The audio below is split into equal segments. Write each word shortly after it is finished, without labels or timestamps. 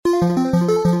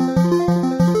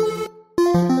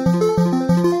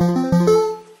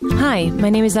My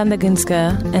name is Anna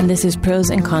Gunska, and this is Pros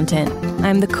and Content.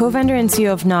 I'm the co-founder and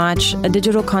CEO of Notch, a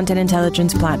digital content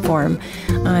intelligence platform.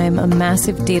 I'm a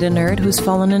massive data nerd who's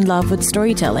fallen in love with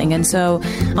storytelling. And so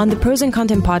on the Pros and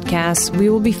Content podcast,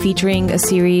 we will be featuring a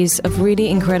series of really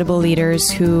incredible leaders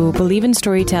who believe in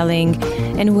storytelling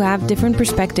and who have different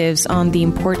perspectives on the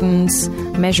importance,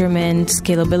 measurement,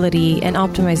 scalability, and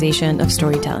optimization of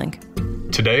storytelling.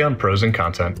 Today on Pros and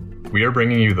Content, we are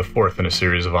bringing you the fourth in a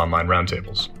series of online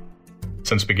roundtables.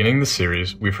 Since beginning this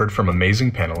series, we've heard from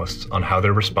amazing panelists on how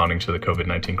they're responding to the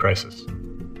COVID-19 crisis.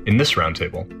 In this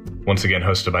roundtable, once again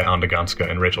hosted by Anda Ganska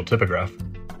and Rachel Tipograph,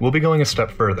 we'll be going a step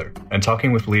further and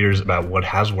talking with leaders about what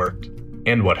has worked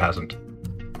and what hasn't.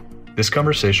 This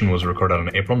conversation was recorded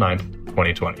on April 9th,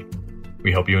 2020.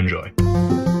 We hope you enjoy.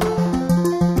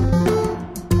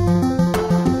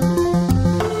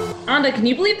 Anda, can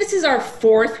you believe this is our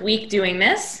fourth week doing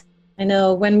this? I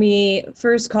know when we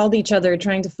first called each other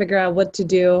trying to figure out what to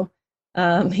do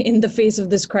in the face of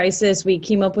this crisis, we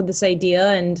came up with this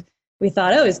idea and we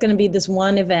thought, it's going to be this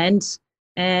one event.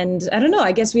 And I don't know,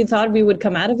 I guess we thought we would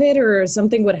come out of it or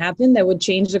something would happen that would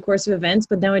change the course of events.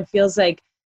 But now it feels like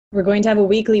we're going to have a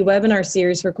weekly webinar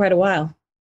series for quite a while.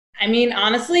 I mean,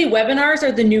 honestly, webinars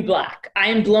are the new black. I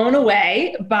am blown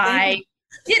away by,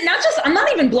 I'm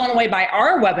not even blown away by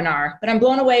our webinar, but I'm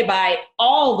blown away by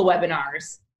all the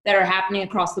webinars that are happening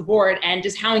across the board and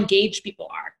just how engaged people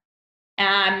are.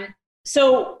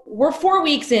 So we're 4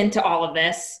 weeks into all of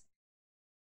this.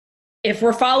 If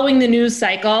we're following the news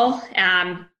cycle,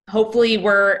 hopefully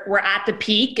we're at the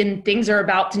peak and things are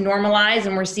about to normalize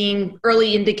and we're seeing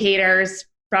early indicators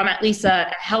from at least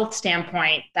a health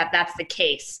standpoint that that's the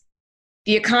case.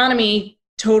 The economy,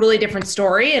 totally different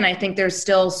story. And I think there's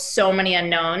still so many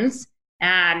unknowns.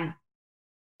 Anda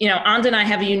and I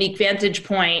have a unique vantage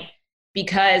point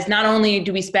because not only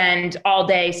do we spend all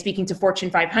day speaking to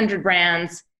Fortune 500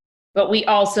 brands, but we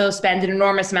also spend an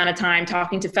enormous amount of time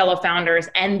talking to fellow founders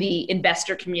and the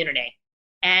investor community.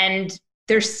 And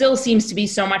there still seems to be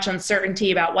so much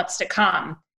uncertainty about what's to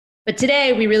come. But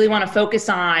today we really want to focus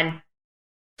on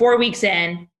 4 weeks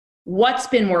in, what's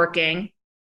been working,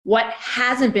 what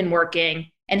hasn't been working,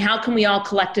 and how can we all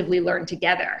collectively learn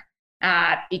together?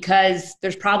 Because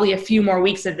there's probably a few more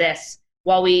weeks of this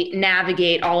while we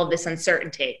navigate all of this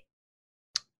uncertainty.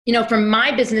 From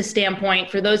my business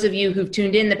standpoint, for those of you who've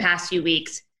tuned in the past few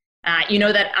weeks, you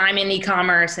know that I'm in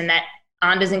e-commerce and that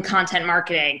Anda's in content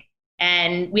marketing.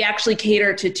 And we actually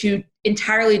cater to two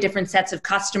entirely different sets of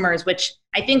customers, which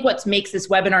I think what makes this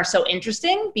webinar so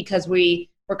interesting because we're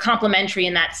complementary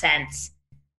in that sense.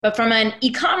 But from an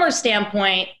e-commerce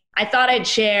standpoint, I thought I'd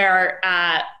share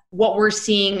what we're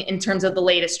seeing in terms of the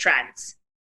latest trends.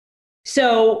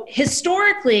 So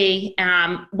historically,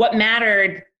 what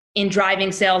mattered in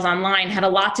driving sales online had a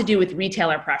lot to do with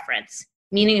retailer preference,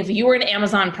 meaning if you were an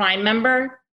Amazon Prime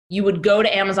member, you would go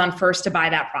to Amazon first to buy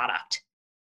that product.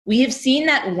 We have seen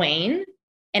that wane,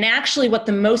 and actually what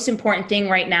the most important thing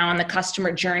right now on the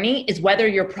customer journey is whether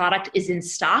your product is in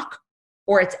stock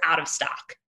or it's out of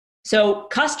stock. So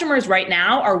customers right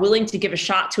now are willing to give a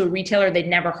shot to a retailer they'd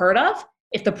never heard of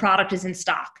if the product is in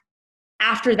stock.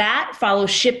 After that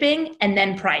follows shipping and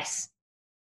then price.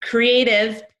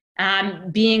 Creative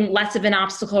being less of an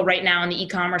obstacle right now in the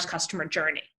e-commerce customer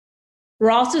journey.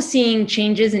 We're also seeing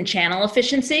changes in channel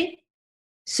efficiency.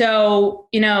 So,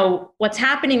 what's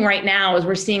happening right now is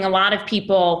we're seeing a lot of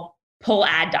people pull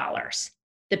ad dollars.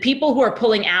 The people who are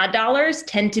pulling ad dollars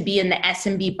tend to be in the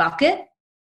SMB bucket,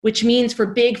 which means for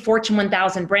big Fortune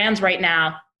 1000 brands right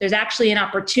now, there's actually an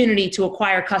opportunity to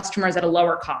acquire customers at a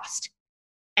lower cost.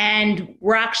 And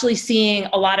we're actually seeing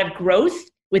a lot of growth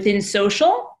within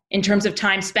social in terms of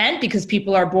time spent because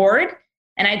people are bored.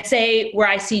 And I'd say where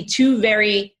I see two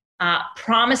very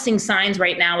promising signs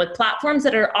right now with platforms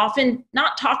that are often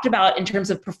not talked about in terms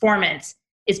of performance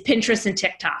is Pinterest and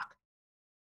TikTok.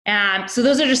 So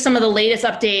those are just some of the latest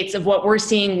updates of what we're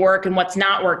seeing work and what's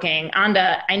not working.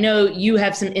 Anda, I know you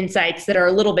have some insights that are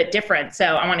a little bit different, so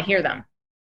I want to hear them.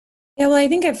 Yeah, well, I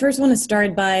think I first want to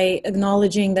start by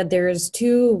acknowledging that there's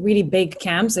two really big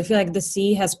camps. I feel like the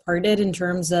sea has parted in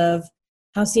terms of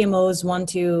how CMOs want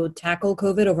to tackle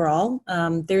COVID overall.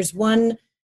 There's one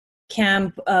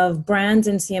camp of brands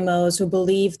and CMOs who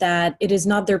believe that it is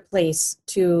not their place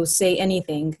to say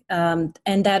anything. And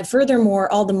that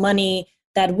furthermore, all the money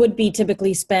that would be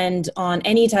typically spent on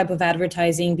any type of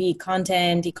advertising, be it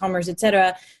content, e-commerce,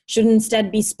 etc., should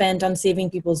instead be spent on saving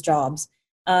people's jobs.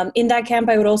 In that camp,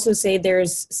 I would also say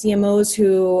there's CMOs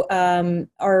who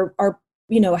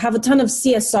have a ton of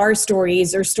CSR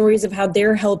stories or stories of how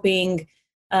they're helping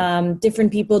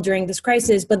different people during this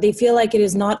crisis, but they feel like it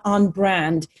is not on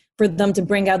brand for them to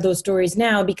bring out those stories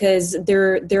now because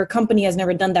their company has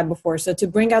never done that before. So to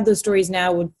bring out those stories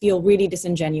now would feel really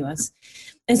disingenuous.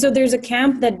 And so there's a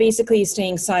camp that basically is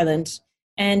staying silent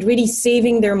and really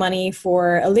saving their money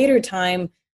for a later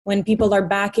time when people are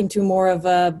back into more of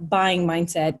a buying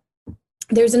mindset.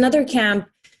 There's another camp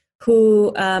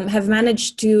who have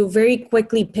managed to very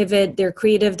quickly pivot their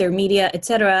creative, their media,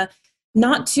 etc.,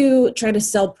 not to try to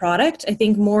sell product. I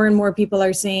think more and more people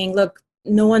are saying, look,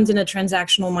 no one's in a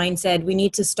transactional mindset. We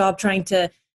need to stop trying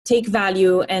to take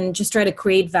value and just try to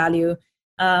create value,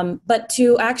 but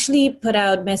to actually put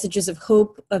out messages of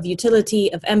hope, of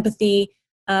utility, of empathy,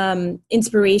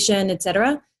 inspiration,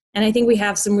 etc. And I think we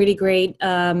have some really great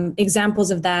examples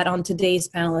of that on today's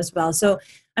panel as well. So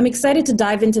I'm excited to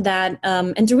dive into that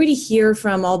and to really hear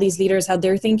from all these leaders how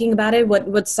they're thinking about it,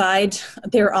 what side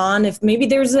they're on, if maybe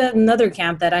there's another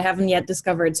camp that I haven't yet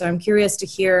discovered. So I'm curious to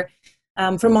hear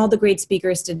from all the great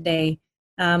speakers today.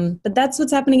 But that's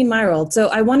what's happening in my world. So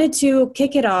I wanted to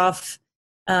kick it off,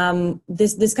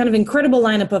 this kind of incredible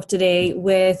lineup of today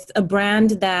with a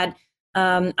brand that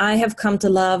I have come to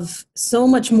love so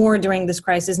much more during this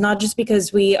crisis, not just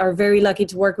because we are very lucky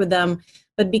to work with them,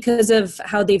 but because of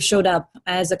how they've showed up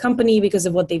as a company, because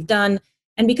of what they've done,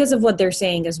 and because of what they're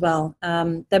saying as well.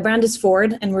 That brand is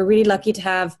Ford, and we're really lucky to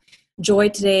have Joy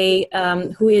today,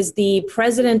 who is the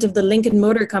president of the Lincoln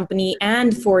Motor Company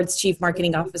and Ford's chief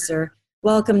marketing officer.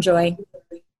 Welcome, Joy.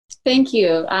 Thank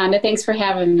you, Anna. Thanks for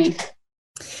having me.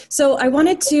 So I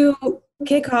wanted to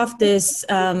kick off this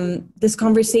this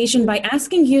conversation by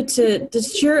asking you to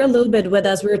share a little bit with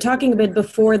us. We were talking a bit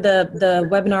before the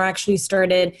webinar actually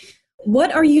started.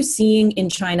 What are you seeing in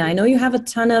China? I know you have a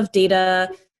ton of data,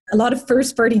 a lot of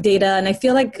first-party data, and I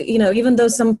feel like, even though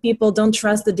some people don't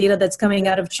trust the data that's coming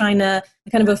out of China,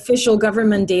 the kind of official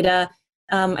government data,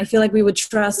 I feel like we would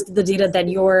trust the data that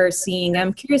you're seeing.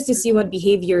 I'm curious to see what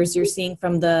behaviors you're seeing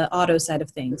from the auto side of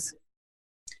things.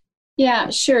 Yeah,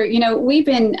 sure. We've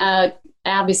been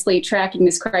obviously tracking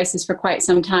this crisis for quite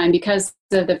some time because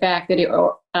of the fact that it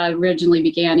originally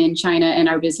began in China and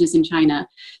our business in China.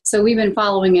 So we've been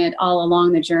following it all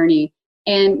along the journey.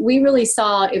 And we really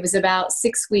saw it was about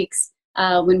 6 weeks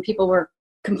when people were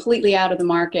completely out of the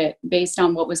market based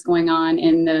on what was going on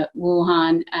in the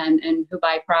Wuhan and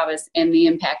Hubei province and the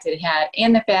impact it had,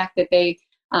 and the fact that they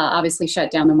obviously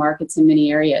shut down the markets in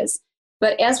many areas.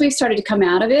 But as we've started to come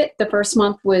out of it, the first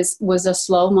month was a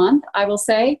slow month, I will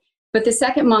say. But the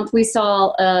second month, we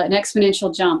saw an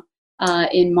exponential jump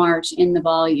in March in the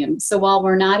volume. So while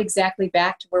we're not exactly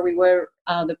back to where we were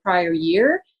the prior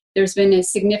year, there's been a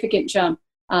significant jump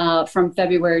from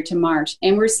February to March.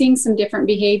 And we're seeing some different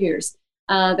behaviors.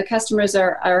 The customers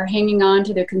are hanging on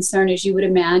to their concern, as you would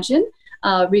imagine,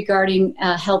 regarding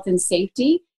health and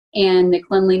safety and the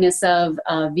cleanliness of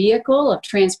vehicle, of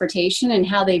transportation, and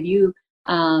how they view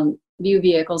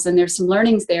vehicles. And there's some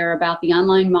learnings there about the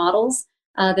online models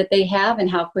that they have and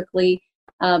how quickly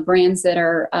brands that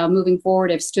are moving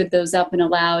forward have stood those up and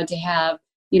allowed to have,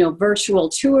 virtual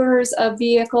tours of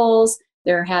vehicles.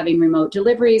 They're having remote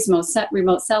deliveries,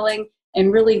 remote selling,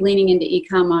 and really leaning into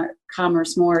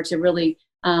e-commerce more to really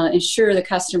ensure the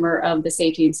customer of the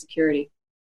safety and security.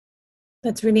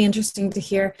 That's really interesting to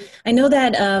hear. I know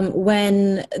that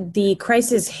when the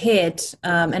crisis hit,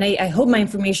 and I hope my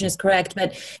information is correct,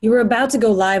 but you were about to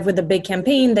go live with a big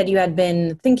campaign that you had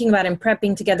been thinking about and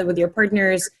prepping together with your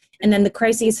partners, and then the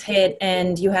crisis hit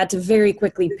and you had to very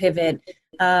quickly pivot.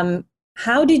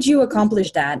 How did you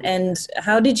accomplish that? And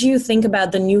how did you think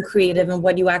about the new creative and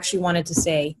what you actually wanted to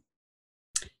say?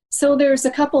 So there's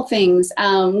a couple things.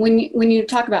 When you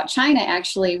talk about China,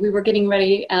 actually, we were getting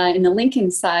ready in the Lincoln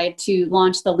side to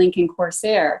launch the Lincoln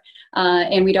Corsair.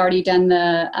 And we'd already done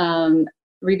the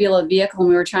reveal of the vehicle, and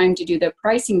we were trying to do the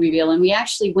pricing reveal. And we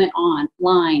actually went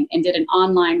online and did an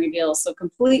online reveal. So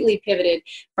completely pivoted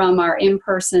from our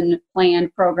in-person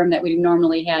planned program that we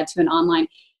normally had to an online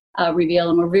reveal.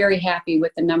 And we're very happy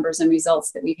with the numbers and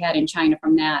results that we've had in China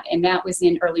from that. And that was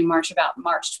in early March, about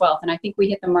March 12th. And I think we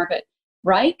hit the market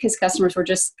right, because customers were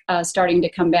just starting to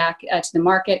come back to the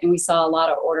market, and we saw a lot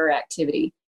of order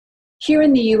activity. Here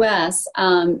in the U.S.,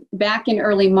 back in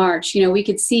early March, we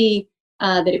could see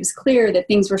that it was clear that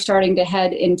things were starting to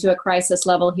head into a crisis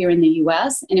level here in the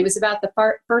U.S., and it was about the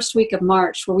first week of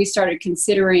March where we started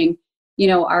considering,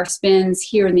 our spends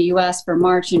here in the U.S. for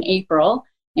March and April,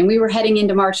 and we were heading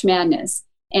into March Madness.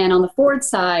 And on the Ford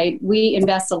side, we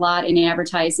invest a lot in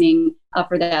advertising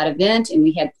for that event, and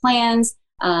we had plans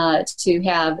to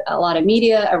have a lot of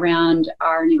media around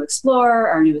our new Explorer,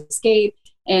 our new Escape,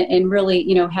 and really,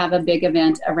 have a big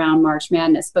event around March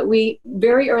Madness. But we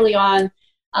very early on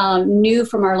knew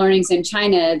from our learnings in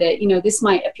China that, this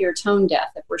might appear tone deaf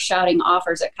if we're shouting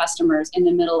offers at customers in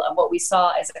the middle of what we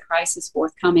saw as a crisis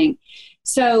forthcoming.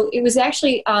 So it was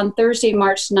actually on Thursday,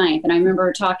 March 9th, and I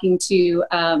remember talking to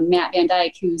Matt Van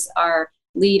Dyke, who's our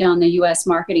lead on the U.S.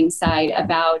 marketing side,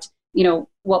 about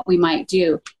what we might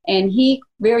do. And he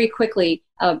very quickly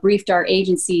briefed our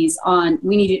agencies on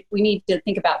we need to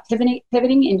think about pivoting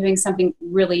and doing something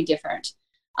really different.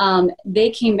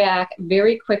 They came back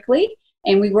very quickly,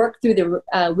 and we worked through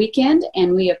the weekend,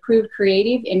 and we approved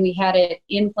creative, and we had it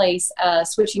in place,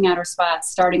 switching out our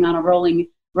spots, starting on a rolling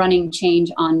running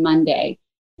change on Monday.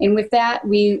 And with that,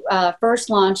 we first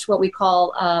launched what we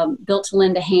call Built to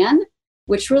Lend a Hand,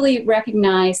 which really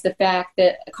recognized the fact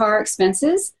that car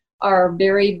expenses are a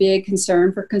very big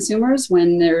concern for consumers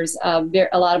when there's a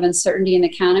lot of uncertainty in the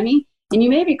economy. And you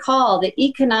may recall that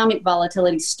economic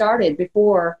volatility started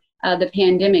before the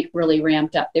pandemic really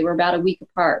ramped up. They were about a week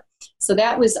apart. So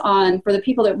that was for the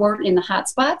people that weren't in the hot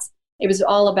spots, it was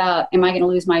all about, am I going to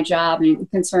lose my job, and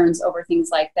concerns over things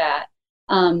like that.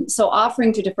 So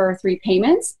offering to defer 3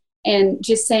 payments and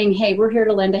just saying, hey, we're here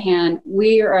to lend a hand.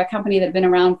 We are a company that's been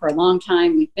around for a long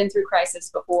time. We've been through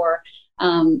crisis before.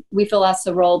 We feel that's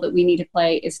the role that we need to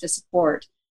play, is to support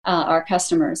our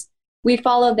customers. We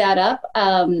followed that up,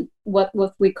 what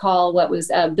we call what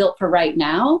was Built for Right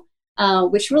Now,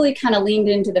 which really kind of leaned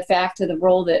into the fact of the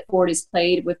role that Ford has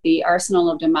played with the arsenal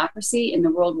of democracy in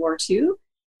the World War II,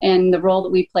 and the role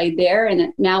that we played there.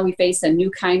 And now we face a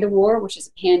new kind of war, which is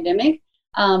a pandemic,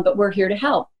 but we're here to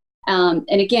help. And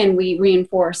again, we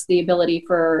reinforced the ability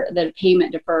for the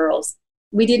payment deferrals.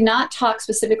 We did not talk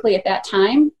specifically at that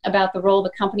time about the role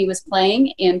the company was playing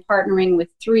in partnering with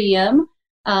 3M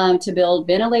to build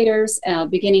ventilators,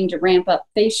 beginning to ramp up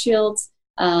face shields,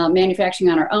 manufacturing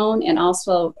on our own, and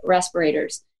also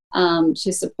respirators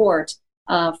to support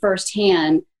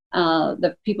firsthand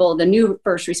the new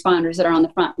first responders that are on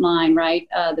the front line, right?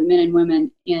 The men and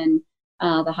women in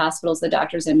the hospitals, the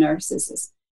doctors and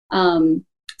nurses.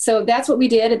 So that's what we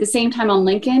did. At the same time on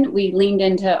Lincoln, we leaned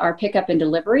into our pickup and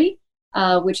delivery,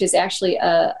 which is actually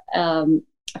a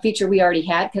feature we already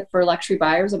had for luxury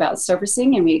buyers about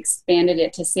servicing, and we expanded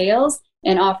it to sales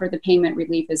and offered the payment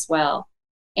relief as well.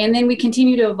 And then we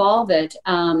continue to evolve it,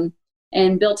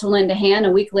 and Built to Lend a Hand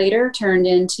a week later turned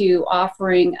into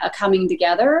offering a coming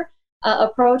together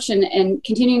approach, and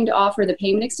continuing to offer the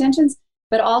payment extensions,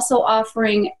 but also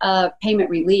offering payment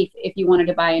relief if you wanted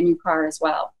to buy a new car as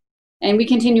well. And we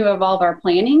continue to evolve our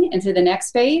planning into the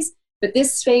next phase. But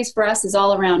this phase for us is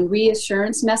all around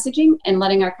reassurance messaging and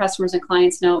letting our customers and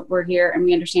clients know we're here and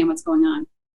we understand what's going on.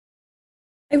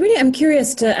 I really am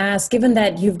curious to ask, given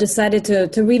that you've decided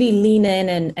to really lean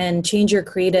in and change your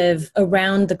creative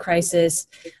around the crisis,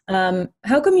 how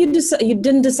come you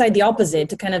didn't decide the opposite,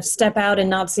 to kind of step out and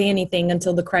not say anything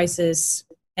until the crisis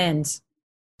ends?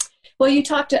 Well, you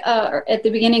talked at the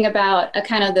beginning about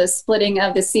kind of the splitting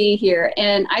of the sea here,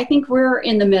 and I think we're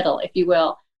in the middle, if you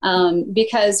will,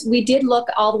 because we did look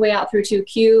all the way out through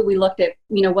 2Q. We looked at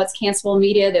what's cancelable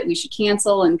media that we should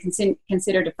cancel and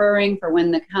consider deferring for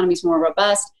when the economy's more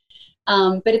robust.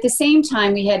 But at the same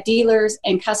time, we had dealers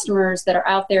and customers that are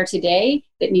out there today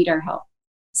that need our help.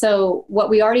 So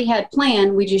what we already had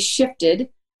planned, we just shifted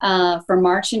from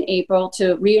March and April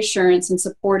to reassurance and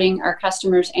supporting our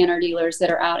customers and our dealers that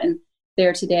are out in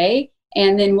there today.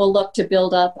 And then we'll look to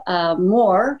build up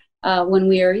more when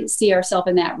we see ourselves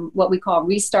in that what we call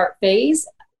restart phase,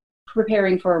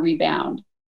 preparing for a rebound.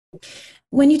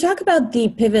 When you talk about the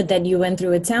pivot that you went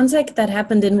through, it sounds like that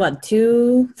happened in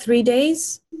 2-3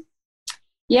 days?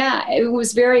 Yeah, it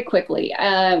was very quickly.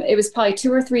 It was probably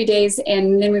 2 or 3 days,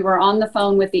 and then we were on the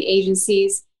phone with the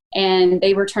agencies, and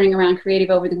they were turning around creative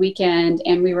over the weekend,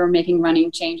 and we were making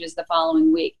running changes the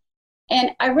following week.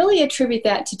 And I really attribute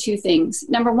that to 2 things.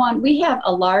 Number one, we have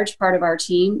a large part of our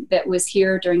team that was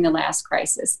here during the last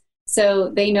crisis. So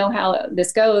they know how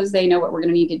this goes. They know what we're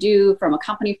going to need to do from a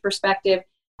company perspective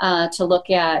to look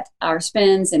at our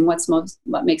spends and what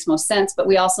makes most sense. But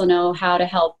we also know how to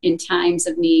help in times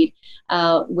of need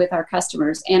with our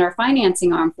customers. And our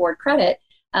financing arm, Ford Credit,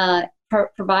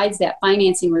 provides that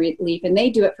financing relief. And they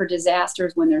do it for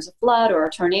disasters when there's a flood or a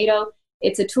tornado.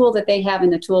 It's a tool that they have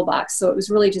in the toolbox. So it was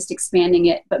really just expanding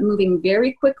it, but moving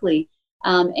very quickly.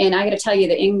 And I got to tell you,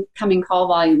 the incoming call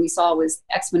volume we saw was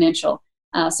exponential.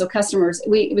 So customers,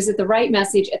 it was at the right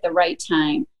message at the right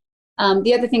time.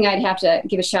 The other thing I'd have to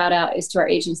give a shout out is to our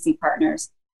agency partners.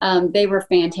 They were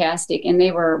fantastic, and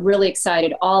they were really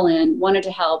excited, all in, wanted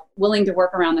to help, willing to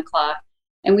work around the clock.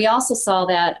 And we also saw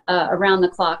that around the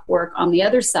clock work on the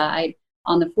other side,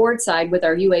 on the Ford side with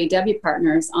our UAW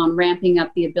partners on ramping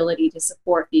up the ability to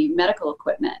support the medical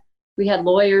equipment. We had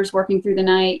lawyers working through the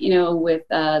night, with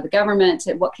the government.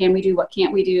 What can we do? What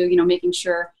can't we do? Making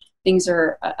sure things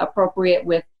are appropriate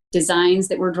with designs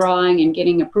that we're drawing and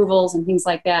getting approvals and things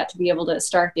like that to be able to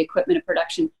start the equipment and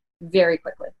production very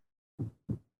quickly.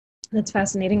 That's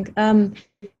fascinating.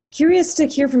 Curious to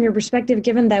hear from your perspective,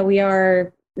 given that we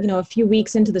are, a few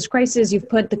weeks into this crisis. You've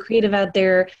put the creative out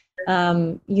there.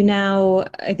 You now,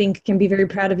 I think, can be very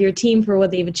proud of your team for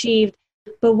what they've achieved.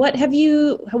 But what have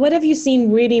you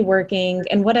seen really working,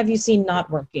 and what have you seen not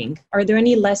working? Are there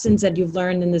any lessons that you've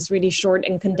learned in this really short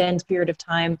and condensed period of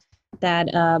time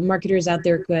that marketers out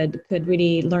there could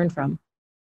really learn from?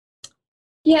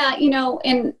 Yeah,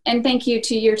 and thank you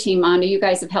to your team, Anda. You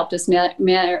guys have helped us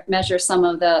measure some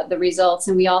of the results.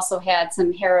 And we also had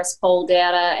some Harris poll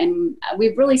data, and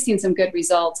we've really seen some good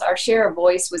results. Our share of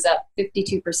voice was up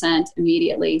 52%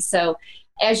 immediately. So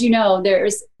as you know,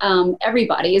 there's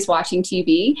everybody is watching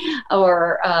TV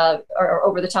or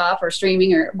over the top or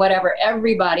streaming or whatever.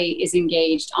 Everybody is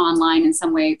engaged online in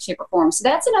some way, shape, or form. So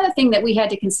that's another thing that we had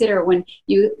to consider when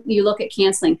you look at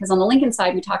canceling. Because on the Lincoln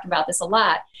side, we talked about this a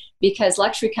lot, because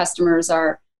luxury customers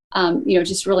are,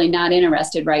 just really not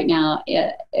interested right now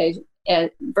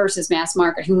versus mass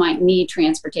market who might need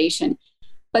transportation.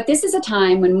 But this is a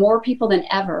time when more people than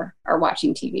ever are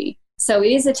watching TV. So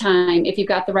it is a time, if you've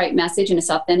got the right message and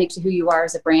it's authentic to who you are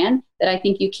as a brand, that I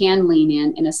think you can lean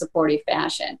in a supportive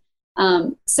fashion.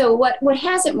 So what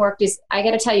hasn't worked is, I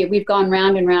got to tell you, we've gone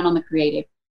round and round on the creative.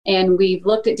 And we've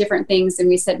looked at different things and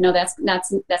we said, no, that's not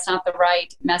the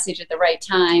right message at the right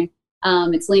time.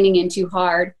 It's leaning in too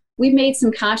hard. We've made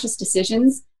some conscious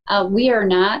decisions. We are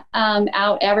not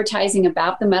out advertising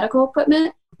about the medical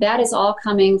equipment. That is all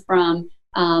coming from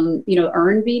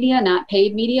earned media, not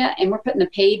paid media. And we're putting the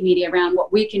paid media around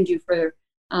what we can do for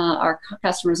our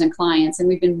customers and clients. And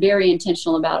we've been very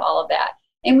intentional about all of that.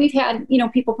 And we've had,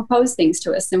 people propose things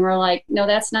to us and we're like, no,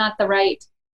 that's not the right.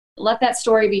 Let that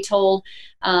story be told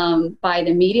by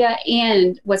the media.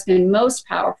 And what's been most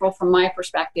powerful from my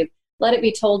perspective, let it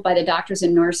be told by the doctors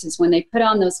and nurses when they put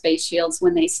on those face shields,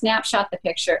 when they snapshot the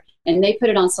picture and they put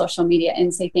it on social media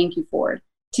and say, thank you for it.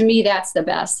 To me, that's the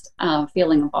best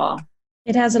feeling of all.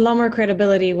 It has a lot more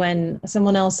credibility when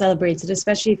someone else celebrates it,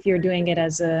 especially if you're doing it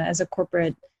as a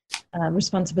corporate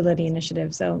responsibility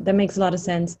initiative. So that makes a lot of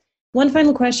sense. One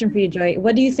final question for you, Joy.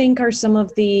 What do you think are some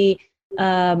of the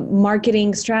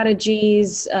marketing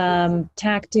strategies,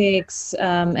 tactics,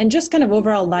 and just kind of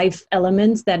overall life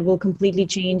elements that will completely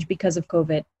change because of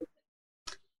COVID?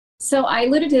 So I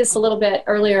alluded to this a little bit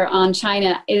earlier on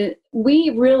China.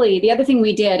 The other thing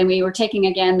we did, and we were taking,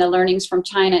 again, the learnings from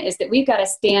China, is that we've got to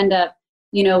stand up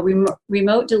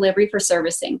remote delivery for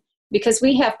servicing, because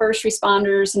we have first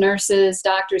responders, nurses,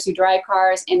 doctors who drive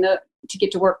cars and to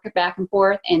get to work back and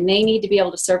forth, and they need to be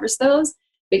able to service those.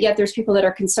 But yet there's people that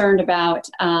are concerned about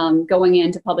going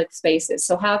into public spaces.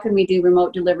 So how can we do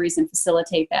remote deliveries and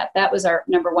facilitate that? That was our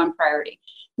number one priority.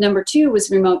 Number two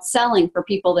was remote selling for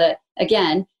people that,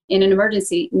 again, in an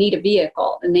emergency need a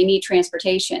vehicle and they need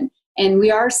transportation. And we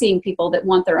are seeing people that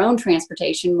want their own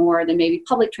transportation more than maybe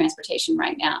public transportation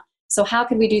right now. So how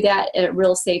can we do that at a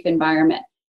real safe environment?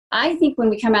 I think when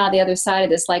we come out the other side of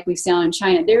this, like we've seen in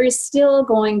China, there is still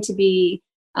going to be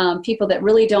people that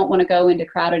really don't want to go into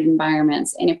crowded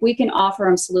environments. And if we can offer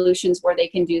them solutions where they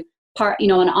can do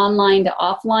an online to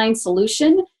offline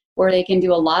solution, where they can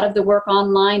do a lot of the work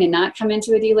online and not come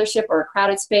into a dealership or a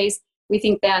crowded space, we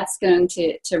think that's going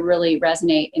to really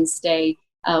resonate and stay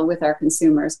with our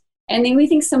consumers. And then we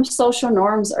think some social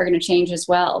norms are going to change as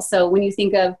well. So when you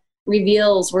think of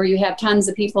reveals where you have tons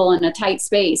of people in a tight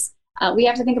space, we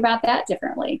have to think about that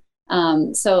differently.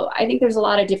 So I think there's a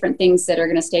lot of different things that are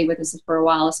going to stay with us for a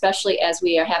while, especially as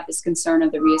we have this concern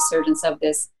of the resurgence of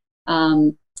this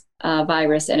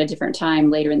virus at a different time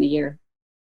later in the year.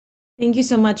 Thank you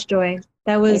so much, Joy.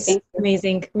 That was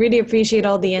amazing. Really appreciate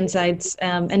all the insights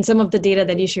and some of the data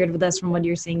that you shared with us from what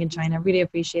you're seeing in China. Really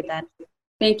appreciate that.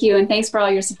 Thank you. And thanks for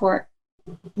all your support.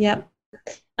 Yep.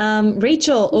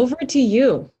 Rachel, over to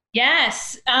you.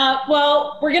 Yes.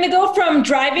 Well, we're going to go from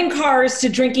driving cars to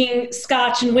drinking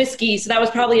scotch and whiskey. So that was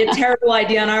probably a terrible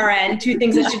idea on our end. Two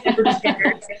things that should never be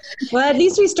shared. Well, at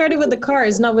least we started with the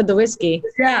cars, not with the whiskey.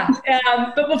 Yeah.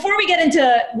 But before we get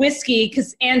into whiskey,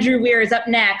 because Andrew Weir is up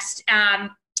next,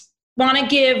 want to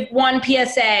give one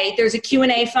PSA. There's a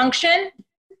Q&A function.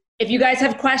 If you guys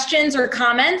have questions or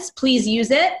comments, please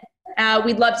use it.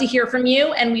 We'd love to hear from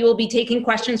you, and we will be taking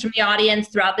questions from the audience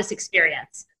throughout this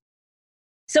experience.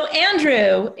 So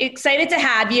Andrew, excited to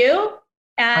have you.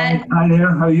 And hi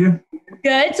there, how are you?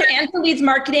 Good. So Andrew leads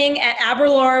marketing at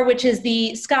Aberlour, which is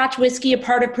the Scotch whiskey, a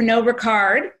part of Pernod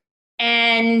Ricard.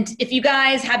 And if you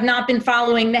guys have not been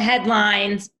following the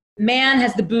headlines, man,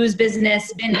 has the booze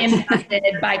business been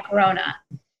impacted by Corona.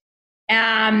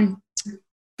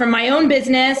 From my own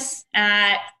business,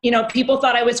 people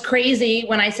thought I was crazy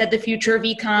when I said the future of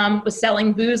e-com was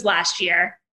selling booze last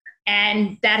year.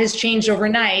 And that has changed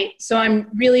overnight. So I'm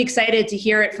really excited to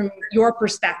hear it from your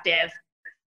perspective.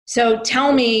 So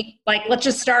tell me, let's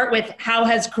just start with, how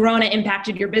has Corona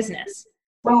impacted your business?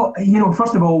 Well,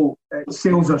 first of all,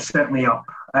 sales are certainly up.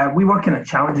 We work in a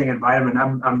challenging environment.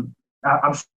 I'm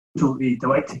absolutely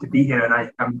delighted to be here,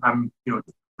 and I'm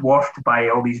dwarfed by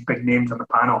all these big names on the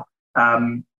panel.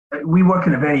 We work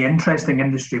in a very interesting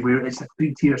industry where it's a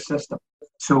three-tier system.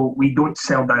 So we don't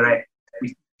sell direct.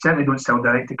 We certainly don't sell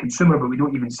direct to consumer, but we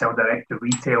don't even sell direct to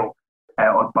retail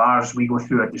or bars. We go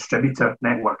through a distributor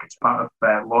network. It's part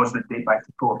of laws that date back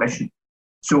to Prohibition.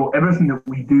 So everything that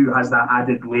we do has that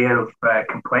added layer of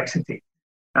complexity.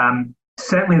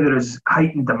 Certainly there is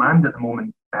heightened demand at the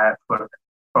moment for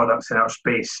products in our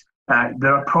space.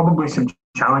 There are probably some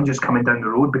challenges coming down the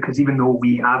road, because even though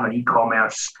we have an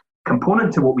e-commerce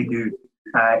component to what we do,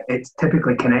 it's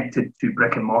typically connected to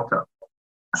brick and mortar.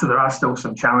 So there are still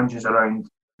some challenges around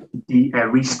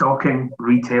restocking,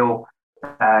 retail,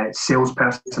 sales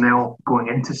personnel going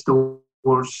into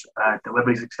stores,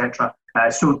 deliveries, etc.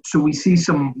 So we see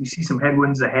some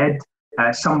headwinds ahead.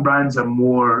 Some brands are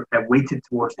more weighted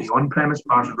towards the on-premise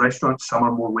bars and restaurants. Some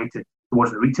are more weighted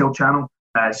towards the retail channel.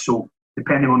 So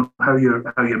depending on how your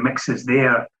mix is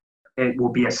there, it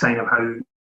will be a sign of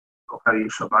how you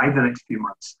survive the next few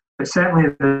months. But certainly,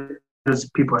 there's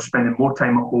people are spending more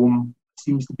time at home.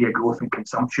 Seems to be a growth in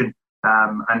consumption,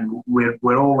 and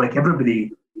we're all, like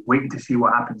everybody, waiting to see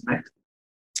what happens next.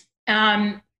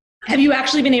 Have you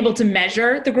actually been able to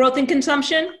measure the growth in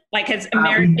consumption? Has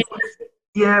Americans?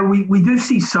 Yeah, we do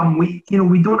see some. We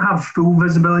don't have full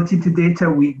visibility to data.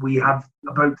 We have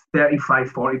about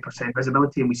 35-40%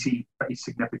 visibility, and we see pretty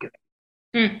significant.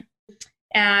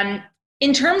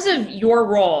 In terms of your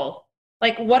role,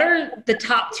 what are the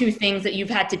top two things that you've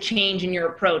had to change in your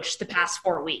approach the past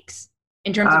 4 weeks?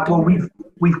 In terms of well,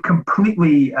 we've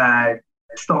completely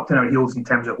stopped in our heels in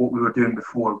terms of what we were doing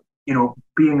before.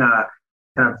 Being a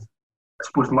kind of, I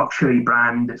suppose, luxury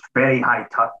brand, it's very high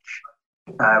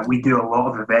touch. We do a lot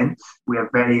of events. We are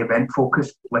very event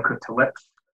focused, liquor to lips.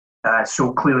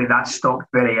 So clearly that stopped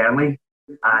very early,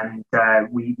 and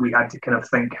we had to kind of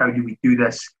think, how do we do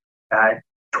this?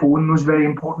 Tone was very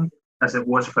important, as it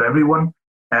was for everyone.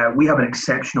 We have an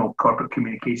exceptional corporate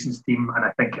communications team, and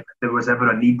I think if there was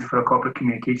ever a need for a corporate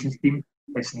communications team,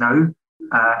 it's now.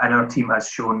 And our team has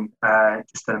shown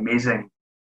just an amazing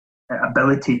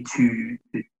ability to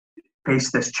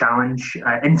face this challenge.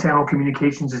 Internal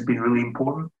communications has been really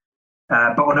important.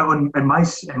 But in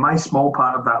my small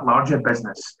part of that larger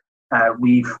business,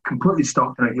 we've completely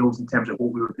stopped on our heels in terms of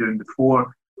what we were doing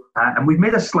before. And we've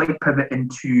made a slight pivot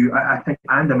into, I think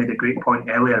Anna made a great point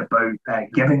earlier about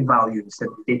giving value instead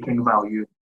of taking value,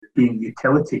 being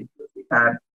utility.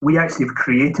 We actually have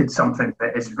created something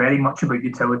that is very much about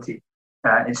utility.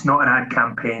 It's not an ad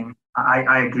campaign.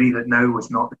 I agree that now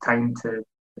is not the time to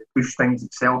push things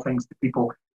and sell things to people.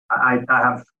 I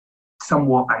have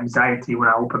somewhat anxiety when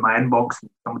I open my inbox and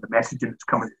some of the messaging that's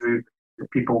coming through, the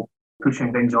people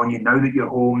pushing things on you now that you're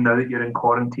home, now that you're in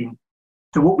quarantine.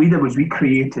 So what we did was we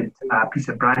created a piece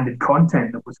of branded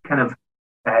content that was kind of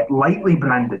lightly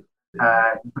branded,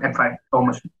 in fact,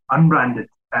 almost unbranded.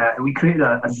 We created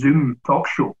a Zoom talk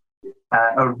show.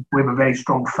 We have a very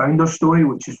strong founder story,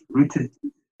 which is rooted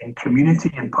in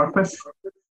community and purpose.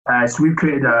 So we've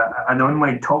created an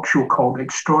online talk show called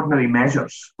Extraordinary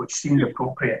Measures, which seemed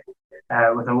appropriate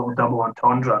with a little double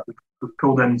entendre. We've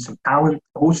pulled in some talent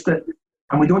to host it.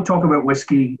 And we don't talk about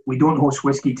whiskey. We don't host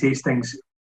whiskey tastings.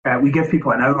 We give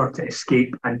people an hour to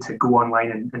escape and to go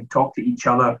online and talk to each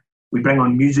other. We bring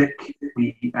on music.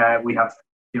 We have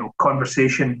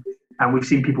conversation, and we've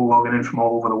seen people logging in from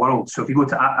all over the world. So if you go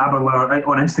to Aberlour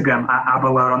on Instagram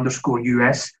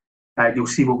 @Aberlour_US, you'll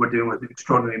see what we're doing with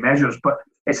Extraordinary Measures. But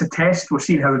it's a test. We're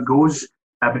seeing how it goes.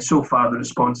 But so far the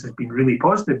response has been really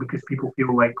positive because people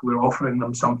feel like we're offering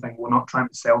them something. We're not trying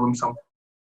to sell them something.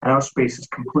 And our space is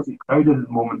completely crowded at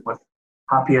the moment with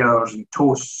happy hours and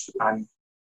toasts and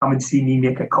come and see me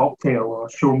make a cocktail or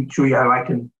show you how I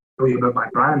can tell you about my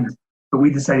brand. But we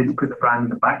decided to put the brand in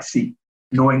the back seat,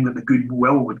 knowing that the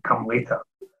goodwill would come later.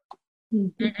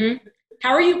 Mm-hmm. How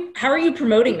are you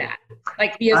promoting that?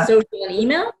 Like via social and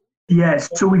email? Yes.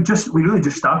 So we really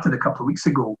just started a couple of weeks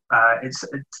ago. It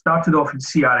started off in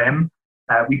CRM.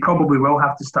 We probably will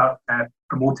have to start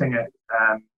promoting it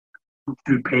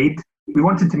through paid. We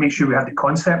wanted to make sure we had the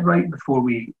concept right before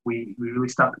we really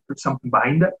start to put something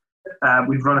behind it.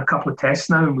 We've run a couple of tests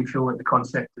now, and we feel like the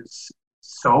concept is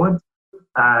solid.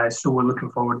 So we're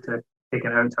looking forward to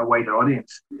taking it out to a wider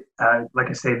audience. Like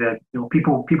I say,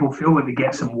 people feel like they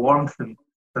get some warmth and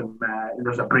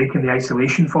there's a break in the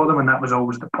isolation for them, and that was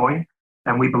always the point.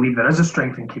 And we believe there is a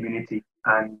strength in community,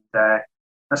 and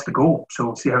that's the goal. So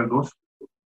we'll see how it goes.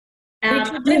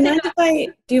 Rachel,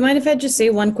 do you mind if I just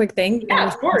say one quick thing? Yeah,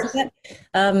 of course.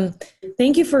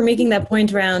 Thank you for making that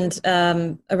point around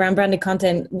branded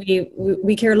content.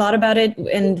 We care a lot about it,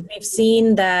 and we've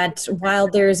seen that while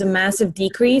there's a massive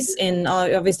decrease in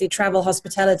obviously travel,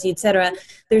 hospitality, etc.,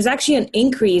 there's actually an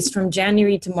increase from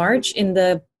January to March in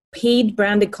the paid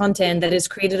branded content that is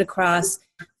created across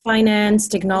finance,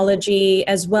 technology,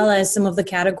 as well as some of the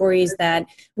categories that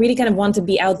really kind of want to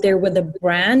be out there with a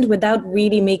brand without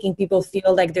really making people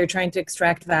feel like they're trying to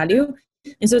extract value.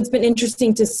 And so it's been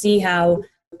interesting to see how,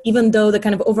 even though the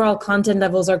kind of overall content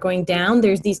levels are going down,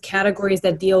 there's these categories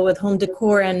that deal with home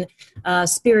decor and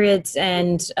spirits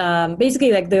and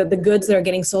basically like the goods that are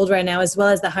getting sold right now, as well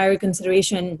as the higher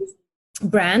consideration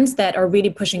brands that are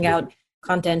really pushing out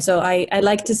content. So I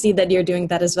like to see that you're doing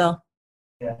that as well.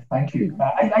 Yeah, thank you.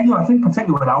 I think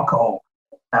particularly with alcohol,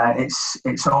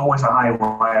 it's always a high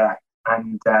wire act,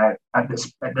 and at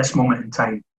this moment in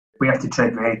time, we have to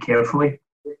tread very carefully.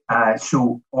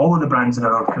 So all of the brands in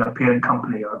our kind of parent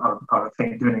company are I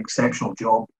think doing an exceptional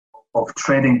job of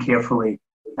treading carefully.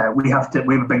 We have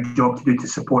a big job to do to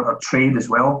support our trade as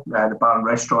well. The bar and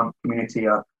restaurant community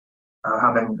are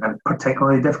having a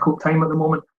particularly difficult time at the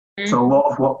moment. So a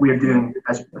lot of what we're doing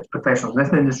as professionals in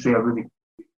this industry are really,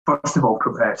 first of all,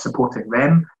 supporting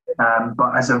them,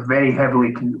 but as a very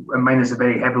heavily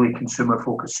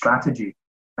consumer-focused strategy,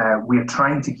 we are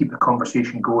trying to keep the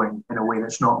conversation going in a way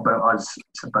that's not about us;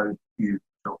 it's about you.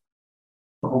 So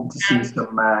we hope to see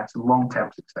some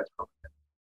long-term success from it.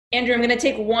 Andrew, I'm going to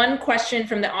take one question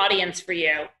from the audience for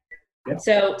you. Yep.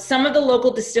 So, some of the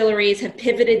local distilleries have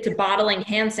pivoted to bottling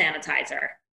hand sanitizer.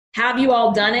 Have you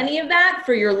all done any of that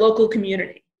for your local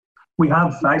community? We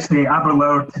have actually.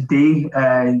 Aberlour today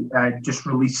just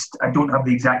released, I don't have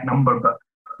the exact number, but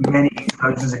many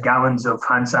thousands of gallons of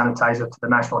hand sanitizer to the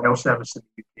National Health Service in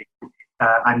the UK.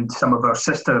 And some of our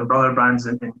sister and brother brands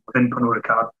within Pernod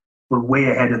Ricard were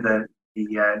way ahead of the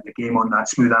game on that.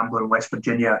 Smooth Ambler in West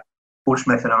Virginia,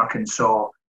 Portsmouth in Arkansas,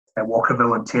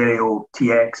 Walkerville, Ontario,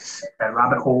 TX,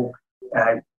 Rabbit Hole.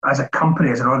 As a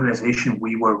company, as an organisation,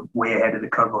 we were way ahead of the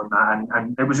curve on that,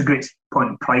 and it was a great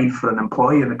point of pride for an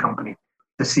employee of the company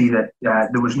to see that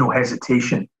there was no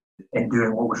hesitation in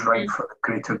doing what was right for the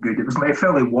greater good. It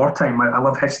felt like wartime. I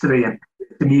love history, and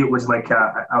to me, it was like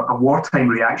a wartime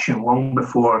reaction long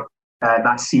before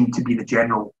that seemed to be the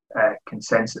general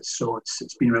consensus. So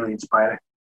it's been really inspiring.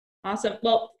 Awesome.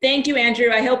 Well, thank you, Andrew.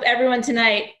 I hope everyone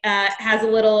tonight has a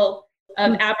little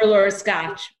of Aberlour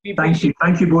Scotch. Thank you.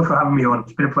 Thank you both for having me on.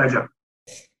 It's been a pleasure.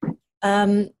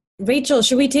 Rachel,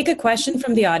 should we take a question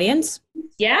from the audience?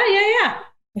 Yeah.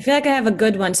 I feel like I have a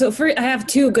good one. So I have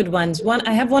two good ones.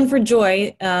 I have one for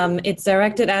Joy. It's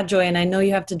directed at Joy, and I know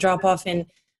you have to drop off in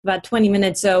about 20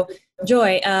 minutes. So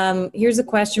Joy, here's a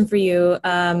question for you.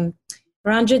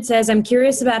 Ranjit says, I'm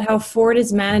curious about how Ford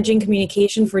is managing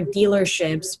communication for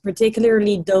dealerships,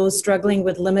 particularly those struggling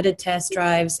with limited test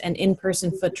drives and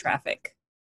in-person foot traffic.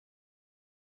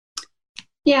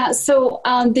 Yeah, so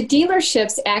the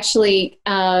dealerships actually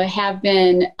have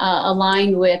been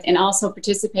aligned with and also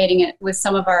participating with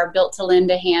some of our Built to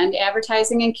Lend a Hand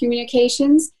advertising and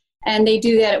communications. And they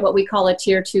do that at what we call a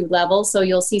tier 2 level. So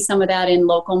you'll see some of that in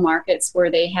local markets where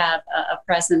they have a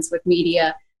presence with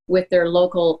media with their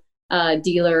local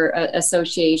dealer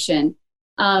association.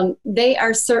 They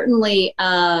are certainly,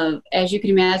 as you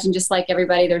can imagine, just like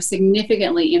everybody, they're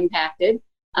significantly impacted.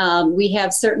 We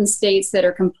have certain states that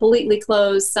are completely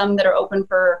closed, some that are open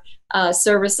for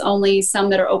service only, some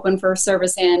that are open for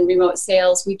service and remote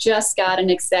sales. We just got an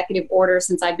executive order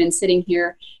since I've been sitting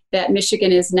here that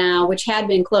Michigan is now, which had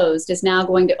been closed, is now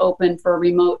going to open for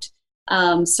remote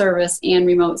service and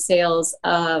remote sales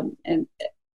and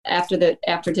after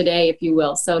today, if you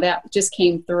will. So that just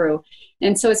came through.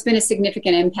 And so it's been a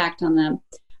significant impact on them.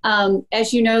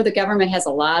 As you know, the government has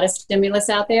a lot of stimulus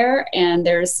out there, and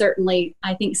there's certainly,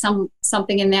 I think,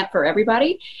 something in that for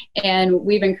everybody. And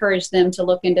we've encouraged them to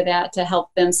look into that to help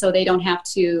them so they don't have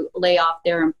to lay off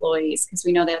their employees, because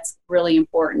we know that's really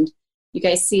important. You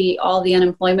guys see all the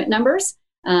unemployment numbers,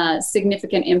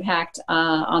 significant impact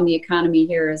on the economy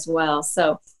here as well.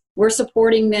 So we're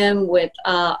supporting them with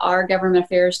our government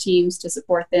affairs teams to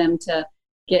support them to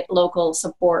get local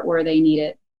support where they need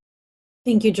it.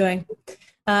 Thank you, Joy.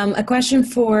 A question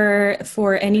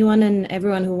for anyone and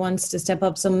everyone who wants to step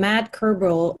up. So Matt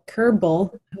Kerbel,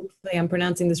 hopefully I'm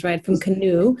pronouncing this right, from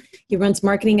Canoe. He runs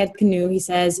marketing at Canoe. He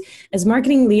says, as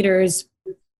marketing leaders,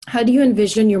 how do you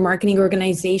envision your marketing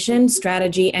organization,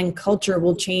 strategy, and culture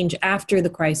will change after the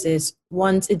crisis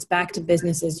once it's back to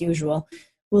business as usual?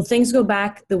 Will things go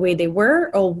back the way they were,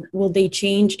 or will they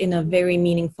change in a very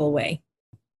meaningful way?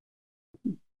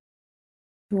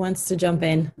 Who wants to jump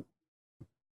in?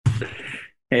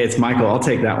 Hey, it's Michael. I'll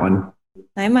take that one.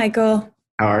 Hi, Michael.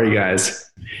 How are you guys?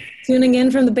 Tuning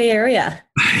in from the Bay Area.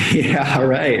 Yeah,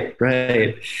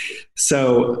 right.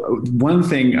 So one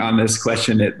thing on this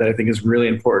question that I think is really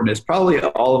important is probably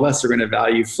all of us are going to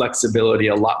value flexibility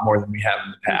a lot more than we have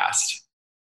in the past.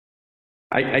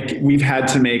 We've had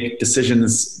to make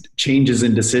changes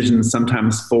in decisions,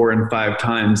 sometimes 4 and 5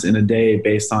 times in a day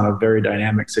based on a very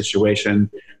dynamic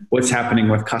situation. What's happening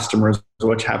with customers,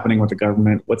 what's happening with the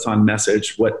government, what's on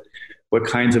message, what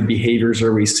kinds of behaviors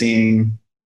are we seeing,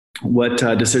 what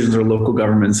decisions are local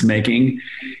governments making,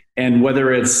 and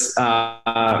whether it's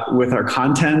with our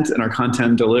content and our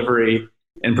content delivery,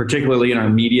 and particularly in our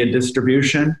media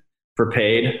distribution for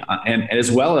paid, and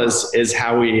as well as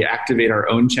how we activate our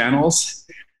own channels.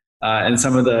 And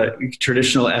some of the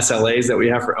traditional SLAs that we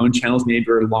have for own channels need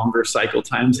for longer cycle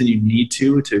times than you need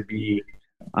to be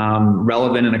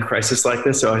relevant in a crisis like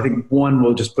this. So I think one,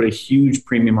 will just put a huge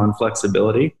premium on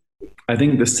flexibility. I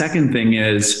think the second thing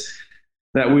is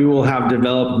that we will have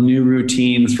developed new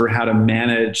routines for how to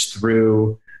manage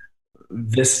through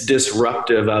this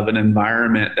disruptive of an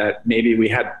environment that maybe we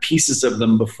had pieces of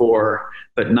them before,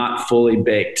 but not fully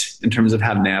baked in terms of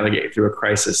how to navigate through a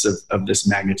crisis of this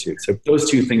magnitude. So those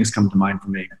two things come to mind for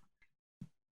me.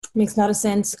 Makes a lot of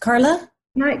sense. Carla?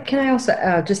 Can I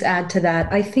also just add to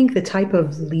that? I think the type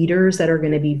of leaders that are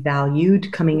going to be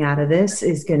valued coming out of this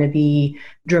is going to be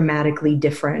dramatically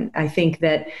different. I think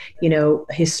that,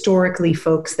 historically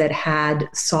folks that had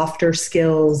softer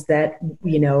skills that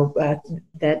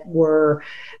were,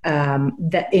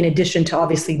 that in addition to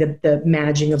obviously the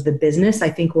managing of the business, I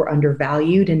think were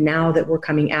undervalued. And now that we're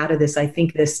coming out of this, I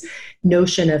think this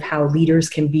notion of how leaders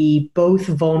can be both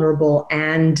vulnerable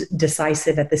and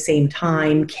decisive at the same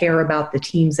time, care about the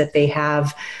teams that they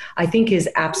have, I think is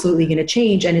absolutely going to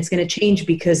change. And it's going to change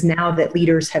because now that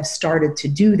leaders have started to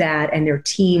do that and their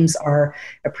teams are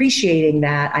appreciating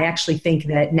that, I actually think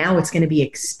that now it's going to be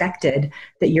expected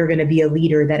that you're going to be a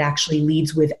leader that actually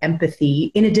leads with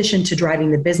empathy, in addition to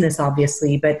driving the business,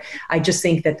 obviously. But I just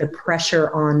think that the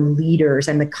pressure on leaders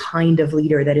and the kind of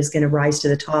leader that is going to rise to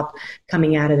the top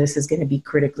coming out of this is going to be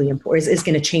critically important, is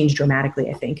going to change dramatically,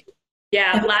 I think.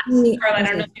 Yeah, Carla, I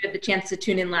don't know if you had the chance to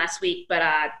tune in last week, but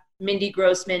Mindy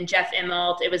Grossman, Jeff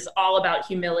Immelt, it was all about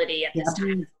humility at this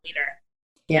time as a leader.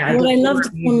 Yeah. What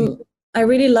I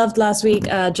really loved last week,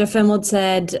 Jeff Immelt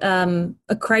said, a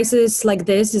crisis like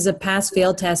this is a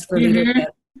pass-fail test for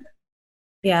leadership.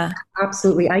 Yeah,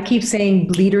 absolutely. I keep saying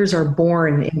leaders are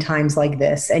born in times like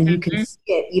this, and you can see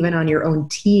it even on your own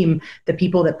team, the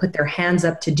people that put their hands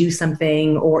up to do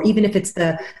something, or even if it's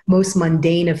the most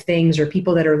mundane of things, or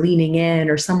people that are leaning in,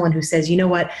 or someone who says, you know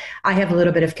what, I have a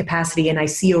little bit of capacity and I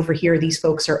see over here these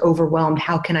folks are overwhelmed.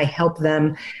 How can I help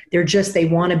them? They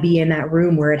want to be in that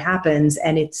room where it happens.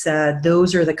 And it's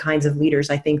those are the kinds of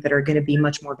leaders I think that are going to be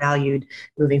much more valued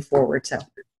moving forward. So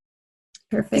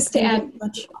perfect. Just to add,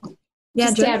 Yeah,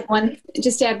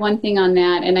 just add one thing on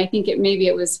that, and I think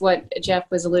it was what Jeff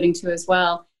was alluding to as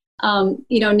well.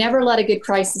 Never let a good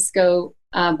crisis go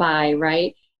by,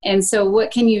 right? And so what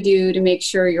can you do to make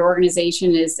sure your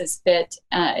organization is as fit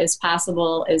as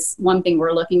possible is one thing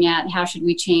we're looking at. How should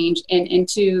we change? And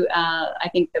two, I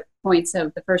think the points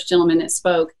of the first gentleman that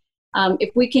spoke,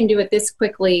 if we can do it this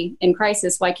quickly in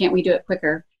crisis, why can't we do it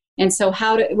quicker? And so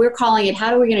we're calling it,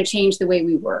 how are we going to change the way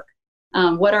we work?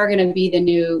 What are going to be the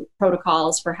new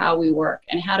protocols for how we work?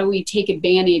 And how do we take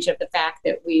advantage of the fact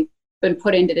that we've been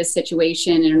put into this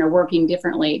situation and are working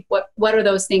differently? What are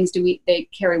those things they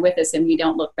carry with us and we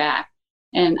don't look back?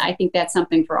 And I think that's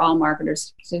something for all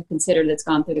marketers to consider that's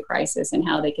gone through the crisis and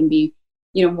how they can be,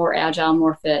 more agile,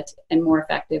 more fit, and more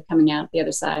effective coming out the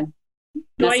other side.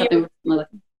 That's something we're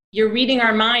looking. You're reading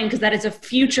our mind because that is a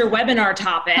future webinar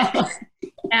topic.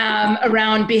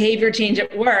 Around behavior change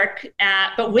at work.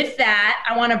 But with that,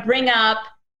 I want to bring up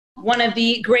one of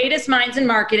the greatest minds in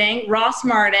marketing, Ross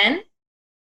Martin.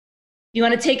 You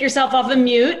want to take yourself off the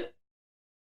mute?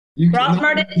 Ross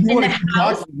Martin is in the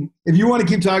house. If you want to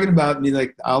keep talking about me,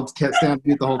 I'll stay on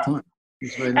mute the whole time.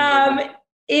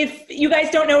 If you guys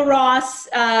don't know Ross,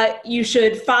 you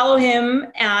should follow him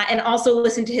and also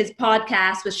listen to his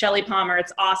podcast with Shelley Palmer.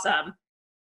 It's awesome.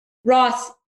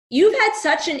 Ross, you've had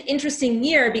such an interesting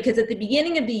year because at the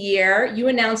beginning of the year, you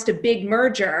announced a big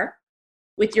merger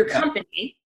with your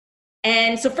company.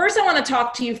 And so first I want to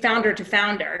talk to you founder to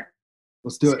founder.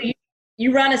 Let's do it.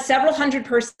 You run a several hundred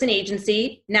person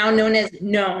agency, now known as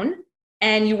Known,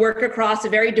 and you work across a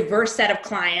very diverse set of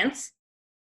clients.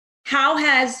 How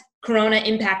has Corona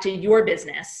impacted your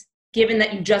business, given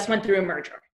that you just went through a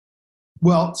merger?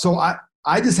 Well, so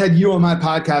I just had you on my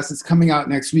podcast. It's coming out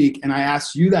next week. And I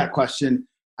asked you that question.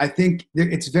 I think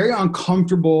it's very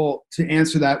uncomfortable to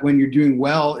answer that when you're doing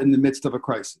well in the midst of a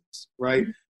crisis, right?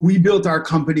 Mm-hmm. We built our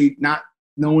company not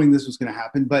knowing this was going to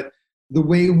happen, but the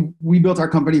way we built our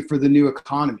company for the new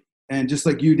economy. And just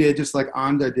like you did, just like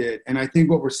Anda did. And I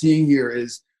think what we're seeing here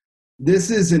is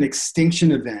this is an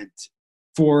extinction event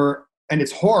and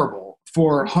it's horrible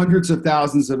for hundreds of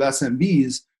thousands of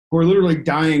SMBs who are literally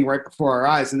dying right before our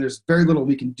eyes. And there's very little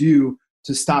we can do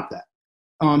to stop that.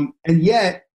 And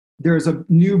yet there's a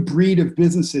new breed of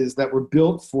businesses that were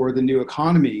built for the new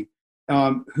economy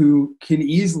who can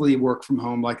easily work from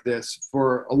home like this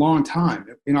for a long time.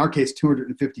 In our case,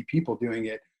 250 people doing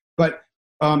it, but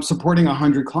supporting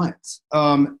 100 clients.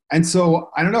 And so,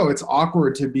 I don't know, it's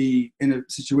awkward to be in a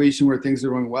situation where things are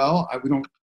going well. We don't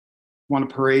want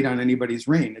to parade on anybody's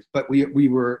reign, but we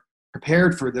were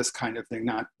prepared for this kind of thing,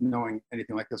 not knowing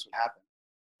anything like this would happen.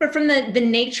 But from the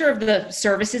nature of the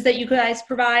services that you guys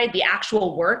provide, the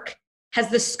actual work, has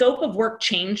the scope of work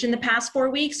changed in the past 4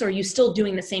 weeks, or are you still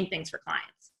doing the same things for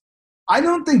clients? I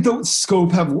don't think the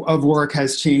scope of work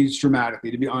has changed dramatically,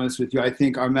 to be honest with you. I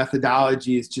think our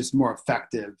methodology is just more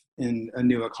effective in a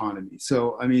new economy.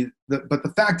 So, I mean, but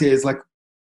the fact is, like,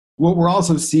 what we're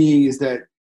also seeing is that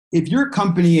if your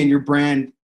company and your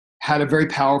brand had a very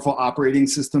powerful operating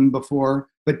system before,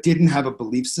 but didn't have a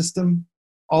belief system,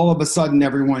 all of a sudden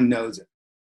everyone knows it,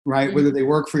 right? Mm-hmm. Whether they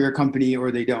work for your company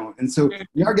or they don't. And so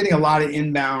we are getting a lot of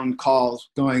inbound calls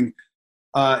going,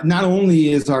 not only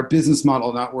is our business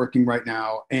model not working right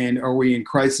now and are we in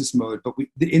crisis mode, but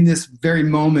in this very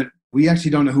moment, we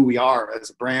actually don't know who we are as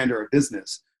a brand or a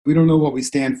business. We don't know what we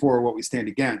stand for or what we stand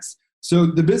against. So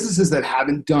the businesses that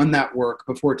haven't done that work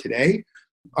before today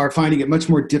are finding it much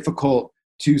more difficult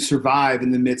to survive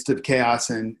in the midst of chaos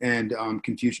and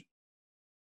confusion.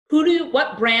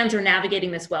 What brands are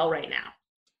navigating this well right now?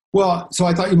 Well, so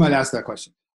I thought you might ask that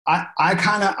question. I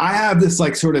have this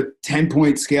like sort of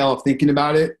 10-point scale of thinking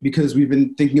about it because we've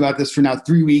been thinking about this for now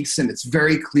 3 weeks and it's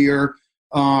very clear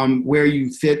where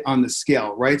you fit on the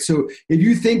scale, right? So if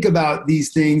you think about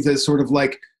these things as sort of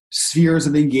like spheres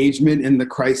of engagement in the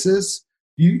crisis,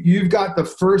 you've got the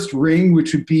first ring,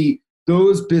 which would be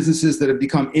those businesses that have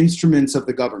become instruments of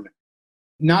the government.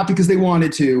 Not because they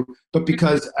wanted to, but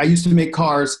because I used to make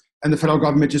cars and the federal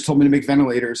government just told me to make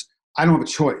ventilators. I don't have a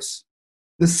choice.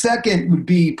 The second would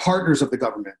be partners of the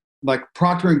government. Like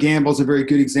Procter & Gamble is a very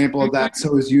good example of that.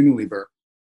 So is Unilever.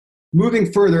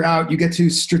 Moving further out, you get to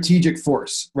strategic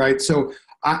force, right? So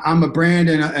I'm a brand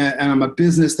and I'm a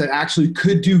business that actually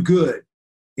could do good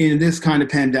in this kind of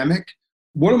pandemic.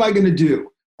 What am I going to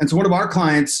do? And so one of our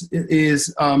clients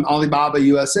is Alibaba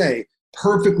USA,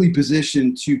 perfectly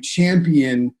positioned to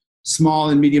champion small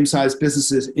and medium-sized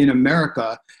businesses in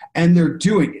America, and they're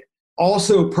doing it.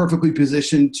 Also perfectly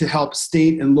positioned to help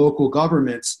state and local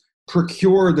governments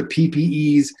procure the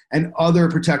PPEs and other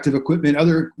protective equipment,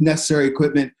 other necessary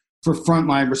equipment for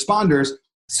frontline responders.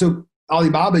 So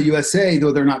Alibaba USA,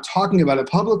 though they're not talking about it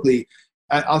publicly,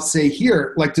 I'll say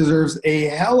here, like deserves a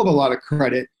hell of a lot of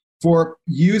credit for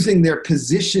using their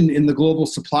position in the global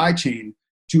supply chain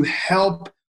to help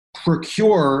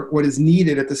procure what is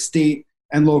needed at the state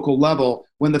and local level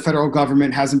when the federal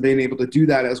government hasn't been able to do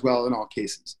that as well in all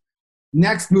cases.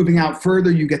 Next, moving out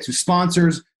further, you get to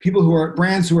sponsors,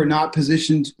 brands who are not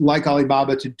positioned like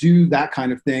Alibaba to do that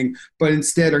kind of thing, but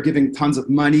instead are giving tons of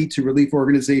money to relief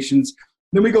organizations.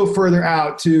 Then we go further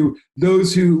out to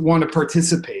those who want to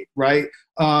participate, right?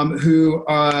 Who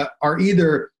are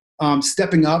either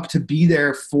stepping up to be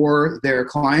there for their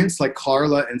clients, like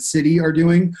Carla and Citi are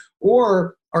doing,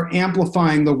 or are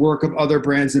amplifying the work of other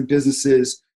brands and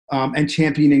businesses and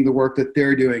championing the work that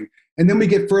they're doing. And then we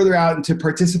get further out into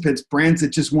participants, brands that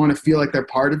just want to feel like they're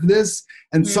part of this.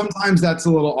 And sometimes that's a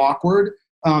little awkward.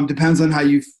 Depends on how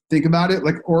you think about it.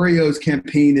 Like Oreo's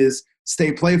campaign is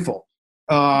stay playful,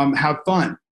 have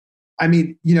fun. I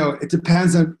mean, it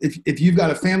depends on if you've got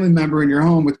a family member in your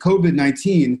home with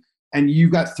COVID-19 and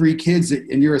you've got 3 kids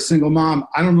and you're a single mom.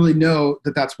 I don't really know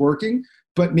that that's working,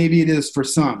 but maybe it is for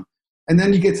some. And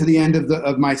then you get to the end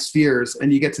of my spheres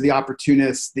and you get to the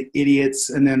opportunists, the idiots,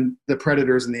 and then the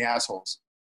predators and the assholes.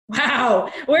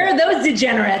 Wow. Where are those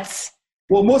degenerates?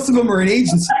 Well, most of them are in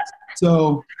agencies.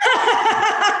 So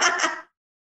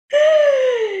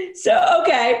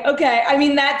Okay. I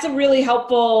mean, that's a really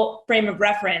helpful frame of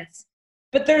reference.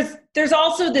 But there's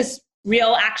also this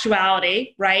real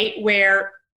actuality, right,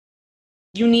 where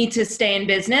you need to stay in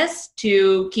business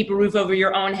to keep a roof over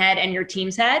your own head and your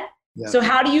team's head. Yeah. So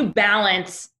how do you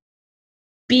balance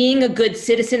being a good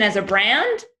citizen as a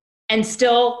brand and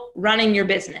still running your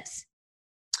business?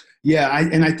 Yeah,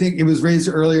 I think it was raised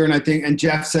earlier, and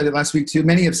Jeff said it last week too.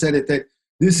 Many have said it, that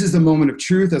this is the moment of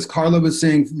truth. As Carla was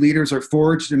saying, leaders are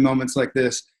forged in moments like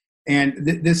this. And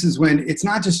this is when it's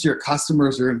not just your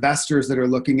customers or investors that are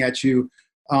looking at you,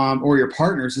 or your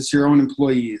partners, it's your own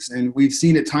employees. And we've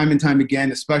seen it time and time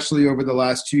again, especially over the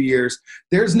last 2 years.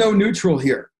 There's no neutral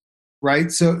here,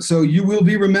 right? So you will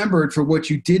be remembered for what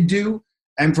you did do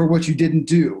and for what you didn't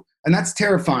do. And that's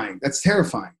terrifying.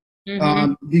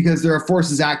 Because there are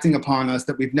forces acting upon us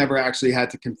that we've never actually had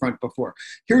to confront before.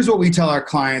 Here's what we tell our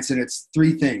clients, and it's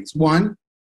 3 things. 1,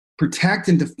 protect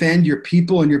and defend your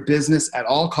people and your business at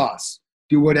all costs.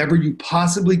 Do whatever you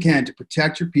possibly can to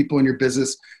protect your people and your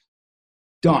business.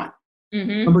 Done.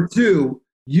 Number 2,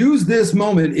 use this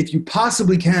moment, if you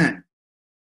possibly can,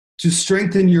 to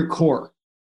strengthen your core.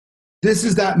 This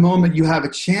is that moment you have a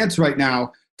chance right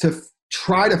now to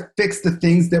try to fix the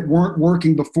things that weren't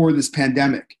working before this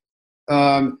pandemic.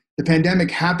 The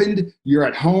pandemic happened, you're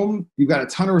at home, you've got a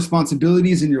ton of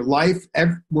responsibilities in your life,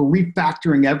 we're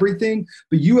refactoring everything,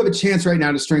 but you have a chance right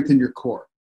now to strengthen your core.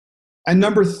 And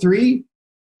number 3,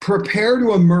 prepare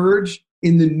to emerge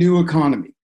in the new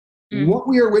economy. What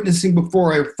we are witnessing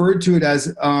before, I referred to it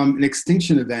as an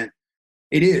extinction event.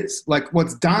 It is. Like,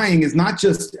 what's dying is not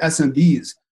just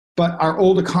SMBs, but our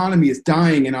old economy is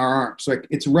dying in our arms. Like,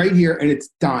 it's right here and it's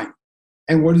dying.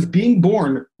 And what is being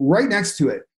born right next to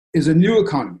it is a new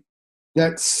economy.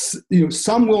 That's,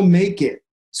 some will make it.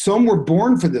 Some were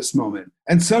born for this moment,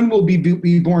 and some will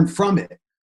be born from it.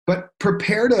 But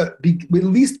prepare to at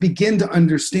least begin to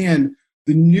understand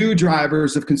the new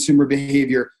drivers of consumer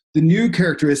behavior, the new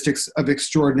characteristics of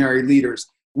extraordinary leaders.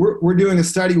 We're doing a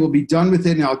study. We'll be done with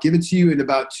it, and I'll give it to you in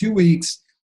about 2 weeks,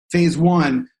 phase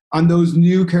 1, on those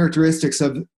new characteristics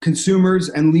of consumers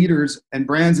and leaders and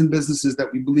brands and businesses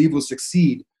that we believe will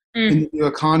succeed in the new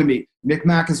economy.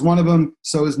 Micmac is one of them.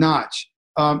 So is Notch.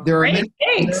 There are many,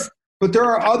 but there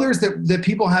are others that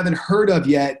people haven't heard of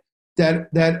yet that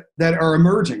are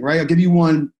emerging. Right. I'll give you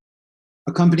one.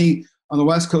 A company on the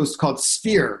West Coast called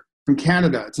Sphere from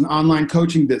Canada. It's an online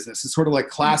coaching business. It's sort of like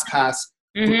ClassPass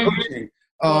for coaching,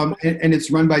 and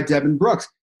it's run by Devin Brooks.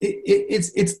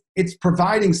 It's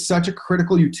providing such a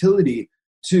critical utility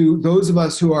to those of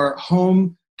us who are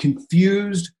home,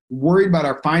 confused, worried about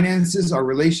our finances, our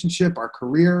relationship, our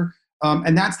career.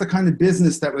 And that's the kind of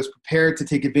business that was prepared to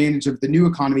take advantage of the new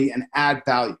economy and add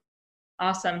value.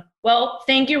 Awesome. Well,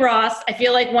 thank you, Ross. I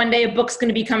feel like one day a book's going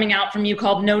to be coming out from you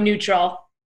called No Neutral,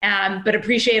 but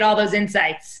appreciate all those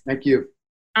insights. Thank you.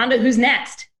 On to who's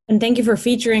next. And thank you for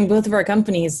featuring both of our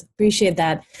companies. Appreciate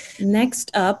that.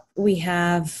 Next up, we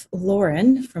have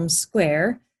Lauren from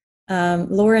Square.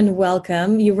 Lauren,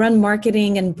 welcome. You run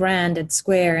marketing and brand at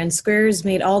Square, and Square's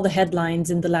made all the headlines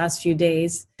in the last few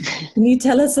days. Can you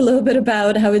tell us a little bit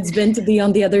about how it's been to be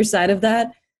on the other side of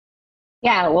that?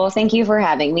 Yeah, well, thank you for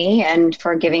having me and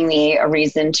for giving me a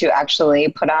reason to actually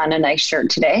put on a nice shirt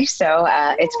today. So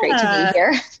it's great to be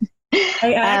here.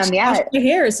 I actually washed my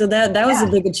hair, so that was a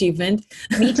big achievement.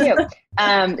 Me too.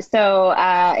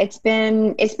 It's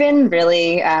been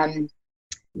really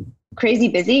crazy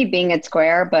busy being at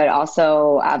Square, but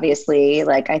also obviously,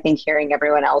 like, I think hearing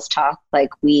everyone else talk, like,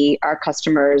 our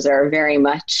customers are very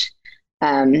much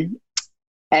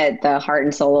at the heart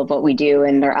and soul of what we do,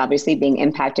 and they're obviously being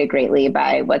impacted greatly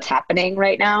by what's happening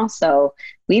right now. So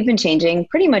we've been changing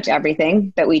pretty much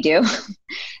everything that we do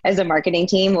as a marketing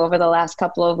team over the last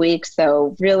couple of weeks.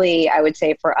 So really, I would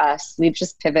say for us, we've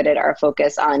just pivoted our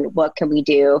focus on what can we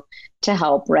do to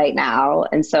help right now.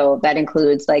 And so that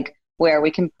includes like where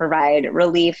we can provide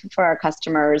relief for our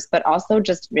customers, but also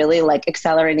just really like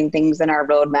accelerating things in our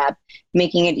roadmap,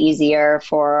 making it easier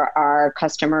for our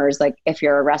customers, like if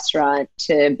you're a restaurant,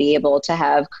 to be able to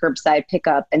have curbside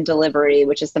pickup and delivery,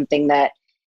 which is something that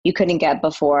you couldn't get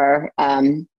before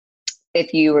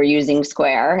if you were using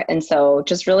Square. And so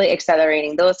just really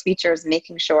accelerating those features,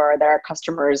 making sure that our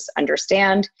customers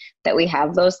understand that we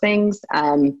have those things.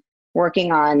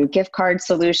 Working on gift card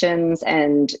solutions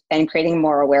and creating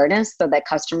more awareness so that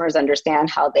customers understand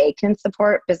how they can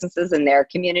support businesses in their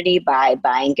community by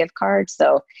buying gift cards.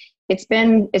 So it's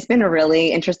been a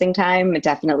really interesting time.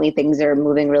 Definitely things are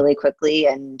moving really quickly,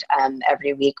 and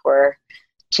every week we're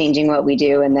changing what we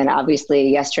do. And then obviously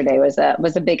yesterday was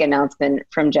a big announcement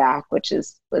from Jack, which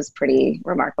was pretty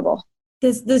remarkable.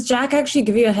 Does Jack actually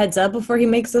give you a heads up before he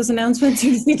makes those announcements? Or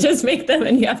does he just make them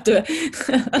and you have to?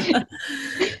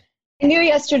 I knew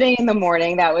yesterday in the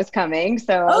morning that was coming,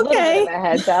 so a little bit of a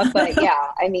heads up. But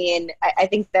yeah, I mean, I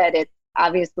think that it's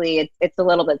obviously it's a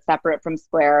little bit separate from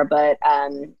Square, but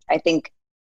I think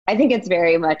it's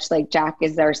very much like Jack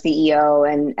is our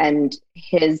CEO and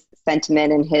his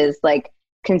sentiment and his like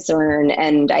concern.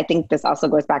 And I think this also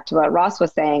goes back to what Ross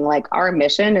was saying, like our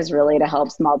mission is really to help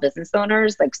small business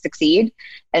owners like succeed.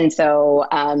 And so,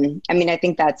 I mean, I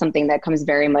think that's something that comes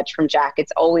very much from Jack.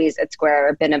 It's always at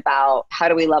Square been about how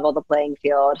do we level the playing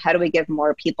field? How do we give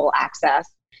more people access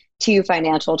to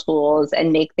financial tools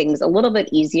and make things a little bit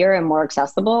easier and more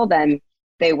accessible than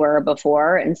they were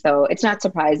before? And so it's not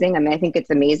surprising. I mean, I think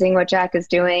it's amazing what Jack is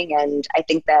doing. And I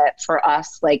think that for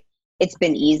us, like, it's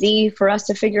been easy for us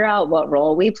to figure out what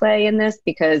role we play in this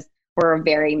because we're a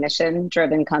very mission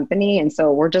driven company. And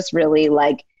so we're just really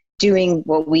like doing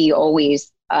what we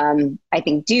always, I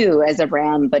think, do as a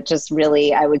brand, but just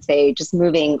really, I would say, just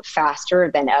moving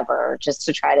faster than ever, just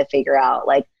to try to figure out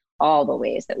like all the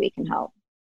ways that we can help.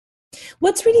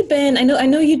 What's really been, I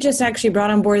know you just actually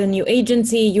brought on board a new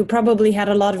agency. You probably had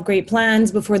a lot of great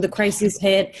plans before the crisis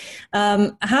hit.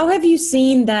 How have you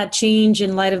seen that change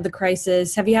in light of the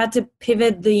crisis? Have you had to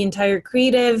pivot the entire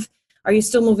creative? Are you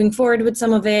still moving forward with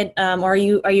some of it? Or are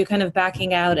you kind of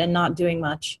backing out and not doing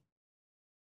much?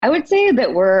 I would say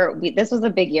that this was a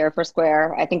big year for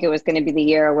Square. I think it was going to be the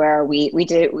year where we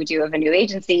do have a new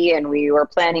agency and we were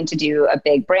planning to do a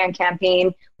big brand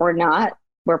campaign.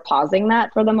 We're pausing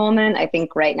that for the moment. I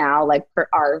think right now, like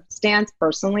our stance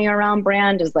personally around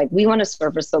brand is like, we want to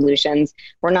surface solutions.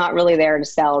 We're not really there to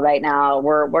sell right now.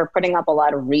 We're putting up a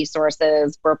lot of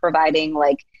resources. We're providing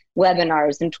like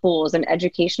webinars and tools and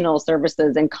educational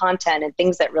services and content and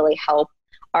things that really help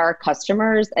our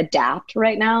customers adapt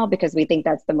right now, because we think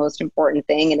that's the most important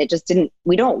thing. And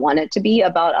we don't want it to be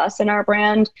about us and our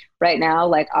brand right now.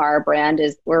 Like our brand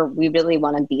is where we really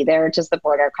want to be there to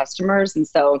support our customers. And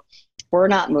so we're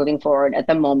not moving forward at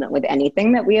the moment with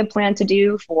anything that we have planned to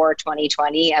do for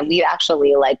 2020. And we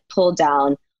actually like pulled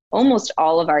down almost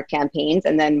all of our campaigns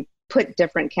and then put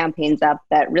different campaigns up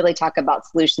that really talk about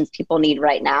solutions people need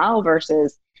right now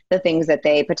versus the things that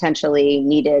they potentially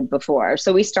needed before.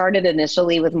 So we started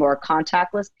initially with more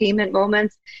contactless payment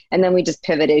moments, and then we just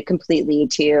pivoted completely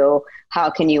to how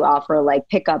can you offer like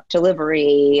pickup,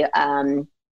 delivery,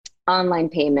 online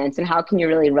payments, and how can you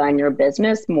really run your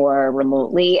business more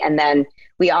remotely. And then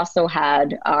we also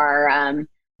had our,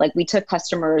 we took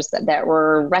customers that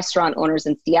were restaurant owners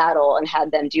in Seattle and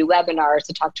had them do webinars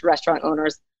to talk to restaurant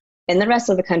owners in the rest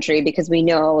of the country, because we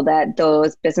know that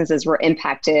those businesses were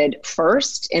impacted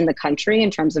first in the country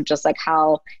in terms of just like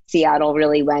how Seattle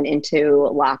really went into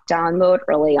lockdown mode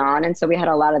early on. And so we had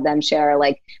a lot of them share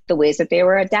like the ways that they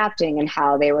were adapting and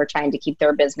how they were trying to keep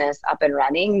their business up and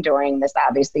running during this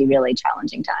obviously really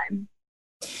challenging time.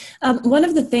 One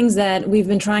of the things that we've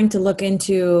been trying to look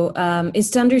into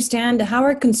is to understand how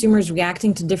are consumers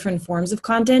reacting to different forms of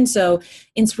content. So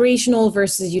inspirational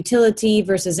versus utility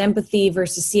versus empathy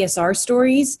versus CSR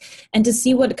stories, and to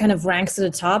see what kind of ranks at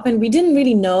the top. And we didn't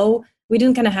really know, we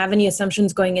didn't kind of have any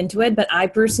assumptions going into it, but I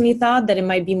personally thought that it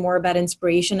might be more about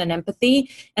inspiration and empathy.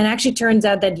 And actually turns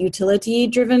out that utility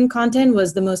driven content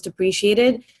was the most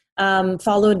appreciated.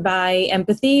 Followed by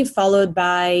empathy, followed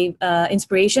by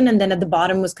inspiration, and then at the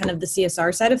bottom was kind of the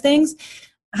CSR side of things.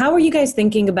 How are you guys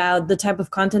thinking about the type of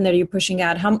content that you're pushing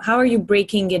out? How are you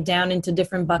breaking it down into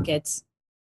different buckets?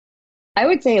 I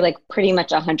would say like pretty much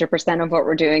 100% of what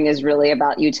we're doing is really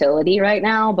about utility right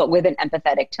now, but with an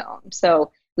empathetic tone.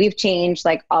 So we've changed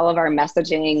like all of our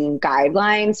messaging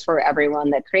guidelines for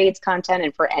everyone that creates content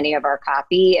and for any of our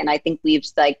copy. And I think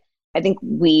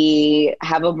we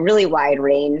have a really wide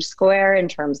range, Square, in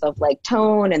terms of like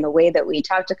tone and the way that we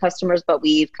talk to customers, but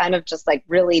we've kind of just like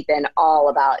really been all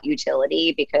about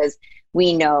utility, because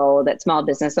we know that small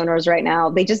business owners right now,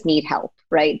 they just need help,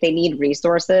 right? They need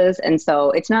resources. And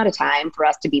so it's not a time for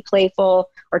us to be playful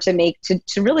or to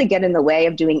really get in the way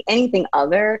of doing anything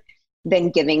other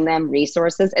than giving them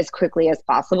resources as quickly as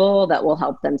possible that will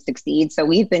help them succeed. So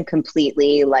we've been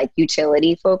completely like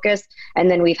utility focused, and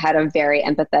then we've had a very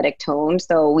empathetic tone.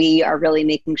 So we are really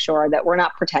making sure that we're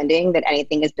not pretending that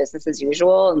anything is business as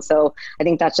usual. And so I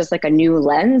think that's just like a new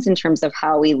lens in terms of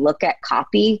how we look at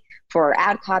copy, for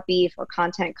ad copy, for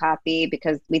content copy,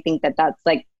 because we think that that's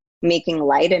like making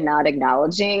light and not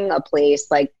acknowledging a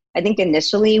place. Like I think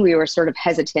initially we were sort of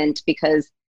hesitant because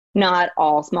not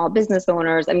all small business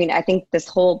owners. I mean, I think this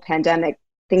whole pandemic,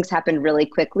 things happened really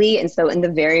quickly. And so in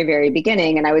the very, very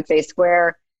beginning, and I would say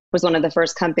Square was one of the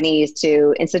first companies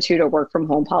to institute a work from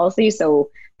home policy. So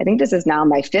I think this is now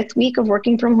my 5th week of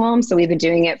working from home. So we've been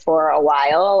doing it for a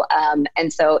while.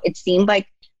 And so it seemed like,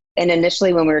 and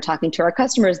initially when we were talking to our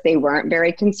customers, they weren't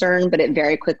very concerned, but it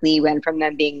very quickly went from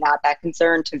them being not that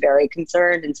concerned to very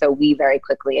concerned. And so we very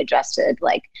quickly adjusted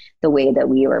like the way that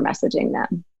we were messaging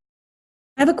them.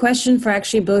 I have a question for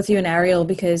actually both you and Ariel,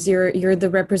 because you're the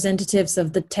representatives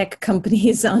of the tech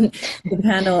companies on the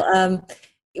panel.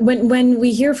 When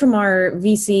we hear from our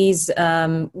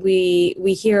VCs,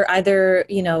 we hear either,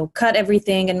 cut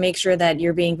everything and make sure that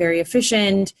you're being very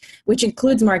efficient, which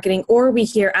includes marketing, or we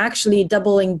hear actually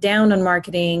doubling down on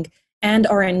marketing and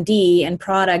R&D and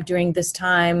product during this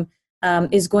time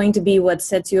is going to be what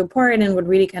sets you apart and what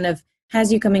really kind of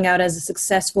has you coming out as a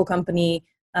successful company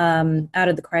out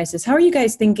of the crisis. How are you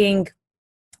guys thinking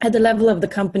at the level of the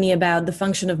company about the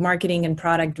function of marketing and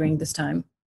product during this time?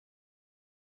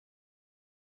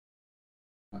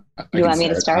 You want me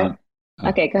to start?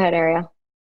 Okay, go ahead, Ariel.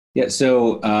 Yeah,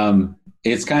 so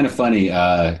it's kind of funny.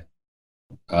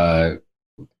 What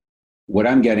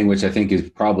I'm getting, which I think is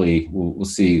probably, we'll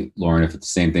see, Lauren, if it's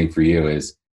the same thing for you,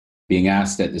 is being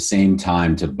asked at the same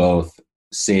time to both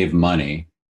save money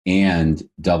and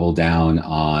double down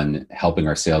on helping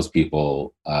our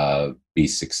salespeople be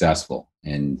successful.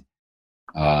 And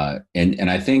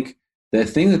I think the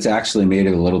thing that's actually made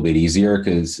it a little bit easier,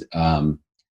 because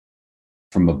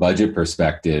from a budget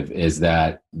perspective, is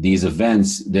that these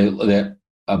events, that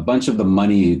a bunch of the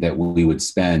money that we would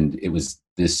spend, the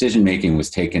decision making was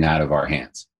taken out of our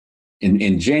hands.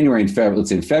 In January and February, let's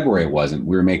say in February it wasn't,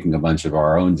 we were making a bunch of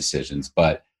our own decisions.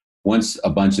 But once a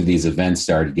bunch of these events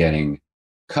started getting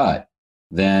cut,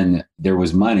 then there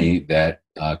was money that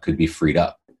could be freed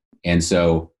up. And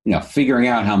so, figuring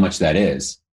out how much that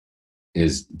is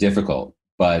difficult.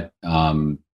 But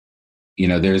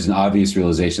there's an obvious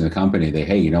realization in the company that,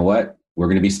 hey, you know what? We're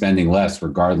going to be spending less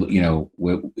regardless,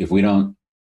 if we don't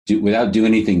without doing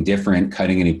anything different,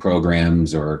 cutting any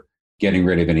programs or getting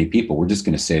rid of any people, we're just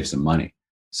going to save some money.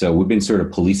 So we've been sort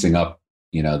of policing up,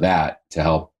 that to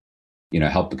help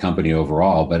the company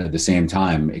overall, but at the same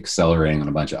time, accelerating on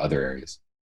a bunch of other areas.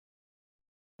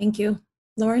 Thank you.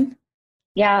 Lauren?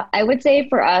 Yeah, I would say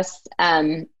for us,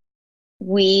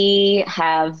 we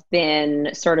have been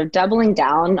sort of doubling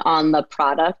down on the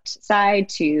product side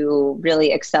to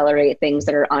really accelerate things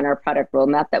that are on our product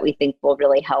roadmap that we think will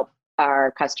really help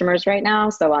our customers right now.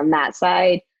 So on that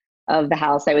side of the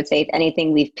house, I would say, if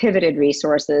anything, we've pivoted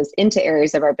resources into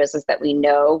areas of our business that we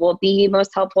know will be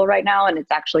most helpful right now. And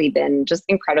it's actually been just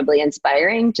incredibly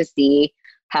inspiring to see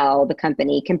how the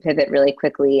company can pivot really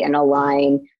quickly and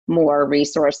align more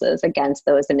resources against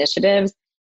those initiatives.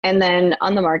 And then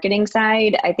on the marketing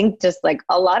side, I think just like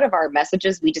a lot of our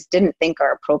messages, we just didn't think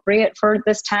are appropriate for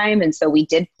this time. And so we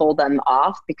did pull them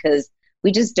off because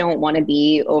we just don't want to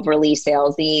be overly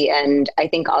salesy. And I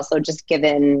think also just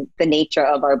given the nature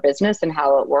of our business and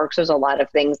how it works, there's a lot of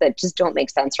things that just don't make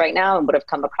sense right now and would have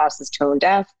come across as tone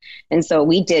deaf. And so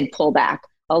we did pull back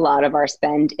a lot of our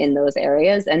spend in those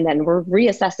areas. And then we're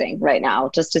reassessing right now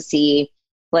just to see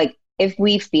like, if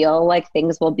we feel like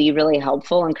things will be really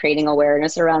helpful in creating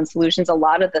awareness around solutions. A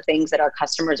lot of the things that our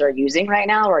customers are using right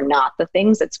now are not the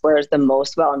things that Square is the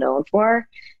most well known for.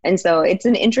 And so it's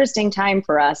an interesting time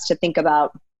for us to think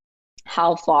about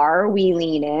how far we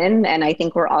lean in. And I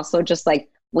think we're also just like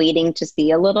waiting to see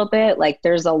a little bit. Like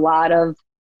there's a lot of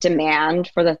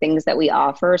demand for the things that we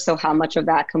offer. So how much of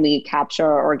that can we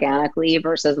capture organically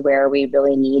versus where we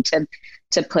really need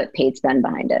to put paid spend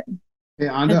behind it? Hey,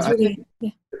 Anda,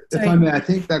 if I may, I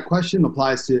think that question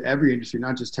applies to every industry,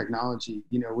 not just technology.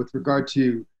 With regard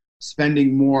to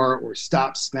spending more or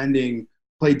stop spending,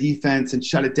 play defense and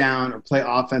shut it down, or play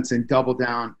offense and double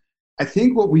down. I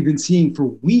think what we've been seeing for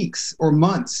weeks or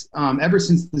months, ever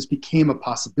since this became a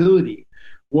possibility,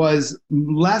 was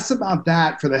less about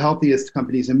that for the healthiest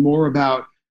companies and more about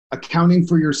accounting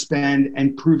for your spend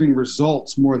and proving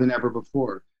results more than ever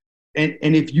before. And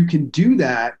if you can do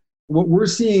that, what we're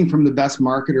seeing from the best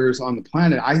marketers on the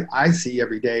planet, I see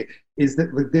every day, is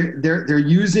that they're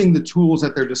using the tools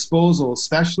at their disposal,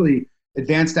 especially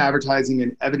advanced advertising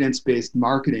and evidence-based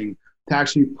marketing, to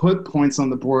actually put points on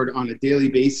the board on a daily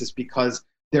basis because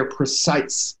they're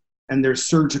precise and they're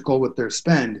surgical with their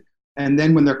spend. And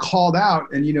then when they're called out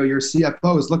and your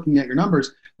CFO is looking at your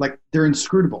numbers, like they're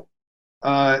inscrutable.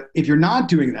 If you're not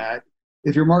doing that,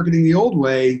 if you're marketing the old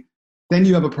way, then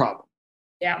you have a problem.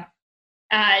 Yeah.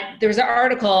 There was an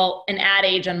article, an Ad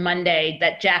Age on Monday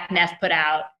that Jack Neff put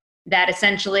out that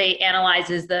essentially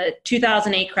analyzes the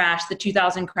 2008 crash, the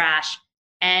 2000 crash,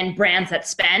 and brands that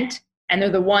spent, and they're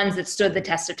the ones that stood the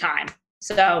test of time.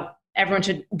 So everyone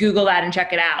should Google that and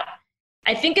check it out.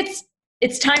 I think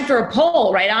it's time for a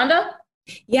poll, right, Anda?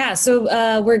 Yeah,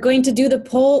 so we're going to do the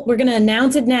poll. We're going to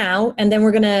announce it now, and then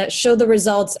we're going to show the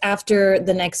results after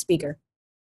the next speaker.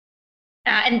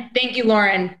 And thank you,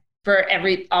 Lauren, for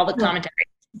all the commentary.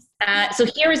 So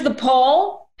here is the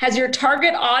poll. Has your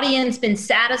target audience been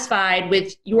satisfied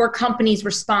with your company's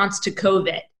response to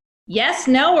COVID? Yes,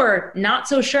 no, or not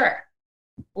so sure?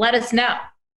 Let us know.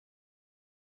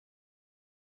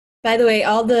 By the way,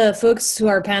 all the folks who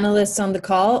are panelists on the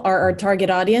call are our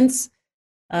target audience.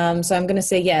 So I'm going to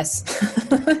say yes,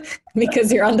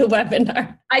 because you're on the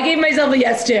webinar. I gave myself a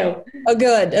yes too. Oh,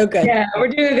 good. Okay. Yeah, we're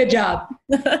doing a good job.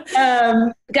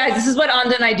 Guys, this is what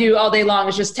Anda and I do all day long,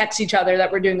 is just text each other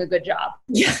that we're doing a good job.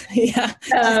 Yeah.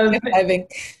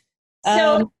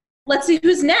 So let's see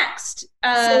who's next.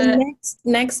 So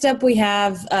next up, we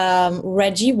have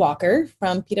Reggie Walker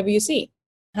from PwC.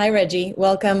 Hi, Reggie.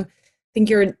 Welcome. I think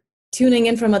you're tuning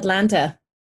in from Atlanta.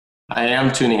 I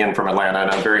am tuning in from Atlanta,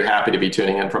 and I'm very happy to be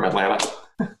tuning in from Atlanta.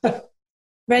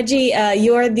 Reggie,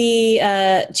 you're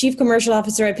the Chief Commercial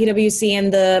Officer at PwC,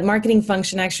 and the marketing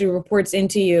function actually reports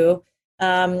into you.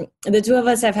 The two of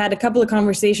us have had a couple of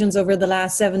conversations over the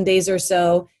last 7 days or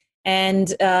so,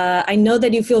 and I know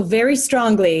that you feel very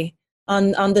strongly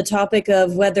on the topic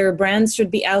of whether brands should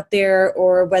be out there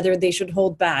or whether they should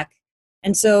hold back.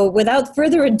 And so without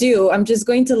further ado, I'm just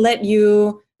going to let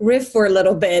you riff for a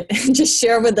little bit and just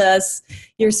share with us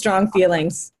your strong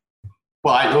feelings.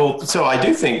 Well, I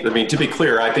do think, to be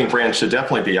clear, I think brands should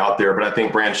definitely be out there, but I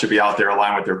think brands should be out there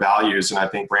aligned with their values. And I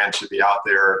think brands should be out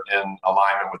there in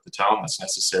alignment with the tone that's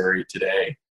necessary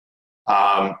today.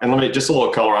 And let me just a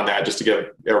little color on that, just to give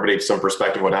everybody some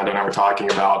perspective what Anda and I were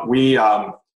talking about.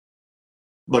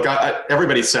 Look,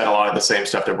 everybody said a lot of the same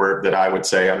stuff that I would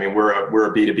say. I mean, we're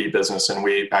a B2B business, and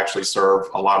we actually serve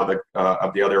a lot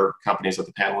of the other companies that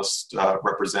the panelists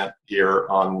represent here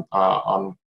on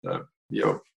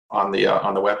the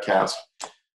webcast.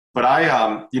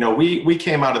 But we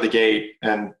came out of the gate,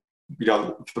 and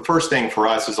the first thing for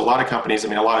us is a lot of companies.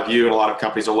 A lot of you and a lot of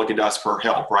companies are looking to us for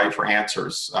help, right? For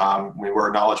answers.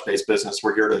 We're a knowledge-based business.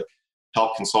 We're here to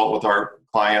help consult with our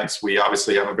clients. We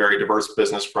obviously have a very diverse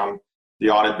business, from the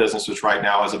audit business, which right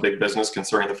now is a big business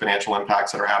considering the financial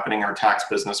impacts that are happening, our tax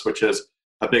business, which is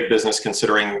a big business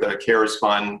considering the CARES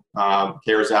Fund,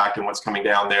 CARES Act, and what's coming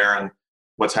down there and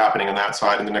what's happening on that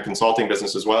side, and then the consulting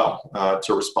business as well,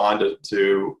 to respond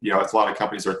to a lot of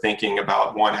companies are thinking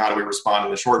about, one, how do we respond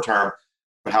in the short term,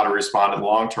 but how do we respond in the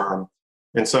long term?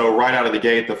 And so right out of the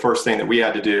gate, the first thing that we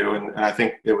had to do, and I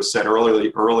think it was said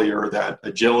earlier that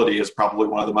agility is probably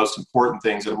one of the most important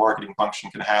things that a marketing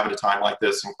function can have at a time like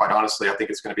this. And quite honestly, I think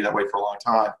it's going to be that way for a long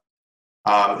time.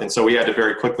 And so we had to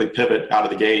very quickly pivot out of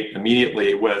the gate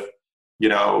immediately with,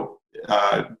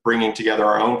 bringing together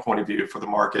our own point of view for the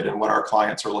market and what our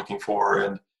clients are looking for,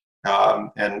 and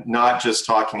not just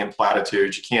talking in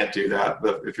platitudes. You can't do that.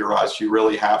 But if you're us, you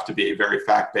really have to be very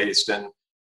fact-based and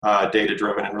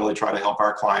data-driven and really try to help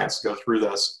our clients go through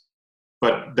this.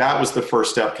 But that was the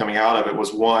first step coming out of it,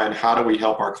 was, one, how do we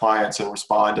help our clients and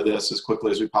respond to this as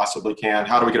quickly as we possibly can?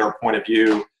 How do we get our point of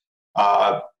view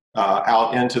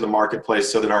out into the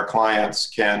marketplace so that our clients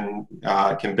can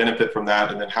benefit from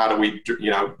that? And then how do we,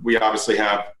 we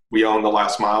own the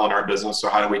last mile in our business, so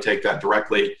how do we take that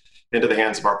directly into the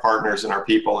hands of our partners and our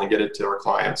people and get it to our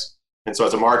clients? And so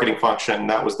as a marketing function,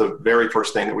 that was the very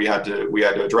first thing that we had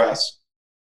to address.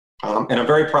 And I'm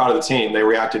very proud of the team. They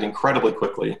reacted incredibly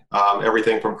quickly.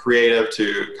 Everything from creative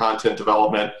to content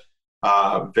development,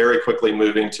 very quickly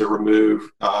moving to remove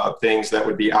things that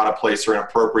would be out of place or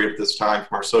inappropriate at this time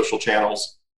from our social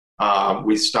channels.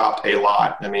 We stopped a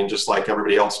lot. Just like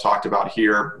everybody else talked about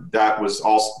here, that was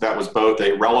both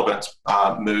a relevance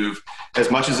move as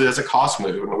much as it is a cost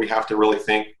move. And we have to really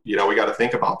think, we got to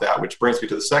think about that, which brings me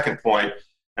to the second point.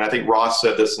 And I think Ross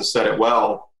said this and said it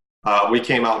well. We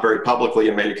came out very publicly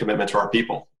and made a commitment to our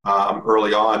people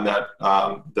early on that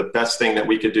the best thing that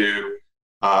we could do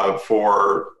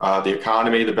for the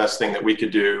economy, the best thing that we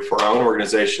could do for our own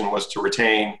organization was to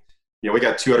retain, we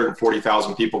got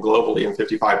 240,000 people globally and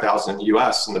 55,000 in the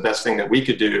US. And the best thing that we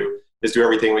could do is do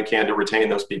everything we can to retain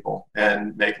those people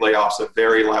and make layoffs a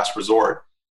very last resort.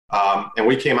 And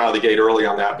we came out of the gate early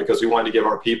on that because we wanted to give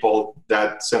our people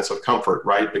that sense of comfort,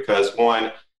 right? Because,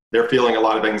 one, they're feeling a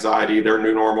lot of anxiety. Their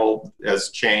new normal has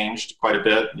changed quite a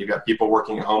bit. You've got people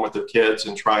working at home with their kids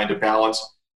and trying to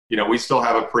balance. We still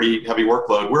have a pretty heavy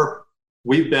workload.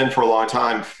 We've been for a long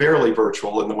time fairly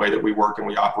virtual in the way that we work and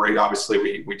we operate.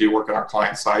 Obviously, we do work on our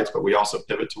client sites, but we also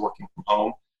pivot to working from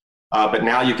home. But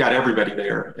now you've got everybody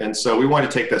there. And so we want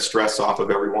to take that stress off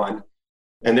of everyone.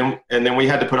 And then we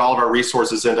had to put all of our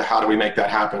resources into how do we make that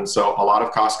happen. So a lot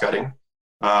of cost cutting,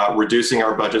 reducing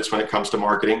our budgets when it comes to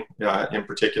marketing in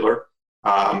particular.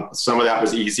 Some of that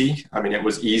was easy. I mean, it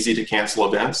was easy to cancel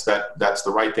events. That's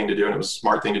the right thing to do, and it was a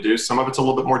smart thing to do. Some of it's a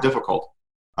little bit more difficult.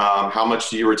 How much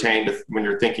do you retain when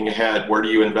you're thinking ahead? Where do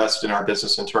you invest in our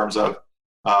business in terms of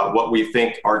what we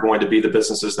think are going to be the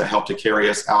businesses that help to carry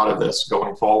us out of this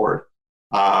going forward?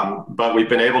 But we've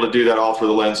been able to do that all through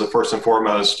the lens of, first and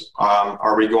foremost,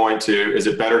 is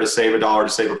it better to save $1 to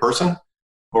save a person?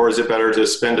 Or is it better to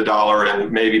spend $1 and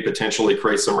maybe potentially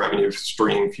create some revenue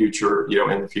stream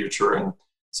in the future? And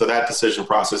so that decision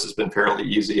process has been fairly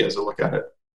easy as I look at it.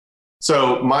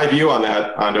 So my view on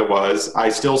it was, I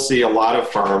still see a lot of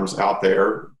firms out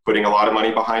there putting a lot of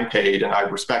money behind paid, and I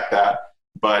respect that.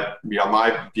 But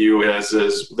my view is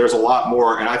there's a lot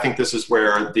more, and I think this is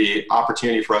where the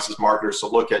opportunity for us as marketers to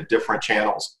look at different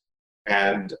channels.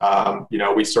 And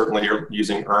we certainly are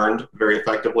using Earned very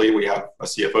effectively. We have a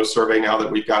CFO survey now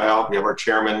that we've got out. We have our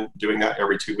chairman doing that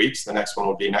every 2 weeks. The next one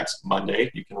will be next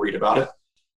Monday. You can read about it.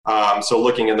 So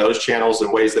looking in those channels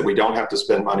in ways that we don't have to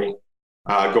spend money,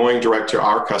 going direct to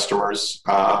our customers.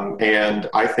 And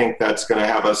I think that's going to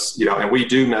have us, and we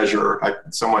do measure,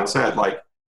 someone said,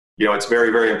 it's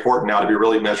very, very important now to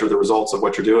really measure the results of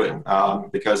what you're doing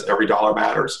because every dollar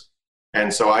matters.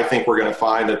 And so I think we're going to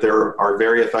find that there are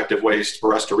very effective ways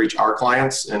for us to reach our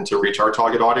clients and to reach our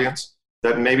target audience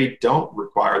that maybe don't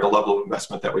require the level of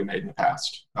investment that we made in the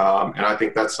past. And I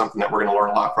think that's something that we're going to learn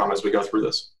a lot from as we go through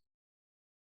this.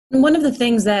 One of the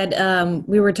things that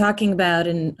we were talking about,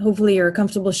 and hopefully you're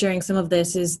comfortable sharing some of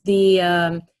this, is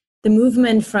the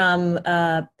movement from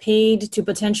paid to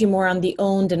potentially more on the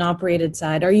owned and operated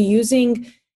side. Are you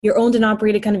using your owned and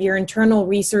operated, kind of your internal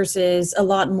resources a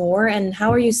lot more? And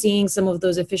how are you seeing some of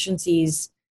those efficiencies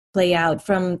play out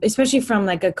especially from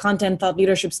like a content thought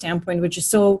leadership standpoint, which is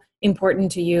so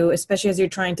important to you, especially as you're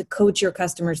trying to coach your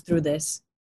customers through this?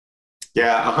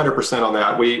 Yeah, 100% on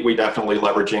that. We definitely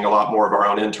leveraging a lot more of our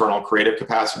own internal creative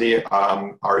capacity,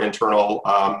 our internal,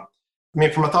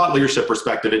 from a thought leadership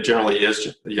perspective, it generally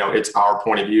is, it's our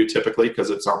point of view typically because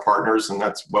it's our partners and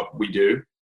that's what we do.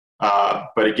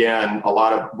 But again,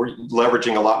 we're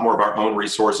leveraging a lot more of our own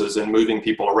resources and moving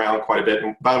people around quite a bit.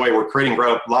 And by the way, we're creating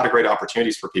a lot of great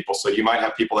opportunities for people. So you might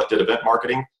have people that did event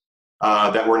marketing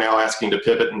that we're now asking to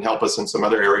pivot and help us in some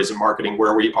other areas of marketing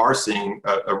where we are seeing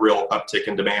a real uptick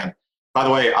in demand. By the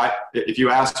way, if you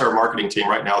ask our marketing team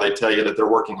right now, they tell you that they're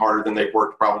working harder than they've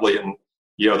worked probably in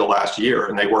the last year,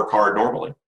 and they work hard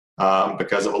normally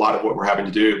because of a lot of what we're having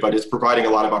to do. But it's providing a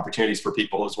lot of opportunities for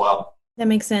people as well. That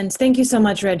makes sense. Thank you so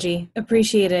much, Reggie.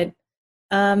 Appreciate it.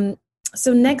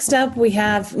 So next up, we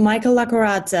have Michael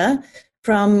LaCorazza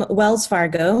from Wells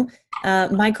Fargo.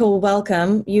 Michael,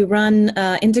 welcome. You run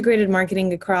integrated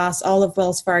marketing across all of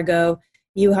Wells Fargo.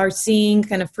 You are seeing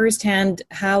kind of firsthand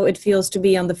how it feels to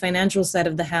be on the financial side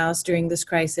of the house during this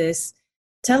crisis.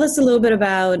 Tell us a little bit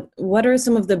about what are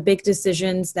some of the big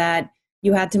decisions that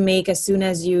you had to make as soon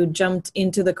as you jumped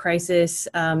into the crisis,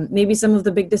 maybe some of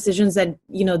the big decisions that,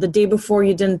 the day before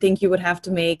you didn't think you would have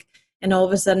to make, and all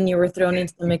of a sudden you were thrown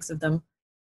into the mix of them.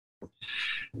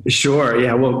 Sure.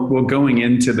 Yeah. Well, going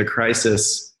into the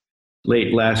crisis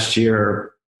late last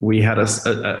year, we had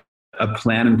a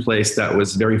plan in place that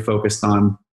was very focused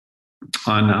on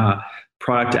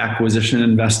product acquisition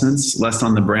investments, less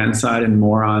on the brand side and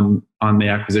more on the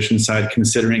acquisition side,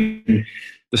 considering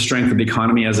the strength of the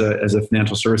economy as a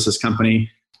financial services company.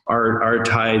 Our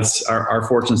tides, our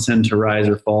fortunes tend to rise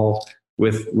or fall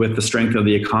with the strength of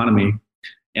the economy.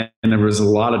 And there was a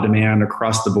lot of demand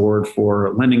across the board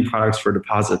for lending products, for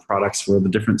deposit products, for the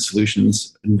different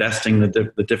solutions, investing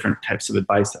the different types of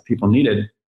advice that people needed.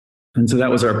 And so that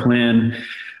was our plan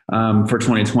for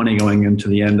 2020 going into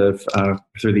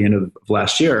through the end of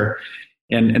last year.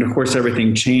 And of course,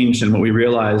 everything changed. And what we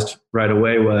realized right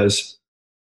away was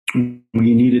we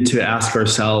needed to ask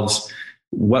ourselves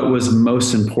what was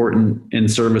most important in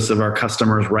service of our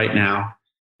customers right now,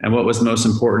 and what was most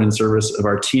important in service of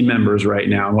our team members right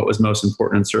now, and what was most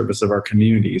important in service of our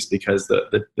communities, because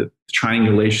the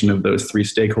triangulation of those three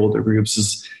stakeholder groups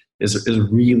is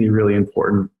really, really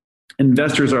important.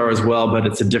 Investors are as well, but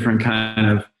it's a different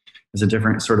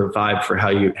sort of vibe for how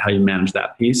you manage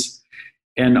that piece.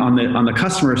 And on the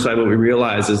customer side, what we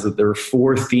realized is that there were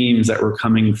 4 themes that were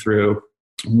coming through.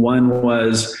 One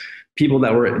was people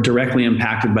that were directly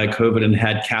impacted by COVID and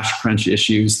had cash crunch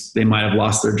issues. They might have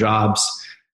lost their jobs.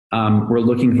 Were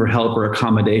looking for help or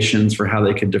accommodations for how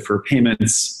they could defer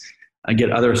payments,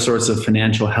 get other sorts of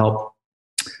financial help,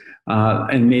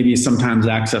 and maybe sometimes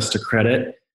access to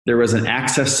credit. There was an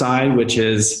access side, which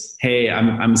is, hey,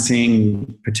 I'm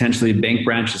seeing potentially bank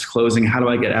branches closing. How do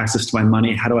I get access to my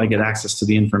money? How do I get access to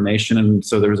the information? And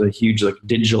so there was a huge like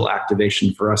digital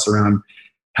activation for us around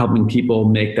helping people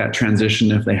make that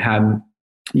transition if they hadn't.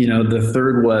 The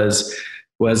third was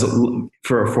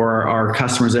for our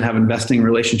customers that have investing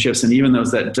relationships, and even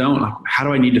those that don't, like, how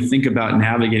do I need to think about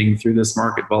navigating through this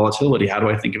market volatility? How do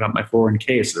I think about my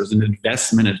 401k? So there's an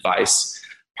investment advice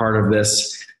part of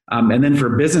this. And then for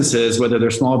businesses, whether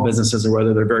they're small businesses or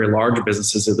whether they're very large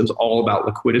businesses, it was all about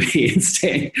liquidity and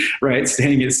staying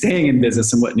in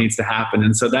business and what needs to happen.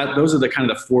 And so those are the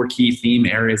kind of the 4 key theme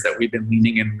areas that we've been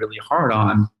leaning in really hard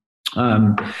on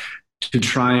to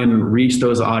try and reach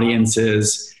those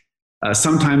audiences,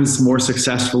 sometimes more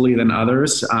successfully than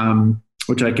others,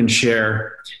 which I can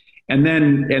share. And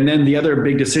then the other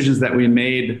big decisions that we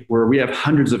made were we have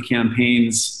hundreds of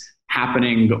campaigns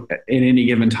happening in any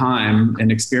given time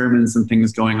and experiments and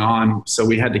things going on. So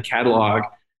we had to catalog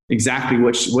exactly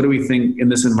what do we think in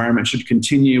this environment should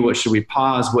continue, what should we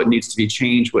pause, what needs to be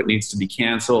changed, what needs to be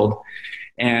canceled.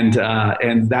 And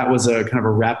that was a kind of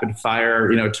a rapid fire,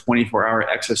 24-hour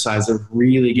exercise of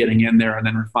really getting in there and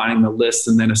then refining the list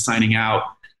and then assigning out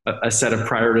a set of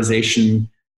prioritization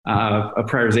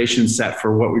set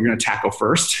for what we're going to tackle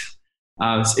first.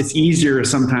 It's easier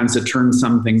sometimes to turn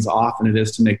some things off than it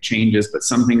is to make changes, but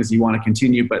some things you want to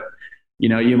continue. But,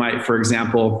 you might, for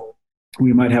example,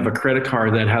 we might have a credit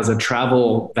card that has a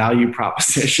travel value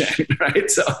proposition, right?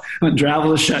 So when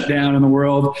travel is shut down in the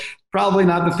world, probably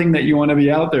not the thing that you want to be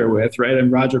out there with, right?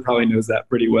 And Roger probably knows that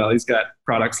pretty well. He's got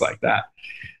products like that.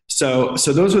 So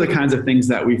those are the kinds of things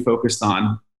that we focused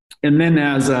on. And then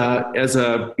as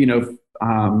a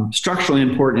structurally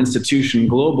important institution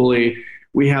globally,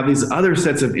 we have these other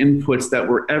sets of inputs that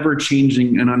were ever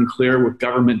changing and unclear with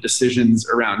government decisions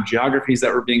around geographies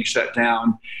that were being shut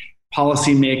down,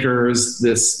 policymakers,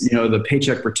 the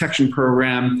Paycheck Protection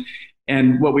Program.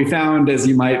 And what we found, as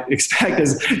you might expect,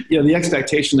 is the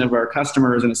expectation of our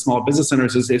customers and small business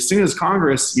owners is as soon as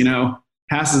Congress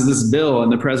passes this bill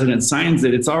and the president signs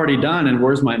it, it's already done, and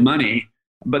where's my money?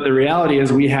 But the reality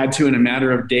is we had to, in a matter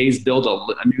of days, build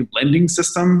a new lending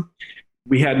system.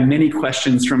 We had many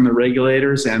questions from the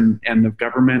regulators and the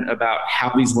government about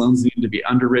how these loans needed to be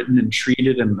underwritten and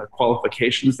treated and the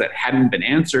qualifications that hadn't been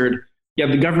answered. Yeah,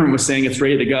 the government was saying it's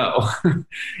ready to go.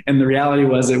 And the reality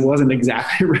was it wasn't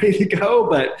exactly ready to go,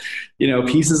 but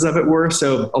pieces of it were.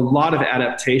 So a lot of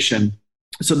adaptation.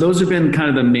 So those have been kind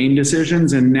of the main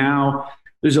decisions. And now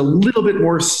there's a little bit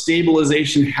more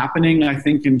stabilization happening, I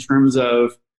think, in terms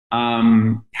of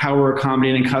how we're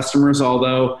accommodating customers,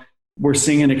 although we're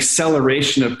seeing an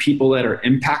acceleration of people that are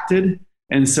impacted.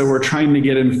 And so we're trying to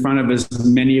get in front of as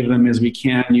many of them as we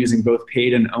can using both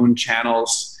paid and owned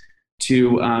channels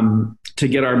to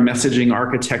get our messaging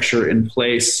architecture in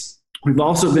place. We've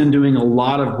also been doing a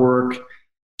lot of work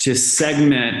to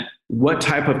segment what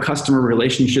type of customer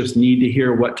relationships need to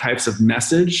hear what types of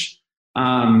message,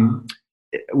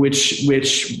 which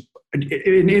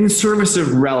in service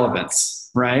of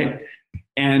relevance, right?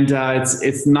 And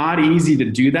it's not easy to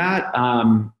do that.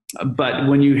 But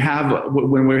when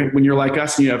you're like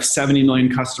us and you have 70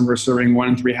 million customers serving 1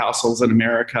 in 3 households in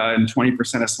America and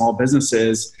 20% of small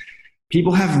businesses,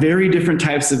 people have very different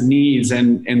types of needs,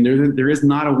 and there is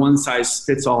not a one size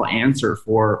fits all answer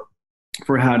for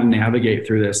how to navigate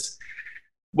through this.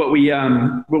 What we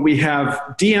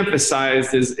have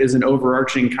de-emphasized is an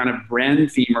overarching kind of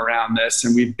brand theme around this,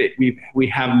 and we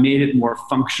have made it more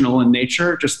functional in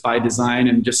nature just by design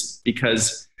and just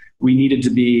because we needed to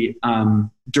be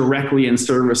directly in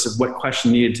service of what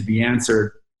question needed to be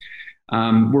answered.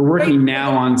 We're working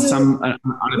now on a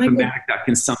thematic that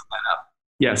can sum that up.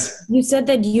 Yes. You said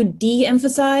that you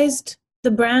de-emphasized the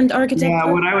brand architecture? Yeah,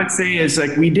 what I would say is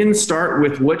we didn't start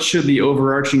with what should the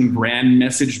overarching brand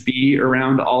message be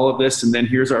around all of this, and then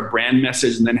here's our brand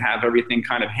message, and then have everything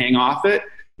kind of hang off it.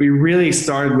 We really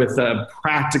started with a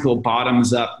practical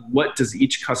bottoms up. What does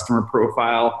each customer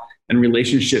profile and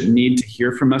relationship need to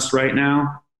hear from us right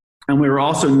now? And we were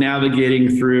also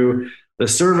navigating through the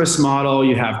service model.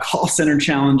 You have call center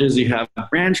challenges, you have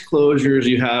branch closures,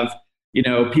 you have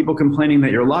people complaining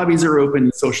that your lobbies are open,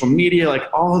 social media, like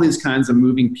all of these kinds of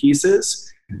moving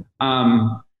pieces.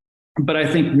 But I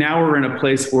think now we're in a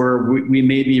place where we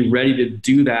may be ready to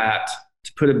do that,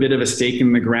 to put a bit of a stake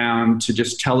in the ground, to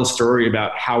just tell a story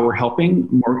about how we're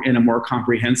helping in a more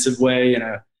comprehensive way,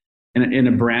 in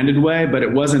a branded way. But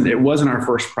it wasn't our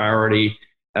first priority.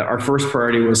 Our first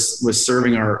priority was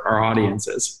serving our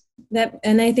audiences.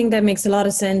 And I think that makes a lot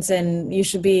of sense, and you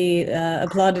should be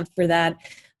applauded for that.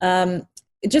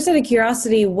 just out of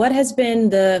curiosity, what has been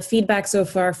the feedback so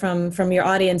far from your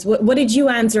audience? What did you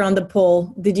answer on the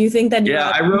poll? Did you think that? Yeah,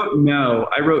 I wrote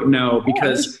no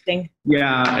because and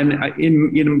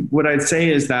in what I'd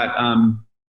say is that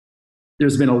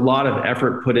there's been a lot of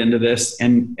effort put into this,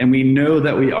 and we know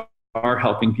that we are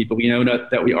helping people. We know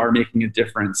that we are making a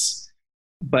difference,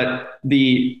 but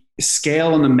the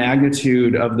scale and the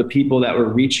magnitude of the people that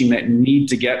we're reaching that need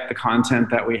to get the content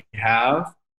that we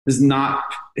have does not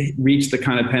reach the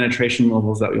kind of penetration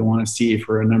levels that we want to see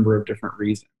for a number of different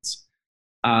reasons.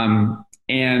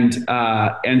 And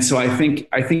so I think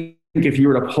if you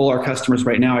were to poll our customers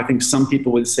right now, I think some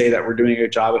people would say that we're doing a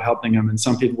good job of helping them, and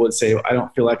some people would say, I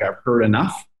don't feel like I've heard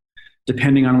enough,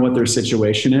 depending on what their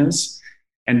situation is.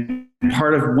 And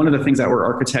one of the things that we're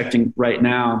architecting right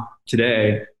now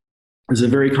today is a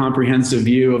very comprehensive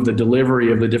view of the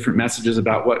delivery of the different messages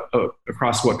about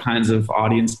across what kinds of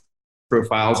audience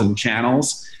profiles and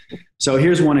channels. So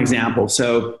here's one example.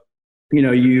 So,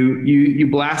 you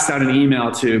blast out an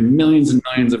email to millions and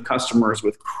millions of customers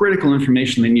with critical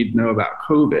information they need to know about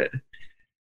COVID.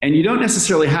 And you don't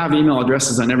necessarily have email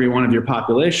addresses on every one of your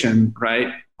population,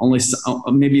 right?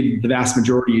 Maybe the vast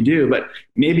majority you do, but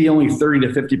maybe only 30 to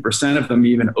 50% of them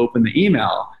even open the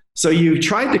email. So you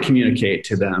tried to communicate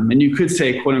to them, and you could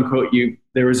say, quote unquote,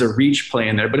 there was a reach play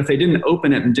in there, but if they didn't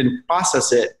open it and didn't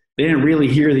process it, they didn't really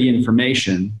hear the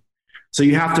information. So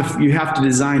you have to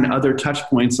design other touch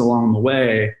points along the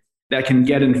way that can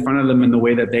get in front of them in the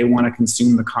way that they want to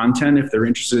consume the content if they're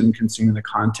interested in consuming the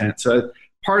content. So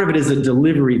part of it is a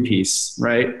delivery piece,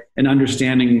 right? And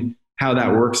understanding how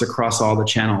that works across all the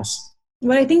channels.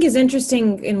 What I think is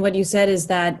interesting in what you said is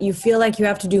that you feel like you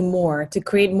have to do more to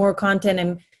create more content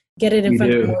and get it in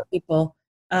front of more people.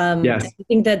 Yes. I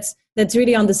think that's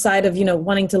really on the side of,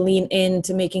 wanting to lean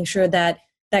into making sure that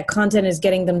content is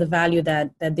getting them the value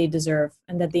that they deserve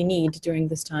and that they need during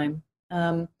this time.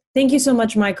 Thank you so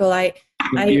much, Michael.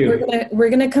 We're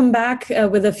gonna come back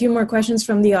with a few more questions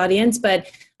from the audience, but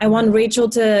I want Rachel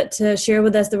to share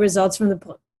with us the results from the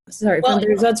poll. The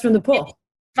results from the poll.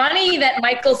 Funny that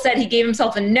Michael said he gave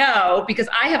himself a no, because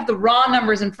I have the raw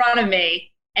numbers in front of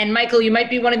me. And Michael, you might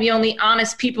be one of the only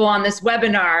honest people on this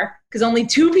webinar, because only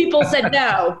 2 people said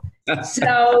no.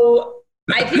 So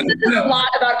I think this is a lot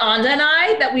about Anda and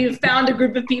I, that we've found a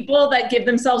group of people that give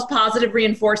themselves positive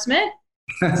reinforcement.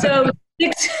 So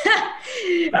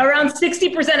around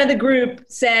 60% of the group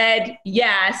said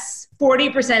yes,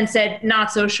 40% said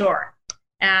not so sure.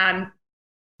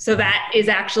 So that is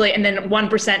actually, and then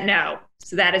 1% no.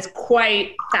 So that is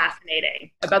quite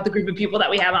fascinating about the group of people that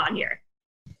we have on here.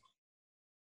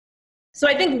 So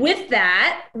I think with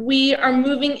that, we are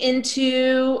moving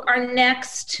into our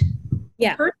next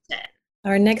person.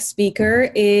 Our next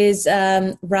speaker is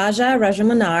Raja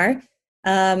Rajamanar.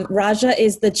 Raja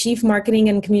is the Chief Marketing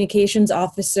and Communications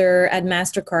Officer at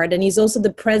MasterCard, and he's also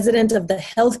the President of the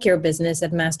Healthcare Business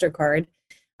at MasterCard.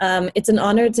 It's an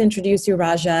honor to introduce you,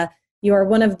 Raja. You are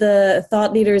one of the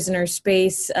thought leaders in our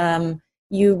space.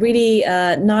 You really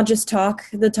not just talk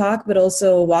the talk, but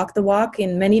also walk the walk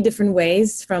in many different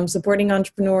ways, from supporting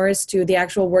entrepreneurs to the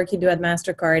actual work you do at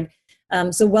MasterCard.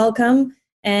 So welcome.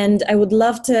 And I would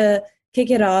love to kick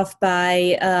it off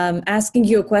by asking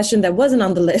you a question that wasn't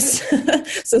on the list.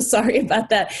 So sorry about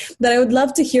that. But I would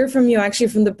love to hear from you actually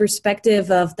from the perspective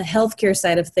of the healthcare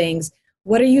side of things.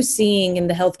 What are you seeing in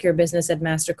the healthcare business at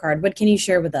MasterCard? What can you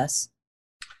share with us?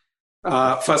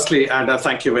 Firstly, Anda,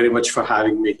 thank you very much for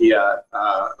having me here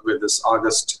with this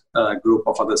august group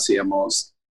of other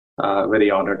CMOs. Very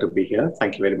honored to be here.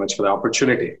 Thank you very much for the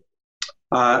opportunity.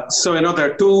 So,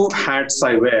 there are 2 hats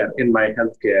I wear in my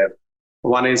healthcare.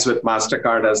 One is with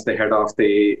MasterCard as the head of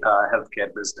the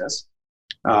healthcare business,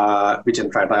 which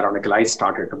in fact, ironically, I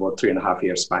started about 3.5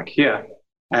 years back here.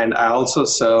 And I also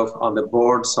serve on the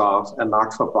boards of a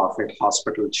not-for-profit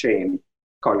hospital chain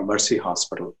called Mercy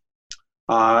Hospital.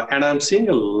 And I'm seeing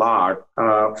a lot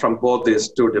from both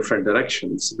these 2 different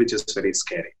directions, which is very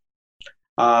scary.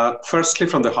 Firstly,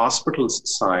 from the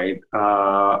hospital's side,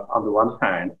 on the one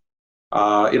hand,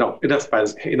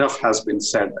 enough has been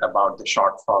said about the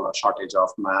shortfall or shortage of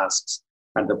masks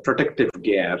and the protective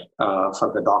gear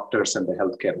for the doctors and the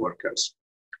healthcare workers.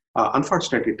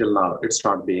 Unfortunately, till now, it's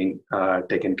not being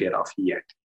taken care of yet.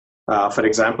 For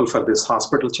example, for this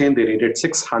hospital chain, they needed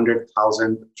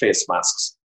 600,000 face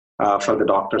masks for the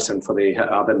doctors and for the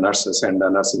other nurses and the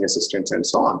nursing assistants and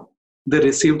so on. They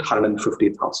received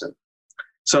 150,000.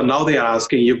 So now they are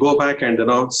asking, you go back and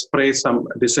spray some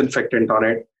disinfectant on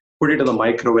it, put it in the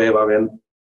microwave oven.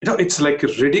 It's like a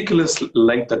ridiculous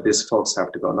length that these folks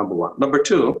have to go, number one. Number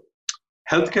two,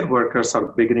 healthcare workers are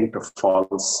beginning to fall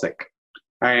sick.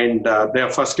 And they are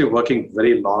firstly working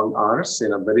very long hours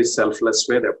in a very selfless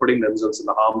way. They're putting themselves in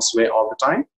the harm's way all the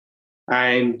time.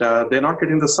 And they're not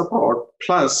getting the support.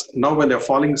 Plus, now when they're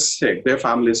falling sick, their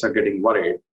families are getting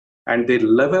worried. And the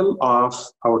level of,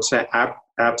 I would say,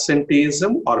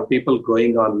 absenteeism or people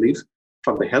going on leave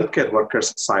from the healthcare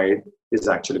workers' side is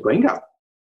actually going up.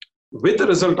 With the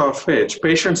result of which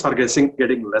patients are getting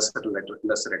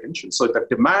lesser attention. So the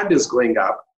demand is going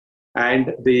up,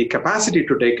 and the capacity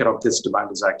to take care of this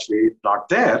demand is actually not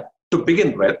there to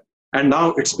begin with. And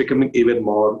now it's becoming even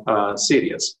more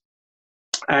serious.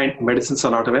 And medicines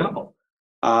are not available.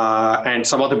 And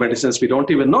some of the medicines, we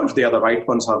don't even know if they are the right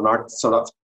ones or not. Sort of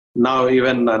now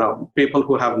even people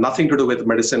who have nothing to do with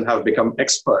medicine have become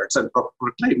experts and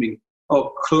proclaiming,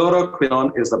 oh,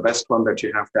 chloroquine is the best one that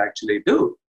you have to actually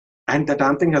do. And the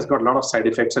damn thing has got a lot of side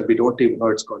effects and we don't even know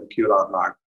it's going to cure or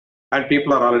not. And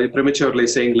people are already prematurely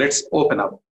saying, let's open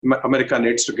up. America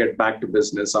needs to get back to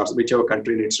business, or whichever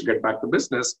country needs to get back to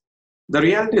business. The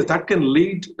reality is that can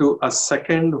lead to a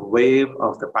second wave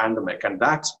of the pandemic, and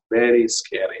that's very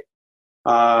scary.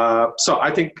 So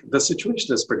I think the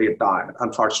situation is pretty dire,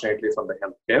 unfortunately, from the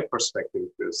healthcare perspective,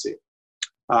 you see.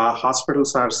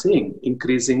 Hospitals are seeing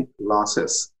increasing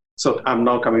losses. So I'm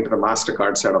now coming to the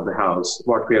MasterCard side of the house.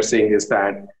 What we are seeing is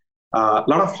that a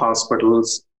lot of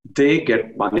hospitals, they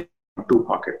get money from two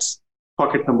pockets.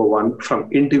 Pocket number one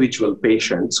from individual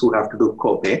patients who have to do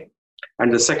copay.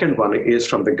 And the second one is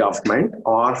from the government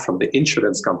or from the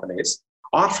insurance companies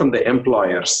or from the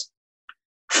employers.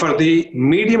 For the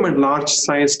medium and large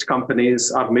sized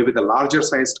companies, or maybe the larger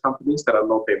sized companies, there are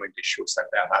no payment issues that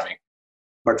they're having.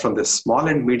 But from the small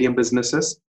and medium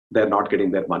businesses, they're not getting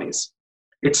their monies.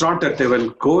 It's not that they will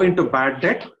go into bad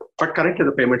debt, but currently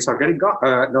the payments are getting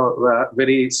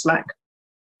very slack.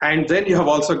 And then you have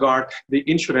also got the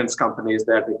insurance companies.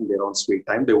 They're taking their own sweet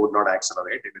time. They would not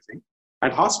accelerate anything.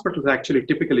 And hospitals actually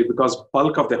typically, because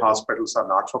bulk of the hospitals are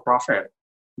not for profit,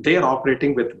 they are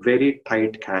operating with very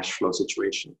tight cash flow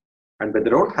situation. And when they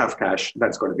don't have cash,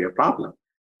 that's going to be a problem.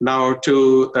 Now,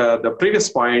 to the previous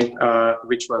point,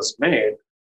 which was made,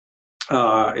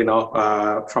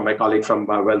 from my colleague from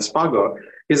Wells Fargo,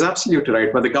 is absolutely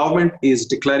right. When the government is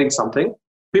declaring something,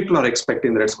 people are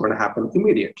expecting that it's going to happen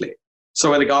immediately.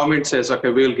 So when the government says, okay,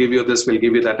 we'll give you this, we'll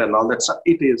give you that, and all that stuff,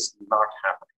 it is not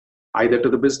happening either to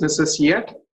the businesses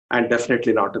yet, and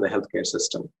definitely not to the healthcare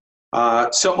system.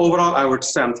 So overall, I would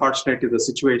say, unfortunately, the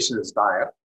situation is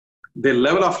dire. The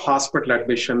level of hospital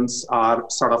admissions are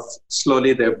sort of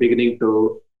slowly, they're beginning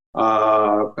to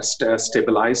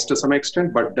stabilize to some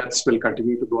extent, but deaths will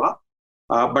continue to go up.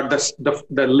 But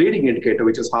the leading indicator,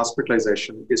 which is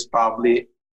hospitalization, is probably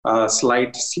a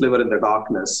slight sliver in the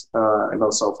darkness,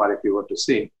 so far if you were to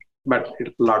see. But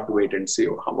we'll have to wait and see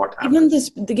what happens.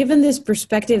 Given this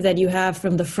perspective that you have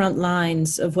from the front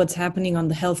lines of what's happening on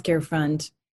the healthcare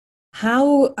front,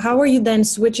 how are you then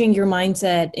switching your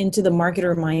mindset into the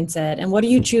marketer mindset? And what are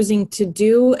you choosing to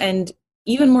do, and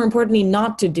even more importantly,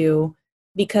 not to do,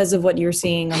 because of what you're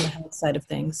seeing on the health side of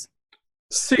things?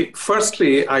 See,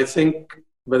 firstly, I think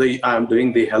whether I'm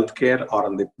doing the healthcare or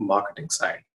on the marketing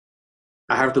side,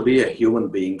 I have to be a human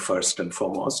being first and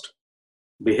foremost,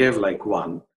 behave like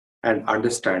one, and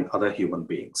understand other human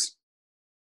beings.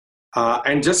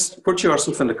 And just put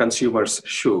yourself in the consumer's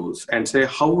shoes and say,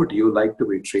 how would you like to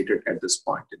be treated at this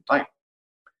point in time?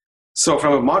 So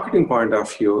from a marketing point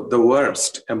of view, the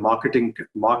worst a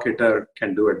marketer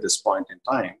can do at this point in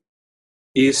time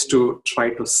is to try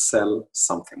to sell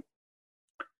something.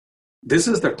 This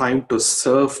is the time to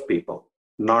serve people,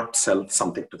 not sell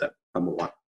something to them, number one.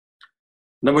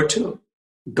 Number two,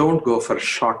 don't go for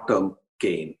short-term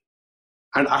gain.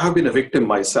 And I have been a victim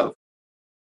myself.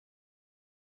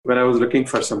 When I was looking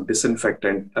for some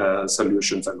disinfectant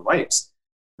solutions and wipes,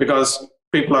 because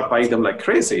people are buying them like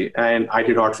crazy, and I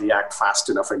did not react fast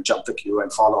enough and jump the queue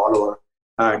and fall all over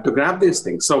to grab these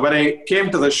things. So when I came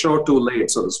to the show too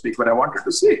late, so to speak, when I wanted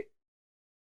to see,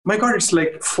 my God, it's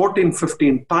like 14,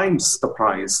 15 times the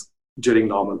price during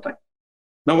normal time.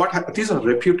 Now, these are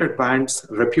reputed brands,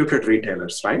 reputed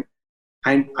retailers, right?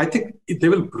 And I think they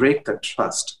will break the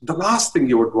trust. The last thing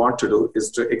you would want to do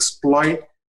is to exploit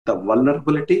the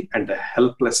vulnerability and the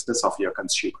helplessness of your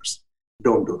consumers.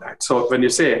 Don't do that. So when you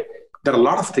say there are a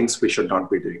lot of things we should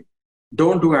not be doing,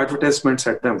 don't do advertisements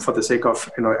at them for the sake of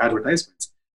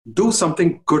advertisements. Do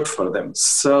something good for them.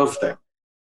 Serve them.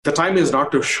 The time is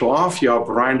not to show off your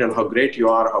brand and how great you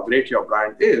are, how great your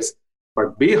brand is,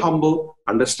 but be humble,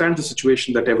 understand the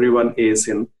situation that everyone is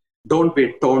in. Don't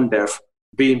be tone deaf.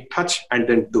 Be in touch and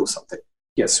then do something.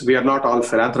 Yes, we are not all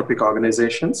philanthropic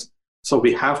organizations, so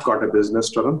we have got a business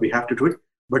to run. We have to do it.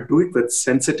 but do it with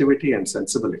sensitivity and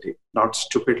sensibility, not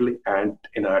stupidly and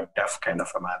in a deaf kind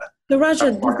of a manner. So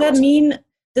Raja,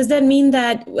 does that mean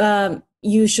that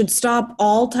you should stop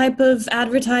all type of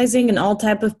advertising and all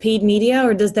type of paid media,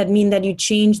 or does that mean that you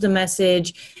change the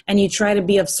message and you try to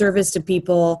be of service to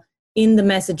people in the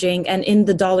messaging and in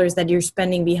the dollars that you're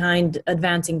spending behind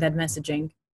advancing that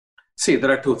messaging? See,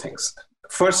 there are two things.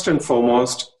 First and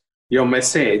foremost, your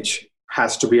message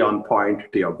has to be on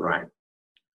point to your brand.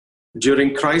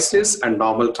 During crisis and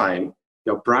normal time,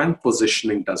 your brand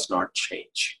positioning does not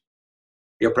change.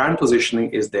 Your brand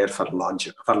positioning is there for a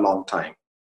long time.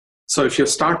 So if you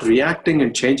start reacting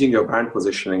and changing your brand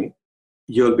positioning,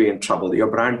 you'll be in trouble. Your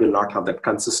brand will not have that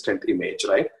consistent image,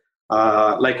 right?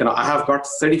 I have got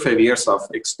 35 years of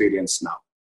experience now,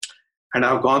 and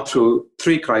I've gone through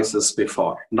 3 crises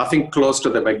before. Nothing close to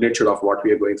the magnitude of what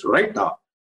we are going through right now.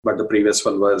 But the previous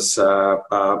one was,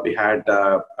 we had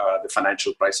the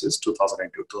financial crisis,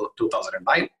 2002 to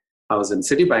 2009. I was in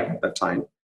Citibank at that time.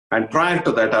 And prior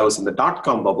to that, I was in the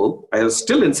dot-com bubble. I was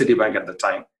still in Citibank at the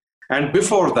time. And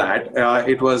before that,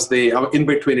 in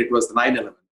between, it was the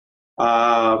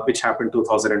 9/11, which happened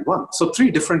 2001. So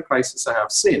 3 different crises I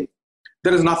have seen.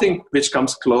 There is nothing which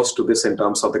comes close to this in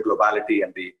terms of the globality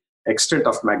and the extent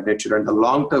of magnitude and the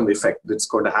long-term effect it's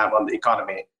going to have on the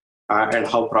economy, and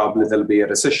how probably there'll be a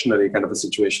recessionary kind of a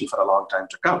situation for a long time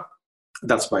to come.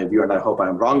 That's my view, and I hope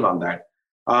I'm wrong on that.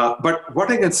 But what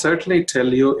I can certainly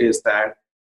tell you is that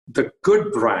the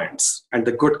good brands and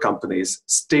the good companies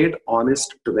stayed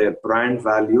honest to their brand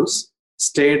values,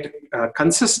 stayed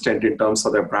consistent in terms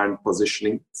of their brand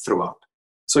positioning throughout.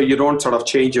 So you don't sort of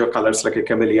change your colors like a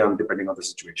chameleon depending on the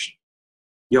situation.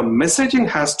 Your messaging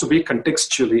has to be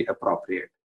contextually appropriate.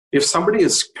 If somebody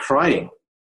is crying,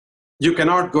 you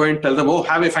cannot go and tell them, oh,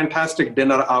 have a fantastic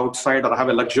dinner outside or have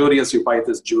a luxurious, you buy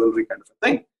this jewelry kind of a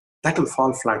thing. That will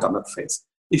fall flat on its face.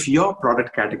 If your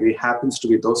product category happens to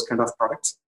be those kind of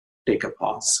products, take a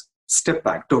pause, step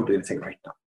back, don't do anything right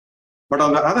now. But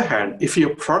on the other hand, if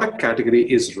your product category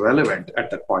is relevant at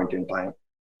that point in time,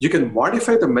 you can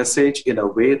modify the message in a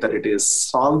way that it is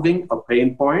solving a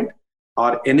pain point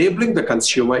or enabling the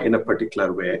consumer in a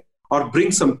particular way, or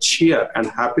bring some cheer and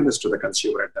happiness to the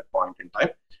consumer at that point in time.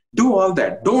 Do all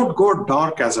that. Don't go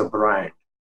dark as a brand.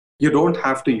 You don't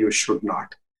have to, you should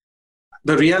not.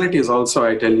 The reality is also,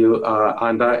 I tell you,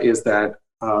 Anda, is that,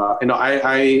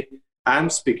 I am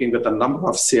speaking with a number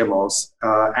of CMOs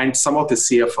and some of the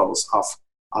CFOs of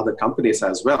other companies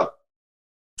as well.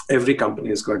 Every company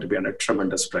is going to be under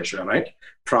tremendous pressure, right?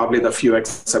 Probably the few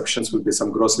exceptions will be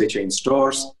some grocery chain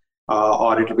stores,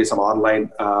 or it will be some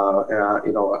online,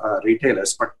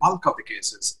 retailers. But bulk of the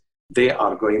cases, they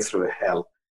are going through hell.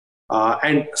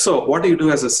 And so what do you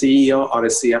do as a CEO or a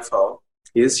CFO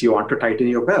is you want to tighten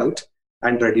your belt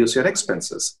and reduce your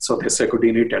expenses. So they say, do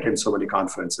you need to attend so many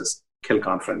conferences? Kill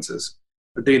conferences.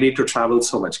 Do you need to travel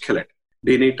so much? Kill it.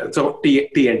 Do you need to, so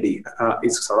T&D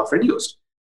is sort of reduced.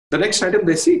 The next item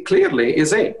they see clearly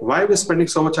is, hey, why are we spending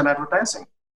so much on advertising?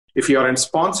 If you are in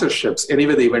sponsorships,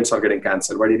 anyway, the events are getting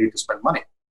canceled. Why do you need to spend money?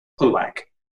 Pull back.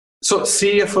 So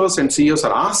CFOs and CEOs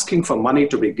are asking for money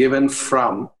to be given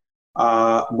from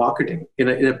marketing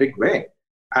in a big way.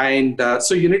 And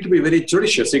so you need to be very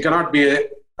judicious. You cannot be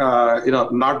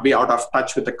not be out of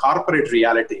touch with the corporate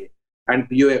reality and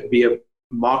be a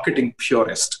marketing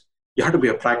purist. You have to be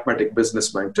a pragmatic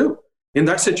businessman too. In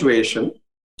that situation,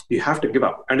 you have to give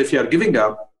up. And if you are giving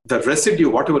up, the residue,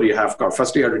 whatever you have got,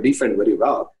 first you have to defend very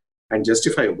well and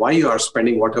justify why you are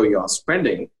spending whatever you are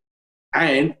spending,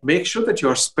 and make sure that you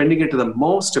are spending it in the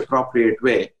most appropriate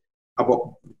way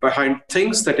behind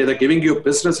things that either giving you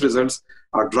business results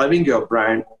or driving your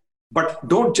brand. But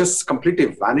don't just completely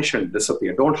vanish and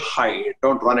disappear. Don't hide.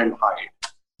 Don't run and hide.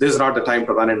 This is not the time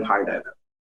to run and hide either.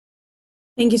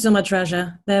 Thank you so much,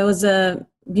 Raja. That was a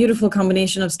beautiful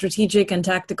combination of strategic and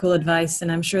tactical advice,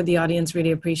 and I'm sure the audience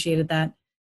really appreciated that.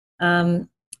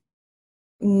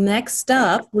 Next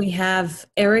up, we have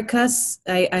Erica.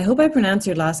 I hope I pronounced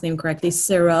your last name correctly.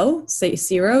 Ciro,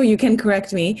 you can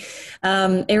correct me.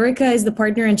 Erica is the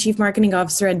partner and chief marketing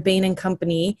officer at Bain &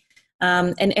 Company.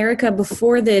 And Erica,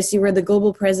 before this, you were the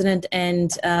global president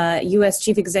and U.S.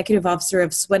 chief executive officer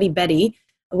of Sweaty Betty,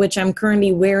 which I'm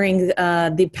currently wearing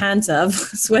the pants of.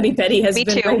 Sweaty Betty has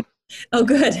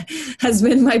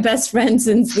been my best friend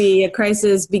since the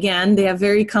crisis began. They have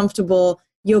very comfortable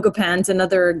yoga pants and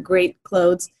other great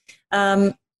clothes.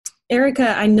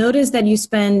 Erica, I noticed that you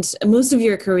spent most of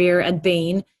your career at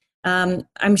Bain.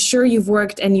 I'm sure you've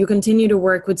worked and you continue to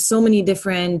work with so many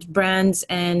different brands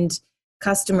and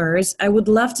customers. I would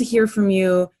love to hear from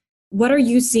you what are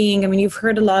you seeing? I mean, you've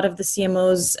heard a lot of the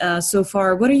CMOs so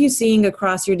far. What are you seeing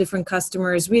across your different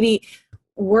customers really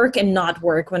work and not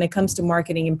work when it comes to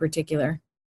marketing in particular?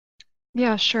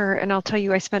 Yeah, sure. And I'll tell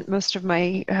you, I spent most of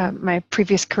my my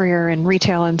previous career in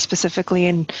retail and specifically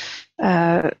in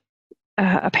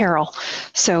apparel.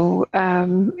 So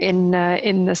in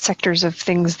the sectors of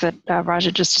things that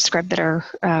Raja just described that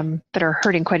are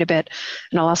hurting quite a bit.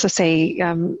 And I'll also say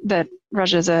that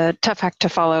Raja is a tough act to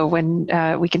follow when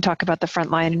we can talk about the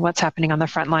front line and what's happening on the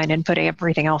front line and putting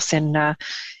everything else in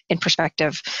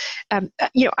perspective.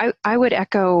 I would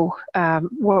echo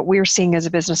what we're seeing as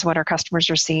a business, what our customers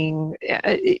are seeing,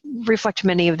 reflect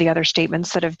many of the other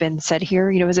statements that have been said here.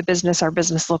 As a business, our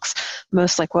business looks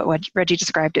most like what Reggie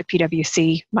described at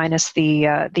PwC, minus the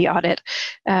audit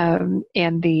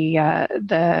and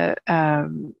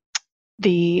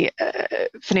the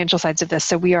financial sides of this.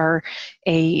 So we are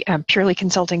a purely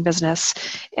consulting business.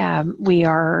 We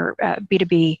are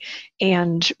B2B.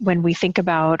 And when we think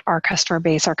about our customer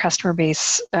base,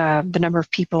 the number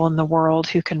of people in the world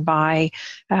who can buy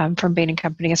from Bain &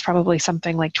 Company is probably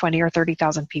something like 20 or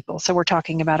 30,000 people. So we're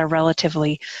talking about a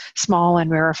relatively small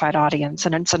and rarefied audience.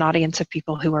 And it's an audience of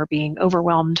people who are being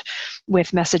overwhelmed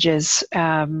with messages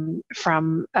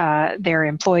from their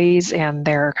employees and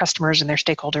their customers and their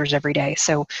stakeholders every day.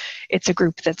 So it's a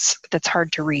group that's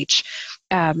hard to reach.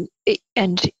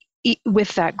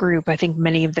 With that group, I think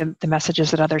many of the messages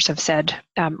that others have said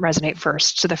resonate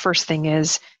first. So the first thing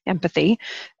is empathy.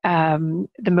 The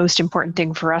most important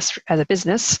thing for us as a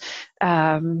business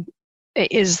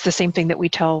is the same thing that we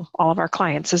tell all of our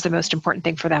clients is the most important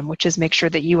thing for them, which is make sure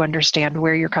that you understand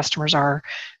where your customers are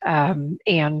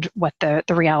and what the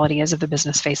reality is of the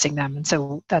business facing them. And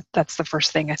so that's the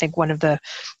first thing. I think one of the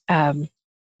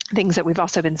things that we've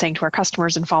also been saying to our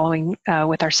customers and following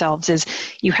with ourselves is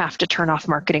you have to turn off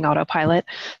marketing autopilot.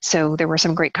 So there were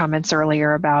some great comments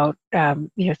earlier about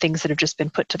things that have just been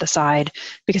put to the side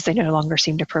because they no longer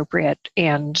seemed appropriate.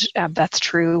 And that's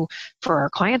true for our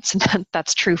clients and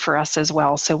that's true for us as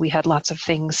well. So we had lots of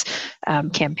things,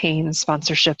 campaigns,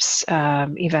 sponsorships,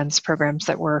 events, programs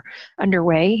that were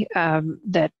underway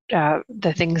that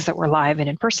the things that were live and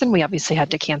in person, we obviously had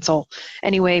to cancel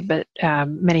anyway, but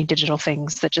many digital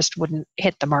things that just wouldn't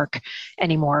hit the mark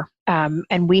anymore.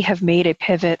 And we have made a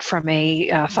pivot from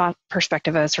a thought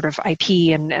perspective, a sort of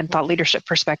IP and thought leadership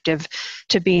perspective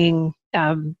to being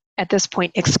at this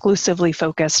point exclusively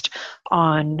focused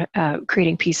on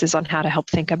creating pieces on how to help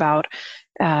think about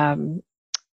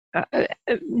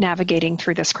navigating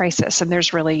through this crisis. And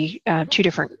there's really two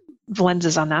different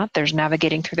lenses on that. There's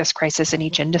navigating through this crisis in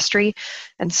each industry.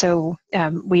 And so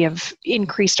we have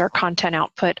increased our content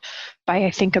output by,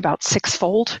 I think, about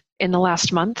 6-fold in the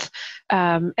last month.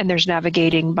 And there's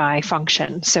navigating by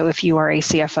function. So if you are a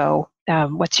CFO,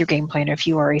 what's your game plan? If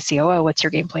you are a COO, what's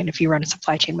your game plan? If you run a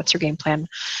supply chain, what's your game plan?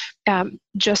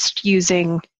 Just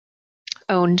using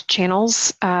owned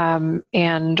channels and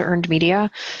earned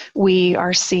media, we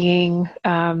are seeing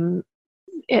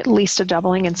at least a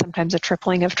doubling and sometimes a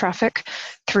tripling of traffic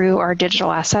through our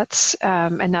digital assets.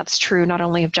 And that's true not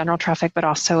only of general traffic, but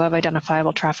also of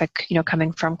identifiable traffic,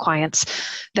 coming from clients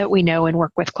that we know and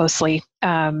work with closely.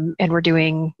 And we're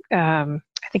doing, I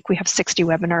think we have 60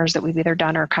 webinars that we've either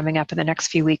done or coming up in the next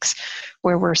few weeks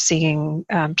where we're seeing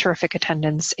terrific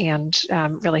attendance and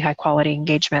really high quality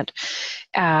engagement.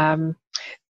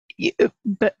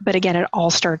 But again, it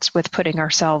all starts with putting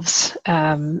ourselves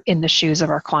in the shoes of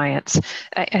our clients.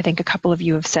 I think a couple of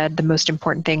you have said the most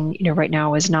important thing, right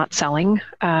now is not selling,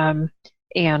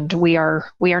 and we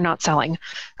are not selling.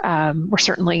 We're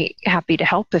certainly happy to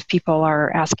help if people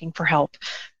are asking for help.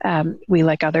 We,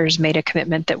 like others, made a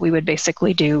commitment that we would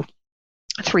basically do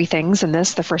 3 things in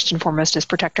this. The first and foremost is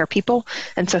protect our people.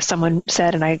 And so someone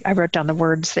said, and I wrote down the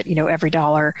words that, every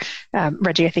dollar,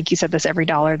 Reggie, I think you said this, every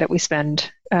dollar that we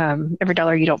spend, every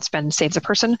dollar you don't spend saves a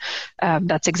person.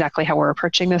 That's exactly how we're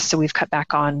approaching this. So we've cut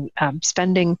back on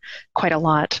spending quite a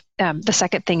lot. The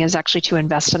second thing is actually to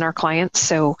invest in our clients.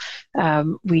 So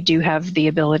we do have the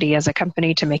ability as a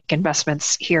company to make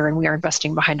investments here, and we are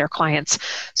investing behind our clients.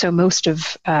 So most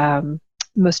of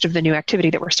the new activity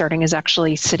that we're starting is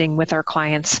actually sitting with our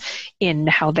clients in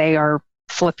how they are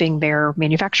flipping their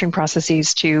manufacturing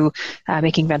processes to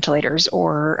making ventilators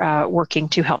or working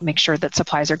to help make sure that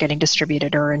supplies are getting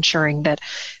distributed or ensuring that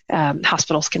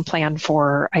hospitals can plan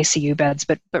for ICU beds,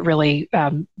 but really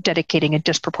dedicating a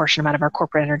disproportionate amount of our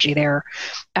corporate energy there.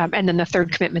 And then the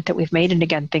third commitment that we've made, and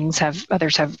again,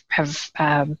 others have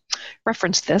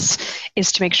referenced this,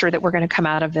 is to make sure that we're going to come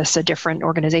out of this a different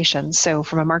organization. So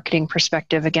from a marketing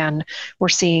perspective, again, we're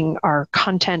seeing our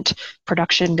content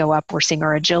production go up. We're seeing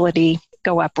our agility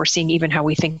go up. We're seeing even how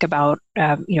we think about,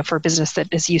 for a business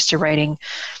that is used to writing,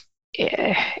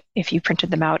 if you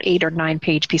printed them out, 8 or 9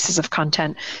 page pieces of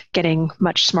content, getting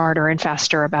much smarter and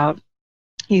faster about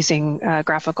using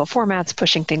graphical formats,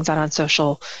 pushing things out on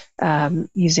social,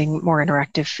 using more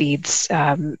interactive feeds,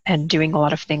 and doing a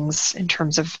lot of things in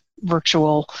terms of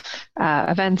virtual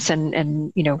events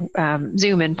and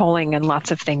Zoom and polling and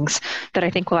lots of things that I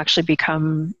think will actually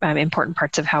become important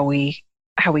parts of how we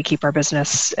keep our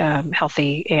business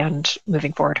healthy and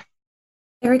moving forward.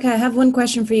 Erica, I have one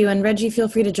question for you, and Reggie, feel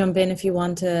free to jump in if you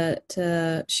want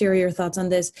to share your thoughts on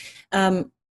this.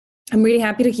 I'm really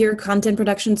happy to hear content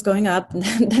production's going up.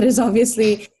 That is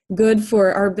obviously good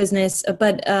for our business,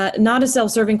 but not a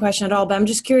self-serving question at all. But I'm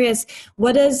just curious,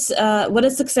 what does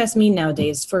success mean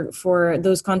nowadays for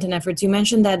those content efforts? You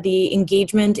mentioned that the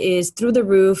engagement is through the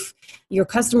roof, your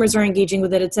customers are engaging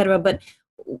with it, et cetera. But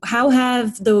how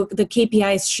have the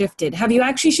KPIs shifted? Have you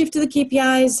actually shifted the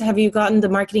KPIs? Have you gotten the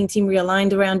marketing team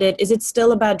realigned around it? Is it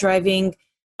still about driving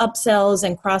upsells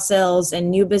and cross-sells and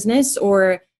new business,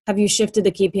 or have you shifted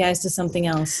the KPIs to something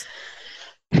else?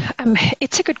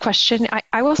 It's a good question.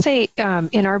 I will say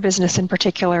in our business in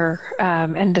particular,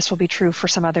 and this will be true for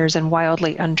some others and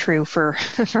wildly untrue for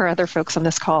other folks on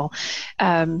this call,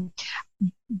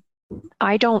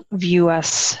 I don't view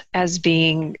us as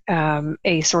being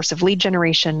a source of lead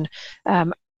generation.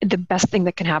 The best thing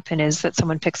that can happen is that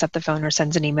someone picks up the phone or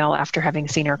sends an email after having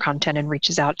seen our content and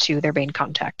reaches out to their main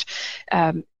contact.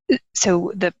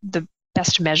 So the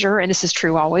best measure, and this is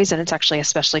true always, and it's actually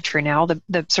especially true now,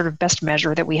 the sort of best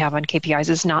measure that we have on KPIs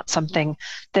is not something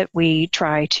that we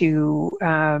try to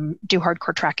do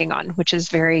hardcore tracking on, which is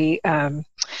very, I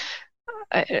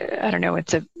don't know,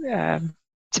 it's a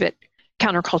bit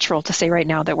countercultural to say right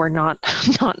now that we're not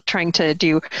trying to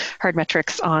do hard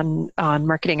metrics on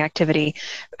marketing activity,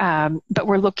 but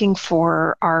we're looking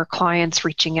for our clients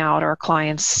reaching out, our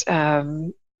clients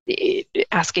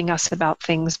asking us about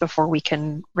things before we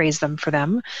can raise them for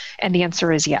them, and the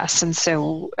answer is yes. And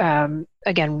so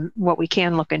again, what we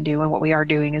can look and do and what we are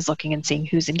doing is looking and seeing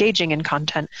who's engaging in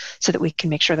content so that we can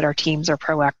make sure that our teams are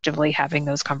proactively having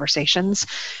those conversations.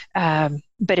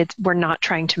 But we're not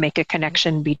trying to make a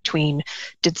connection between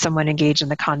did someone engage in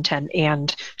the content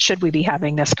and should we be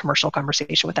having this commercial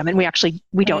conversation with them. And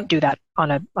we don't do that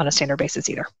on a standard basis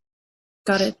either.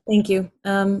 Got it. Thank you.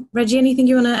 Reggie, anything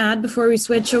you want to add before we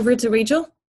switch over to Rachel?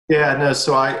 Yeah, no,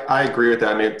 so I agree with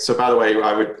that. I mean, so by the way,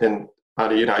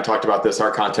 I talked about this,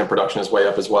 our content production is way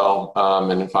up as well.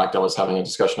 And in fact, I was having a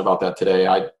discussion about that today.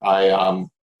 I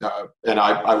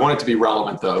want it to be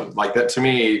relevant though. Like that, to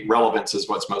me, relevance is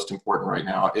what's most important right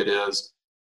now. It is,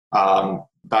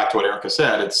 back to what Erica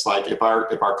said, it's like if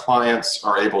our clients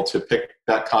are able to pick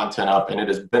that content up and it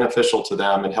is beneficial to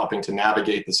them in helping to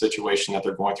navigate the situation that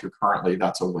they're going through currently,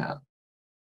 that's a win.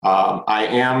 I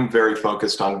am very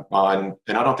focused on,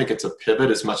 and I don't think it's a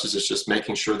pivot as much as it's just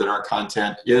making sure that our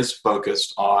content is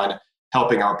focused on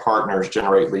helping our partners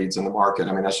generate leads in the market.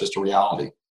 I mean, that's just a reality.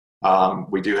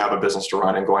 We do have a business to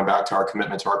run, and going back to our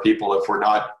commitment to our people, if we're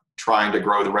not trying to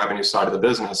grow the revenue side of the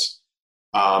business,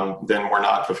 then we're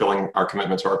not fulfilling our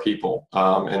commitment to our people.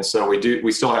 And so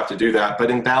we still have to do that,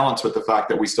 but in balance with the fact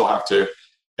that we still have to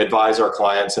advise our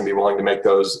clients and be willing to make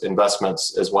those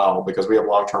investments as well, because we have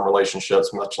long-term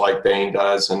relationships, much like Bain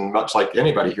does, and much like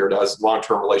anybody here does,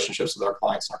 long-term relationships with our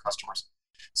clients and our customers.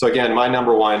 So again, my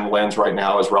number one lens right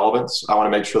now is relevance. I want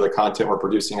to make sure the content we're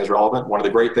producing is relevant. One of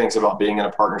the great things about being in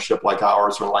a partnership like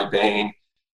ours or like Bain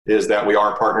is that we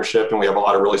are a partnership and we have a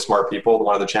lot of really smart people.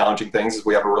 One of the challenging things is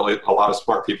we have a lot of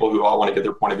smart people who all want to get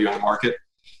their point of view in the market.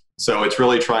 So it's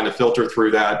really trying to filter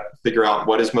through that, figure out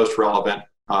what is most relevant,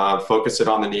 focus it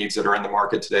on the needs that are in the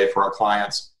market today for our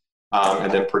clients,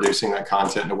 and then producing that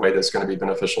content in a way that's going to be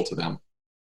beneficial to them.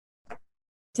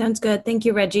 Sounds good. Thank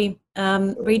you, Reggie.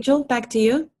 Rachel, back to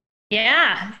you.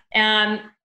 Yeah.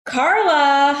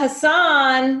 Carla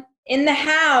Hassan in the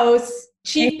house,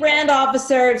 Chief Brand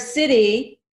Officer of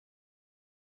Citi.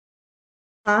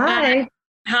 Hi.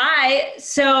 Hi.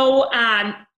 So,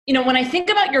 when I think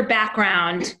about your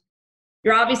background,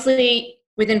 you're obviously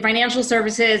within financial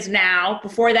services now.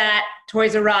 Before that,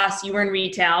 Toys R Us, you were in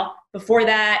retail. Before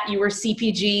that, you were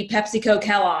CPG, PepsiCo,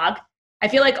 Kellogg. I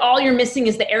feel like all you're missing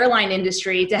is the airline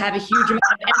industry to have a huge amount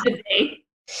of empathy.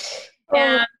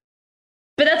 But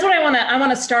that's what I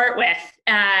want to start with.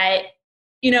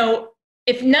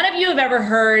 If none of you have ever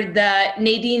heard the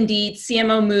Nadine Dietz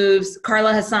CMO Moves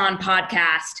Carla Hassan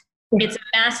podcast, it's a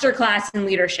masterclass in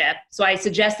leadership. So I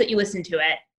suggest that you listen to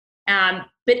it.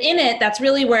 But in it, that's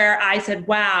really where I said,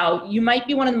 wow, you might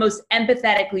be one of the most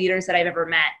empathetic leaders that I've ever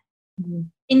met. Mm-hmm.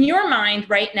 In your mind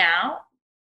right now,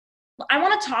 I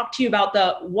want to talk to you about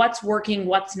the what's working,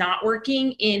 what's not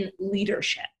working in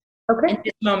leadership in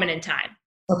this moment in time.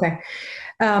 Okay.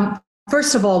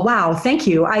 First of all, wow, thank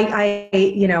you. I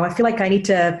feel like I need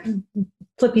to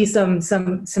flip you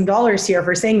some dollars here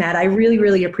for saying that. I really,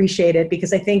 really appreciate it,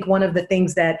 because I think one of the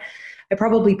things that I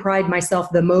probably pride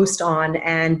myself the most on,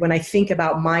 and when I think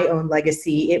about my own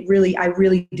legacy, I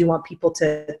really do want people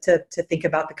to think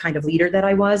about the kind of leader that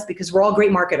I was, because we're all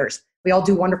great marketers. We all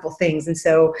do wonderful things. And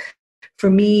so for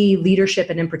me, leadership,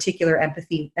 and in particular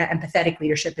empathetic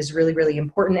leadership, is really, really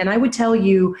important. And I would tell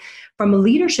you, from a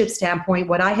leadership standpoint,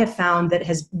 what I have found that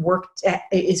has worked,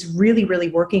 is really, really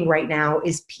working right now,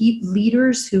 is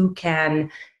leaders who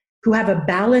have a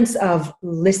balance of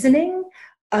listening,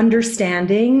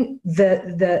 understanding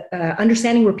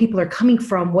understanding where people are coming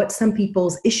from, what some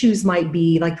people's issues might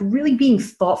be, like really being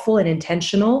thoughtful and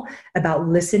intentional about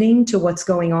listening to what's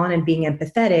going on and being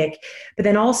empathetic, but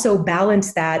then also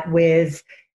balance that with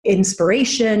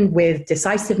inspiration, with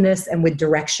decisiveness, and with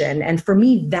direction. And for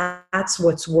me, that's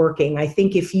what's working. I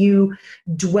think if you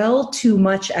dwell too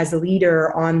much as a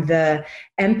leader on the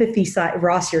empathy side,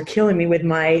 Ross, you're killing me with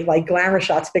my like glamour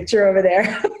shots picture over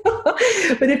there.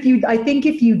 But I think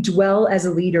if you dwell as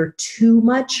a leader too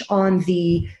much on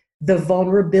the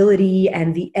vulnerability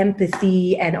and the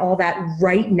empathy and all that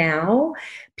right now,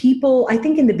 I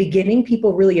think in the beginning,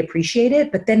 people really appreciate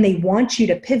it, but then they want you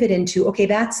to pivot into, okay,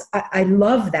 I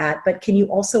love that, but can you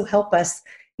also help us,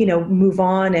 move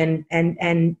on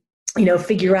and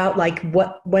figure out like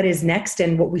what is next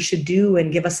and what we should do,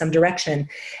 and give us some direction.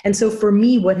 And so for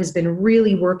me, what has been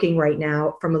really working right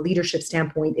now from a leadership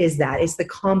standpoint is the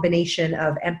combination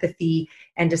of empathy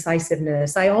and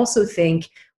decisiveness. I also think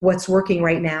what's working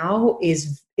right now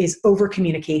is over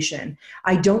communication.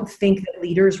 I don't think that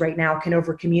leaders right now can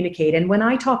over communicate. And when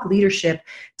I talk leadership,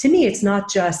 to me, it's not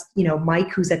just, Mike,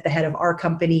 who's at the head of our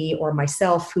company, or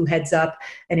myself, who heads up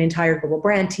an entire global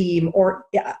brand team, or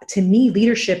to me,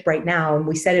 leadership right now, and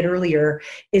we said it earlier,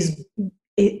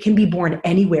 it can be born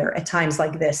anywhere at times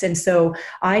like this. And so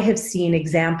I have seen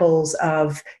examples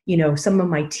of, some of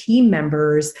my team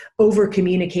members over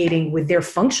communicating with their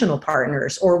functional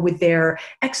partners or with their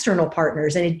external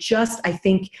partners. And it just, I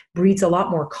think, breeds a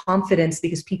lot more confidence,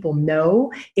 because people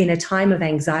know in a time of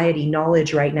anxiety,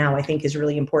 knowledge right now, I think, is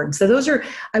really important. So those are,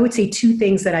 I would say, two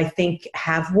things that I think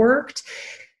have worked.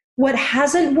 What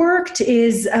hasn't worked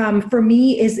is, for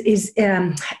me, is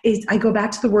I go back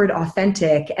to the word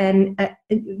authentic, and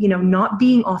not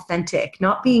being authentic,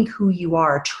 not being who you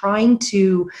are, trying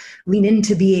to lean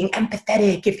into being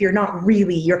empathetic if you're not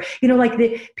really.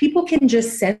 People can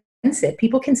just sense it.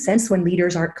 People can sense when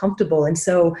leaders aren't comfortable, and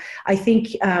so I think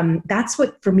that's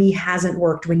what for me hasn't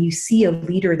worked. When you see a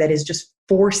leader that is just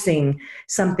forcing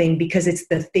something because it's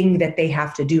the thing that they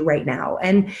have to do right now.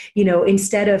 And,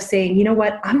 instead of saying, you know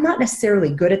what, I'm not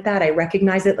necessarily good at that, I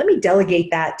recognize it, let me delegate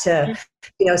that to,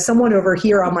 someone over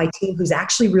here on my team who's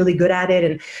actually really good at it.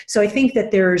 And so I think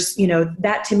that there's,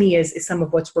 that to me is some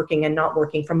of what's working and not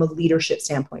working from a leadership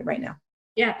standpoint right now.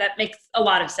 Yeah, that makes a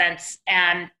lot of sense.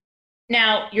 And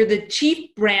now you're the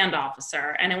chief brand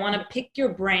officer, and I want to pick your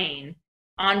brain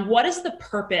on what is the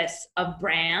purpose of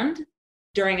brand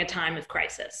during a time of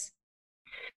crisis?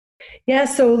 Yeah,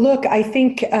 so look, I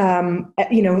think, a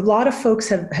lot of folks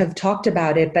have talked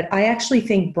about it, but I actually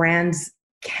think brands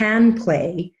can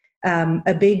play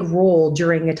a big role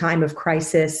during a time of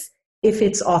crisis if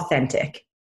it's authentic.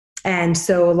 And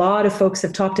so a lot of folks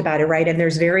have talked about it, right? And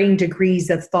there's varying degrees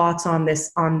of thoughts on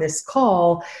this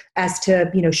call as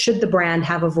to, should the brand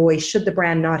have a voice? Should the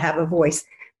brand not have a voice?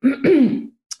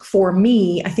 For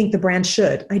me, I think the brand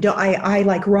should. I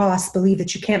like Ross, believe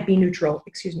that you can't be neutral.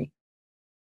 Excuse me.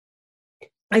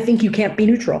 I think you can't be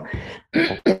neutral.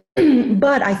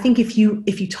 But I think if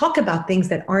you talk about things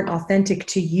that aren't authentic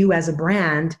to you as a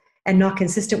brand and not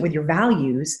consistent with your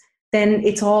values, then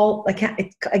it's all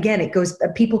it goes.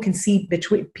 People can see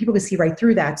right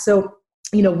through that. So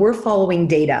we're following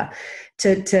data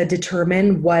to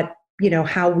determine what,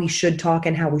 how we should talk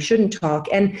and how we shouldn't talk.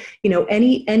 And,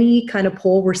 any kind of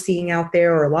poll we're seeing out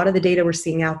there, or a lot of the data we're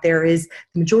seeing out there, is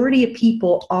the majority of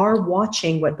people are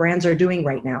watching what brands are doing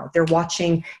right now. They're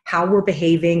watching how we're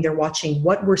behaving. They're watching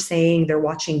what we're saying. They're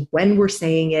watching when we're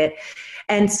saying it.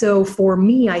 And so for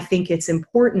me, I think it's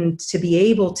important to be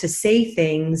able to say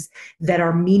things that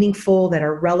are meaningful, that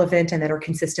are relevant, and that are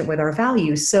consistent with our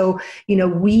values. So,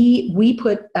 we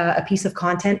put a piece of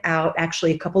content out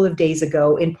actually a couple of days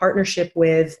ago in partnership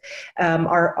with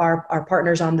our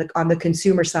partners on the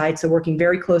consumer side. So working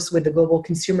very close with the global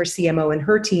consumer CMO and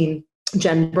her team.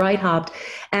 Jen Breithopt,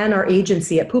 and our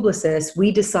agency at Publicis,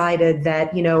 we decided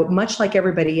that, much like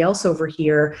everybody else over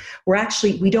here,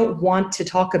 we don't want to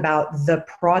talk about the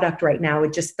product right now.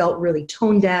 It just felt really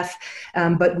tone deaf.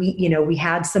 But we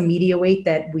had some media weight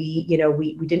that we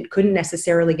couldn't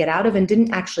necessarily get out of and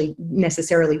didn't actually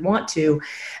necessarily want to.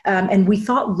 And we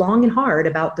thought long and hard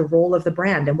about the role of the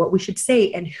brand and what we should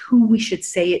say and who we should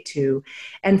say it to.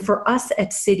 And for us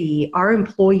at Citi, our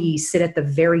employees sit at the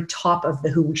very top of the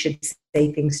who we should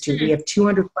say things to. We have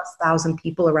 200,000+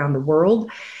 people around the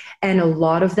world, and a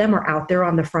lot of them are out there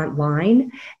on the front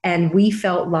line. And we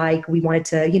felt like we wanted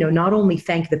to, not only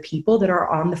thank the people that are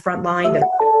on the front line, that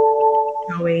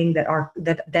showing that are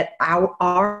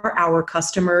our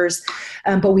customers,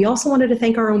 but we also wanted to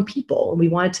thank our own people, and we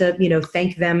wanted to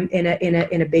thank them in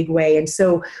a big way. And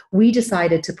so we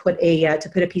decided to put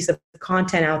a piece of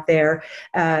content out there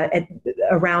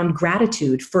around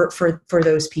gratitude for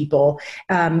those people,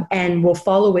 and we'll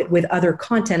follow it with other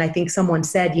content. I think someone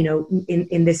said,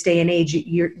 in this day and age,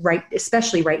 you're right,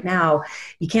 especially right now,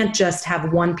 you can't just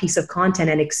have one piece of content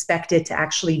and expect it to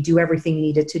actually do everything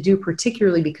needed to do,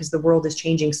 particularly because the world is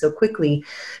changing so quickly.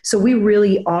 So we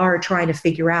really are trying to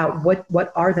figure out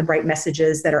what are the right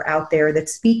messages that are out there that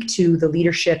speak to the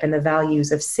leadership and the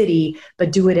values of Citi,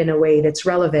 but do it in a way that's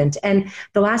relevant. And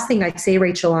the last thing I'd say,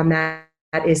 Rachel, on that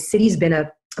is Citi's been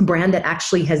a brand that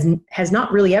actually has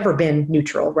not really ever been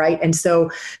neutral, right? And so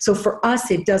for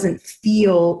us, it doesn't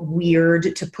feel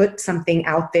weird to put something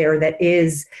out there that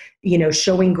is,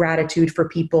 showing gratitude for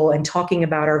people and talking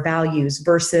about our values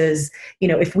versus,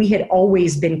 if we had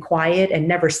always been quiet and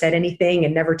never said anything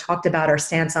and never talked about our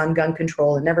stance on gun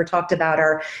control and never talked about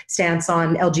our stance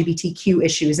on LGBTQ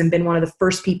issues and been one of the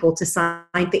first people to sign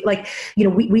things like,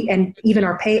 we and even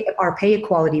our pay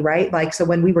equality, right? Like, so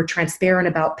when we were transparent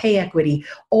about pay equity,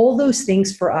 all those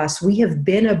things for us, we have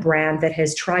been a brand that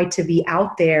has tried to be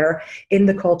out there in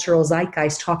the cultural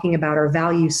zeitgeist talking about our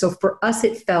values. So for us,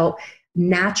 it felt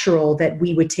natural that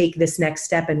we would take this next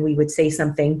step and we would say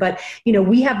something. But,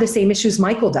 we have the same issues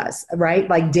Michael does, right?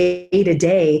 Like day to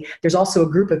day, there's also a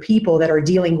group of people that are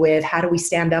dealing with how do we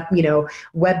stand up,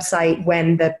 website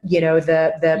when the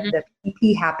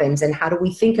PP happens, and how do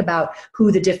we think about who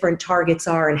the different targets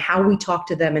are and how we talk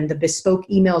to them and the bespoke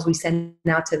emails we send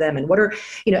out to them and what are,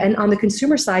 and on the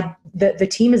consumer side, the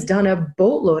team has done a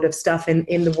boatload of stuff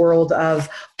in the world of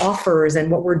offers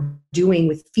and what we're doing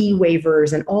with fee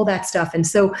waivers and all that stuff. And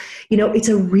so, it's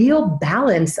a real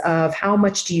balance of how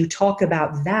much do you talk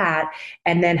about that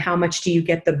and then how much do you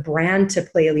get the brand to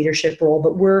play a leadership role.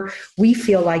 But we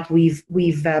feel like we've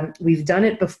done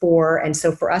it before. And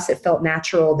so for us, it felt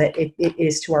natural that it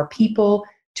is to our people,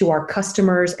 to our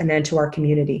customers, and then to our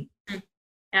community.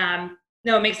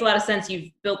 No, it makes a lot of sense.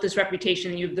 You've built this reputation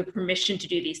and you have the permission to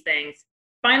do these things.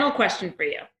 Final question for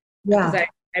you. Yeah. Because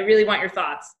I really want your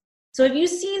thoughts. So have you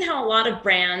seen how a lot of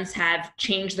brands have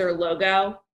changed their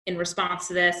logo in response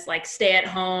to this, like Stay at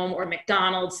Home or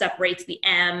McDonald's separates the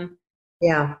M?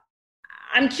 Yeah.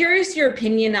 I'm curious your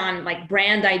opinion on like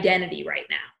brand identity right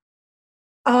now.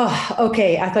 Oh,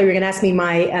 okay. I thought you were going to ask me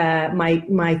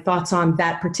my thoughts on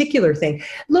that particular thing.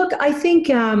 Look, I think,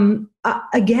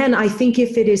 again, I think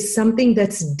if it is something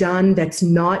that's done that's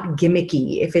not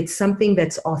gimmicky, if it's something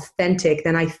that's authentic,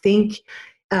 then I think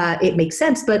it makes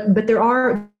sense. But there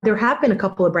have been a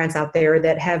couple of brands out there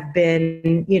that have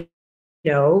been,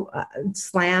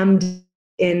 slammed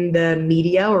in the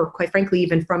media, or quite frankly,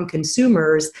 even from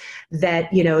consumers,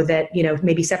 that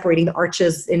maybe separating the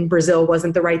arches in Brazil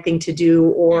wasn't the right thing to do,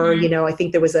 or I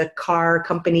think there was a car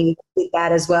company that did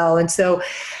that as well. And so,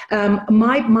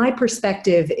 my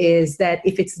perspective is that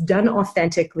if it's done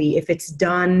authentically, if it's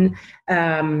done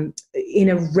in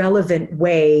a relevant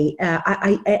way,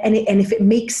 and if it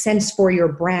makes sense for your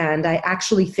brand, I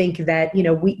actually think that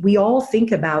we all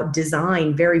think about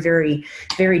design very, very,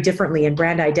 very differently, and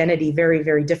brand identity very,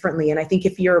 very differently. And I think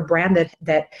if you're a brand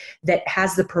that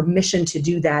has the permission to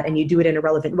do that and you do it in a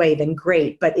relevant way, then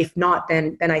great. But if not,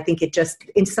 then I think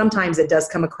sometimes it does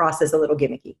come across as a little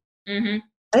gimmicky. Mm-hmm.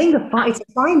 I think it's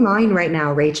a fine line right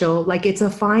now, Rachel. Like, it's a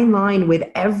fine line with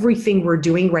everything we're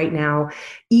doing right now.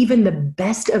 Even the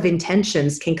best of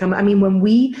intentions can come. I mean, when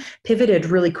we pivoted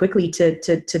really quickly to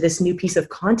this new piece of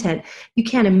content, you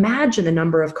can't imagine the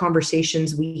number of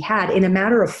conversations we had in a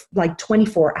matter of like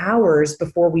 24 hours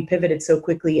before we pivoted so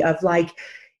quickly of like,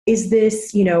 is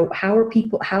this, how are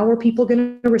people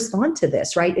going to respond to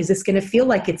this, right? Is this going to feel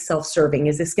like it's self-serving?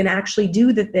 Is this going to actually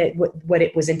do what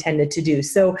it was intended to do?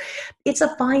 So it's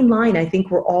a fine line. I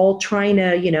think we're all trying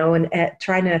to,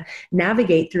 trying to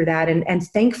navigate through that. And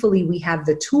thankfully we have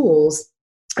the tools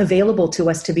available to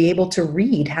us to be able to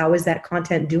read how is that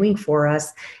content doing for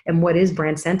us and what is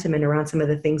brand sentiment around some of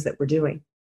the things that we're doing.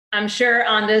 I'm sure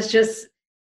Anda's just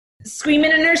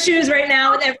screaming in her shoes right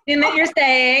now with everything that you're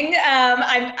saying.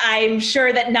 I'm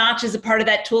sure that Notch is a part of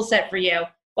that tool set for you.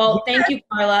 Well, thank you,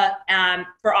 Carla,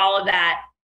 for all of that.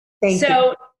 Thank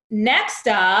you. Next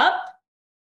up,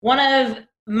 one of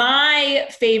my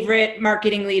favorite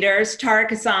marketing leaders, Tariq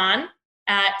Hassan,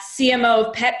 at CMO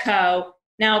of Petco.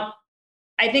 Now,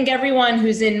 I think everyone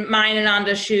who's in mine and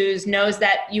Anda's shoes knows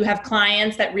that you have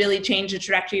clients that really change the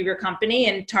trajectory of your company,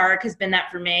 and Tariq has been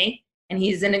that for me, and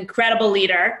he's an incredible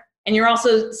leader. And you're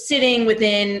also sitting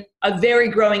within a very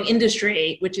growing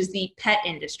industry, which is the pet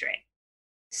industry.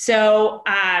 So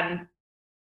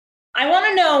I want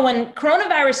to know, when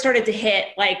coronavirus started to hit,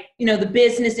 the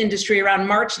business industry around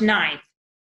March 9th,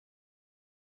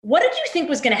 what did you think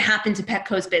was going to happen to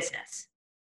Petco's business?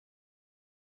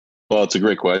 Well, it's a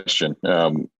great question.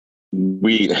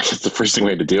 It's the first thing we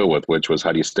had to deal with, which was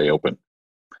how do you stay open?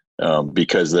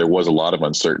 Because there was a lot of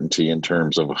uncertainty in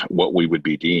terms of what we would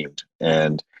be deemed.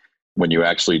 And when you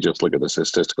actually just look at the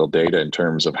statistical data in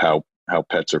terms of how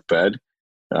pets are fed,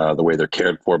 the way they're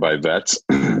cared for by vets,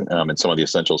 and some of the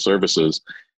essential services,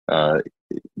 the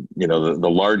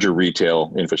larger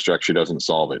retail infrastructure doesn't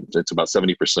solve it. It's about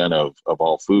 70% of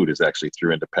all food is actually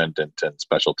through independent and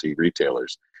specialty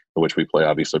retailers, in which we play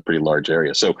obviously a pretty large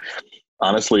area. So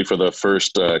honestly, for the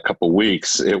first couple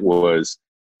weeks, it was,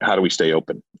 how do we stay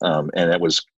open? And it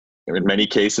was, in many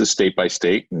cases, state by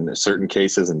state, in certain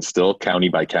cases, and still county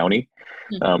by county.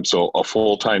 So a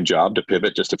full-time job to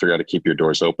pivot just to figure out how to keep your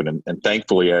doors open. And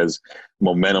thankfully, as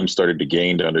momentum started to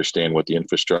gain to understand what the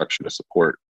infrastructure to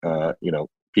support,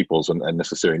 people's and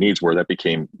necessary needs were, that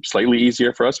became slightly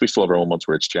easier for us. We still have our own moments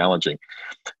where it's challenging.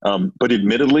 But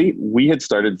admittedly, we had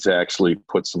started to actually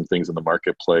put some things in the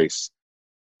marketplace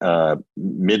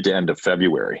mid to end of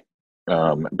February.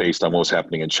 Based on what was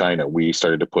happening in China, we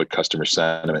started to put customer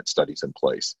sentiment studies in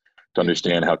place to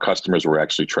understand how customers were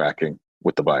actually tracking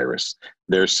with the virus,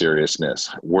 their seriousness,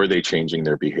 were they changing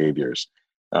their behaviors?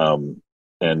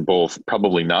 And both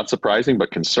probably not surprising,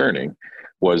 but concerning,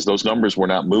 was those numbers were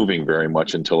not moving very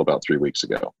much until about 3 weeks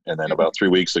ago. And then about 3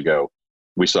 weeks ago,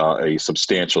 we saw a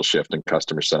substantial shift in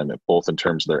customer sentiment, both in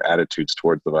terms of their attitudes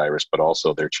towards the virus, but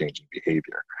also their changing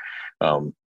behavior.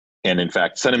 And in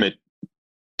fact, sentiment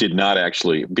did not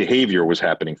actually, behavior was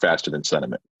happening faster than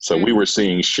sentiment. So we were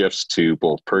seeing shifts to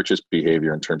both purchase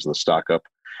behavior in terms of the stock up,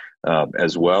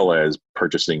 as well as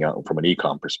purchasing out from an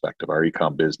e-com perspective. Our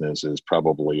e-com business is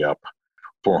probably up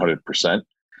 400%.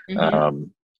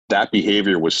 That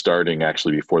behavior was starting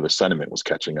actually before the sentiment was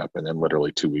catching up. And then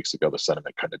literally 2 weeks ago, the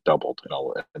sentiment kind of doubled,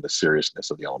 and the seriousness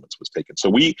of the elements was taken. So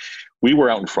we were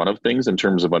out in front of things in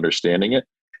terms of understanding it.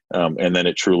 And then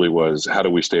it truly was, how do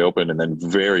we stay open? And then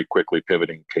very quickly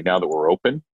pivoting, okay, now that we're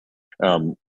open,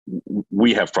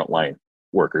 we have frontline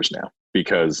workers now,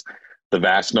 because the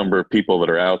vast number of people that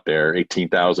are out there,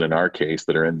 18,000 in our case,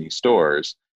 that are in these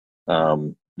stores,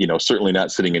 certainly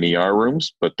not sitting in ER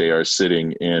rooms, but they are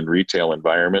sitting in retail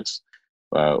environments.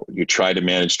 You try to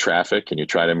manage traffic and you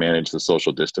try to manage the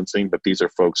social distancing, but these are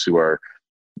folks who are,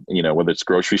 whether it's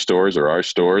grocery stores or our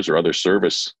stores or other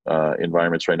service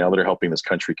environments right now that are helping this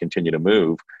country continue to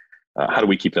move. How do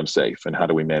we keep them safe, and how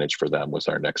do we manage for them was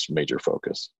our next major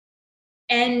focus.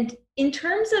 And in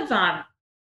terms of,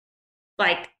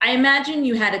 I imagine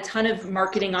you had a ton of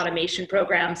marketing automation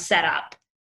programs set up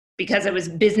because it was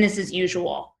business as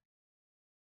usual.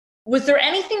 Was there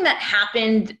anything that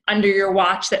happened under your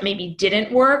watch that maybe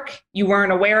didn't work, you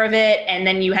weren't aware of it, and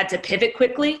then you had to pivot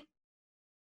quickly?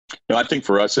 I think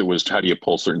for us, it was, how do you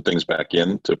pull certain things back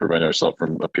in to prevent ourselves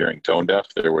from appearing tone deaf?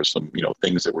 There were some,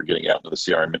 things that were getting out into the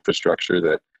CRM infrastructure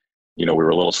that, we were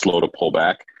a little slow to pull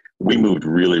back. We moved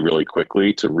really, really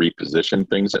quickly to reposition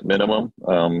things at minimum.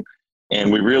 And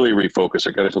we really refocused.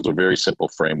 Our guidance was a very simple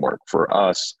framework. For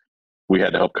us, we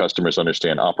had to help customers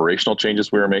understand operational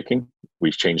changes we were making.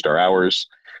 We've changed our hours.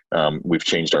 We've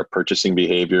changed our purchasing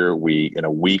behavior. We, in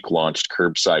a week, launched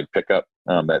curbside pickup.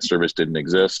 That service didn't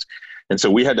exist. And so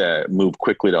we had to move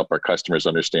quickly to help our customers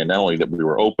understand not only that we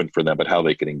were open for them, but how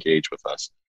they could engage with us.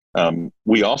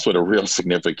 We also had a real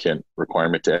significant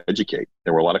requirement to educate.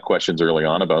 There were a lot of questions early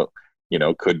on about,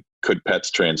 could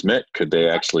pets transmit? Could they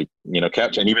actually,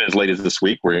 catch? And even as late as this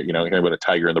week, we're, hearing about a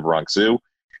tiger in the Bronx Zoo.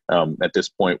 At this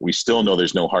point, we still know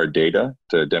there's no hard data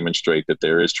to demonstrate that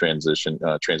there is transmission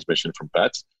from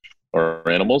pets or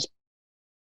animals.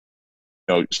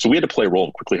 So we had to play a role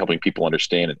in quickly helping people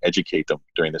understand and educate them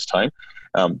during this time.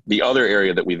 The other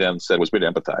area that we then said was we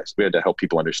had to empathize. We had to help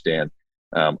people understand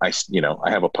I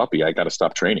have a puppy. I got to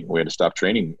stop training. We had to stop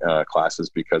training classes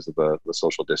because of the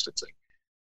social distancing.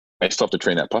 I still have to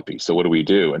train that puppy. So what do we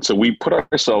do? And so we put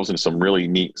ourselves in some really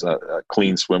neat,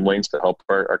 clean swim lanes to help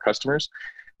our customers.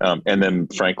 And then,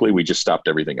 frankly, we just stopped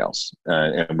everything else,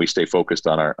 and we stay focused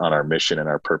on our mission and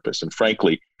our purpose. And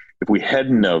frankly, if we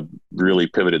hadn't have really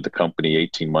pivoted the company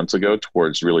 18 months ago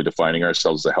towards really defining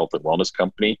ourselves as a health and wellness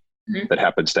company that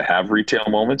happens to have retail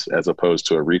moments as opposed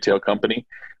to a retail company,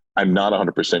 I'm not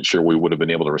 100% sure we would have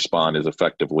been able to respond as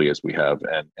effectively as we have.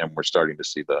 And we're starting to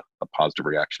see a positive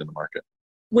reaction in the market.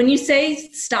 When you say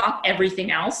stop everything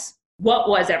else, what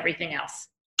was everything else?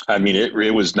 I mean,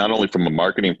 it was not only from a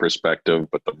marketing perspective,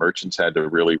 but the merchants had to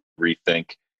really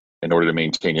rethink in order to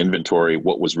maintain inventory,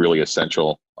 what was really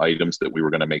essential items that we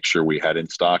were going to make sure we had in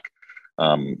stock.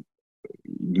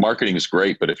 Marketing is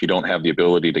great, but if you don't have the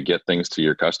ability to get things to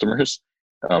your customers,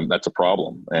 that's a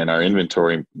problem. And our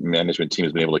inventory management team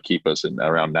has been able to keep us in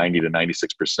around 90 to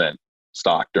 96%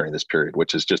 stock during this period,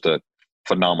 which is just a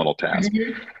phenomenal task.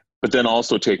 But then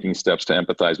also taking steps to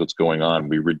empathize what's going on.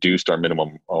 We reduced our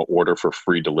minimum order for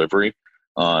free delivery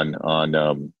for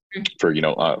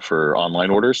online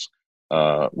orders.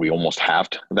 We almost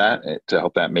halved that to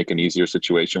help that make an easier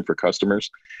situation for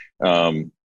customers.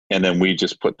 And then we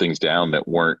just put things down that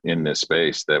weren't in this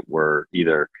space, that were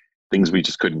either things we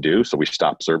just couldn't do. So we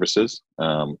stopped services.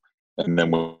 And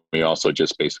then we also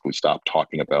just basically stopped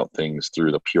talking about things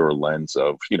through the pure lens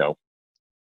of,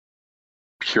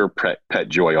 pure pet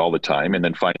joy all the time, and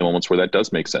then find moments where that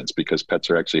does make sense because pets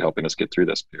are actually helping us get through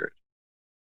this period.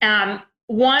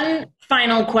 One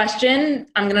final question.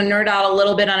 I'm going to nerd out a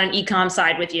little bit on an e-com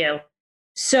side with you.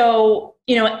 So,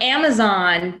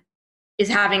 Amazon is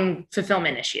having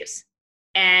fulfillment issues,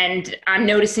 and I'm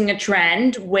noticing a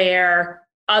trend where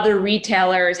other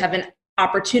retailers have an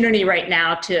opportunity right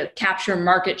now to capture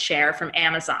market share from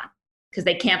Amazon because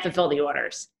they can't fulfill the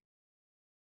orders.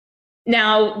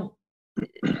 Now,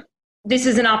 this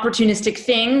is an opportunistic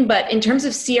thing, but in terms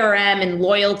of CRM and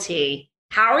loyalty,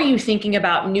 how are you thinking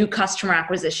about new customer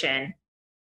acquisition,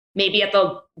 maybe at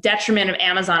the detriment of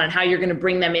Amazon, and how you're going to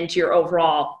bring them into your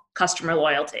overall customer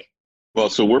loyalty? Well,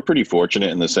 so we're pretty fortunate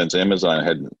in the sense Amazon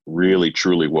had really,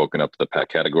 truly woken up to the pet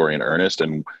category in earnest.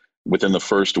 And within the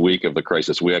first week of the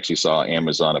crisis, we actually saw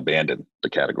Amazon abandon the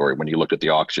category. When you looked at the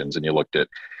auctions and you looked at,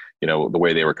 the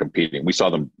way they were competing, we saw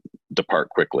them depart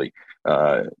quickly.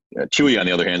 Chewy, on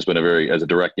the other hand, has been as a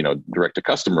direct to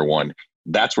customer one.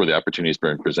 That's where the opportunity has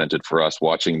been presented for us,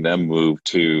 watching them move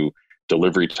to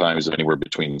delivery times of anywhere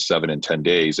between 7 and 10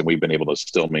 days. And we've been able to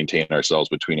still maintain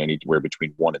ourselves anywhere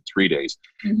between 1 and 3 days.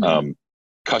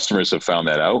 Customers have found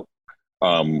that out.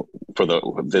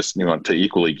 To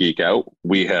equally geek out,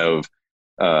 we have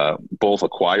both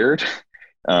acquired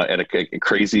at a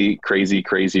crazy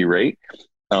rate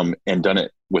and done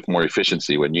it with more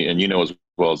efficiency. As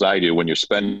well as I do, when you're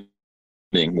spending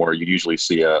more, you usually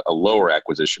see a lower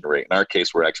acquisition rate. In our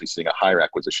case, we're actually seeing a higher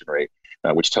acquisition rate,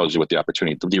 which tells you what the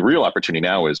opportunity. The real opportunity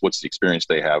now is what's the experience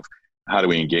they have. How do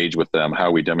we engage with them? How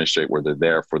do we demonstrate we're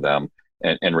there for them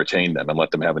and retain them and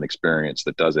let them have an experience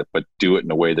that does it, but do it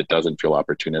in a way that doesn't feel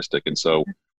opportunistic. And so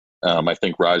I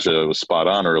think Raja was spot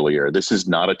on earlier. This is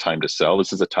not a time to sell.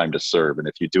 This is a time to serve. And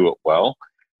if you do it well,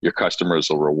 your customers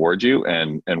will reward you.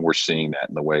 And we're seeing that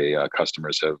in the way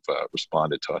customers have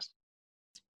responded to us.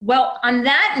 Well, on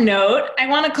that note, I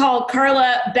want to call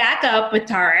Carla back up with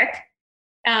Tarek.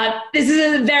 This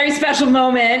is a very special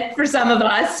moment for some of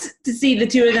us to see the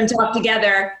two of them talk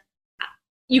together.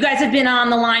 You guys have been on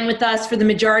the line with us for the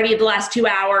majority of the last 2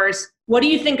 hours. What do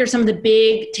you think are some of the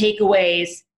big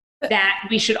takeaways that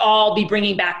we should all be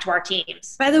bringing back to our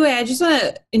teams? By the way, I just want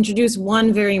to introduce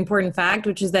one very important fact,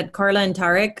 which is that Carla and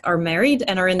Tarek are married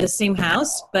and are in the same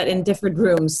house, but in different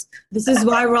rooms. This is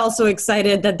why we're all so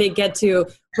excited that they get to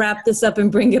wrap this up and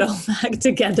bring it all back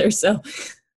together. So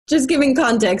just giving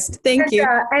context. Thank you.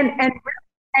 And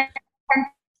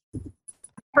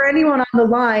for anyone on the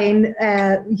line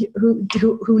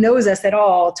who knows us at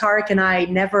all, Tarek and I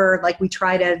never, we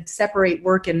try to separate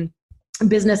work and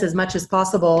business as much as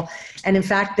possible. And in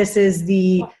fact, this is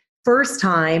the first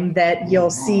time that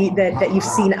you'll see that you've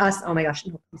seen us, oh my gosh,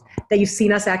 that you've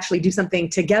seen us actually do something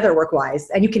together work-wise.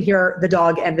 And you can hear the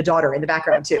dog and the daughter in the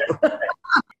background too.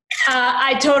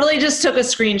 I totally just took a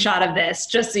screenshot of this,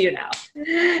 just so you know.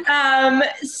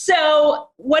 So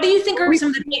what do you think are some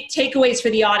of the big takeaways for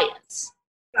the audience?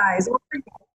 Guys.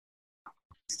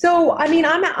 So, I mean,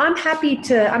 I'm happy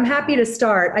to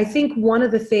start. I think one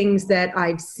of the things that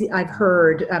I've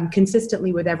heard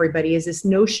consistently with everybody is this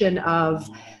notion of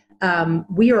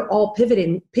we are all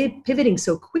pivoting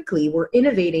so quickly. We're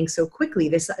innovating so quickly.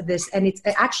 And it's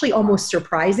actually almost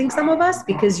surprising some of us,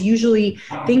 because usually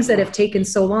things that have taken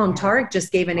so long. Tariq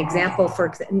just gave an example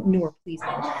for Noor, please.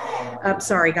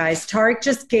 Sorry, guys. Tariq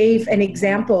just gave an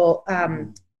example.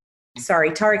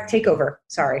 Sorry, Tariq, take over.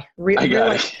 Sorry. I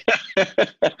got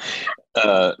it.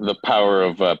 The power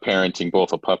of parenting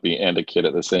both a puppy and a kid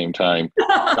at the same time.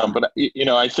 But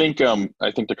I think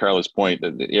to Carla's point,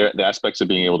 that the aspects of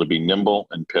being able to be nimble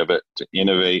and pivot to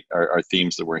innovate are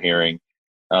themes that we're hearing.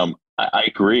 I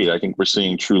agree. I think we're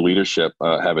seeing true leadership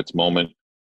have its moment.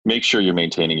 Make sure you're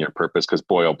maintaining your purpose, because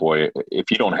boy, oh boy, if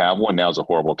you don't have one, now's a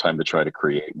horrible time to try to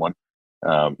create one.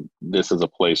 This is a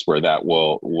place where that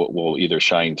will either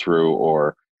shine through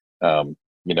or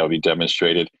be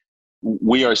demonstrated.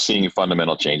 We are seeing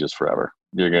fundamental changes forever.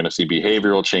 You're going to see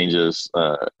behavioral changes.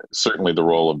 Certainly, the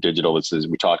role of digital.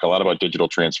 We talk a lot about digital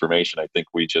transformation. I think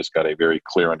we just got a very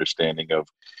clear understanding of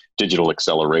digital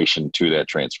acceleration to that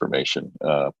transformation,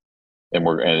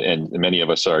 and many of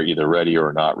us are either ready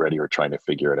or not ready, or trying to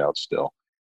figure it out still.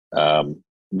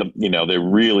 There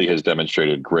really has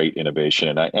demonstrated great innovation,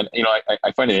 and I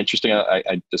find it interesting.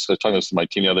 I just was talking to my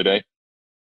team the other day.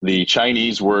 The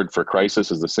Chinese word for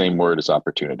crisis is the same word as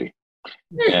opportunity.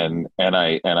 And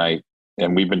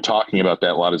we've been talking about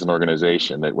that a lot as an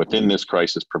organization, that within this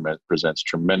crisis presents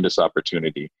tremendous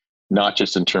opportunity, not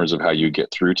just in terms of how you get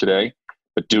through today,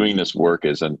 but doing this work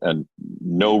is and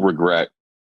no regret,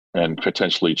 and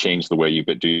potentially change the way you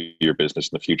do your business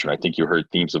in the future. And I think you heard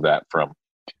themes of that from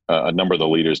a number of the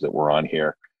leaders that were on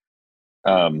here.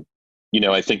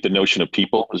 I think the notion of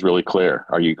people is really clear.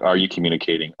 Are you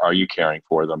communicating? Are you caring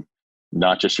for them?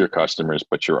 Not just your customers,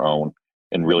 but your own.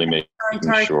 And really making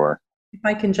sure. If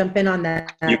I can jump in on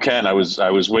that. You can. I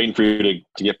was waiting for you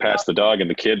to get past the dog and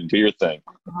the kid and do your thing.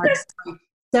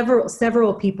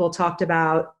 Several people talked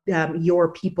about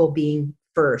your people being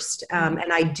first.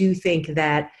 And I do think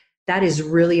that is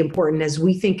really important as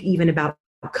we think even about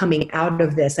coming out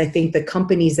of this. I think the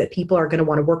companies that people are going to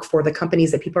want to work for, the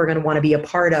companies that people are going to want to be a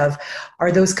part of,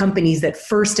 are those companies that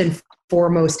first and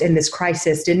foremost in this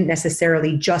crisis didn't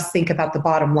necessarily just think about the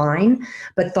bottom line,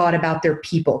 but thought about their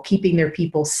people, keeping their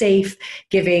people safe,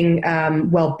 giving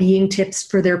well-being tips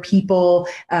for their people,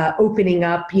 opening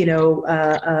up,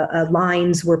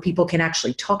 lines where people can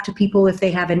actually talk to people if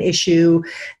they have an issue.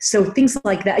 So things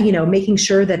like that, making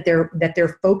sure that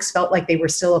their folks felt like they were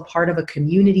still a part of a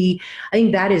community. I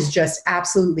think that is just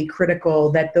absolutely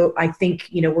critical. I think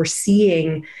we're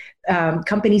seeing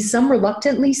companies, some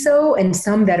reluctantly so, and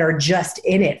some that are just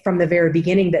in it from the very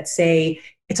beginning, that say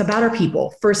it's about our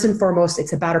people. First and foremost,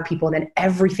 it's about our people, and then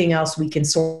everything else we can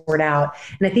sort out.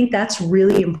 And I think that's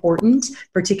really important,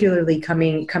 particularly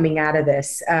coming out of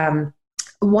this.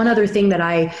 One other thing that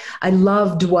I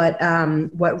loved what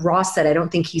Ross said. I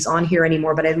don't think he's on here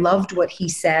anymore, but I loved what he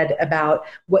said about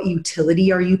what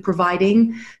utility are you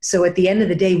providing. So at the end of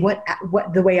the day, what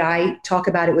the way I talk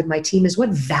about it with my team is, what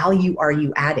value are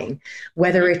you adding?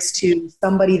 Whether it's to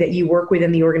somebody that you work with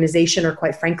in the organization, or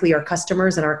quite frankly, our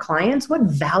customers and our clients, what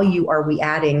value are we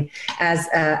adding as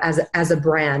a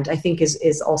brand? I think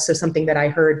is also something that I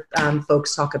heard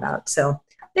folks talk about. So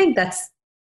I think that's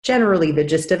generally the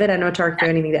gist of it. I know, Tariq, for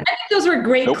anything that. I think those were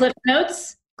great Cliff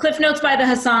Notes by the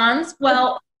Hassans.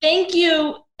 Well, thank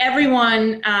you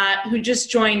everyone who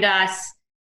just joined us.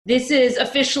 This is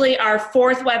officially our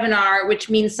 4th webinar, which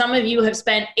means some of you have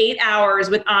spent 8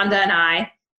 hours with Anda and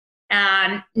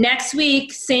I. Next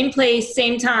week, same place,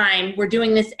 same time. We're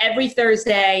doing this every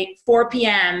Thursday, 4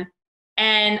 p.m.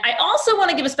 And I also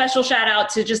want to give a special shout out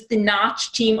to just the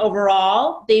Notch team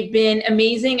overall. They've been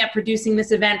amazing at producing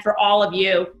this event for all of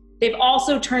you. They've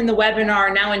also turned the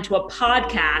webinar now into a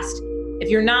podcast. If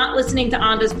you're not listening to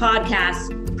Anda's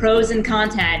podcast, Pros and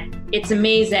Content, it's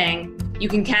amazing. You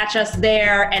can catch us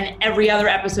there and every other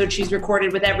episode she's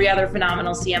recorded with every other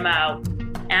phenomenal CMO.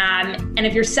 And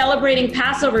if you're celebrating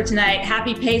Passover tonight,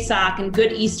 happy Pesach and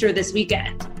good Easter this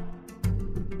weekend.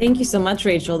 Thank you so much,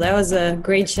 Rachel. That was a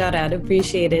great shout out.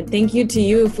 Appreciate it. Thank you to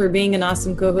you for being an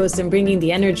awesome co-host and bringing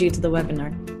the energy to the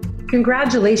webinar.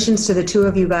 Congratulations to the two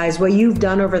of you guys. What you've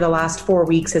done over the last 4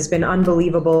 weeks has been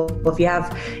unbelievable.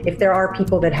 If there are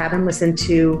people that haven't listened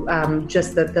to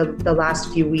just the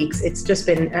last few weeks, it's just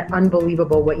been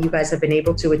unbelievable what you guys have been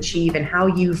able to achieve, and how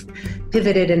you've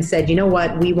pivoted and said, you know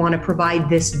what, we want to provide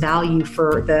this value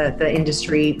for the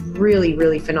industry. Really,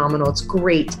 really phenomenal. It's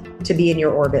great to be in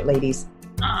your orbit, ladies.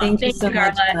 Thank you so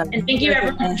much. And thank you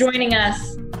everyone for joining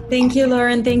us. Thank you,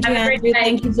 Lauren. Thank you, Andrew.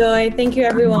 Thank you, Joy. Thank you,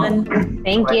 everyone.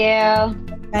 Thank you.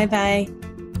 Bye-bye.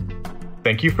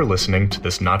 Thank you for listening to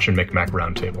this Notch and Micmac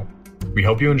Roundtable. We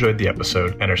hope you enjoyed the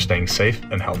episode and are staying safe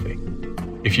and healthy.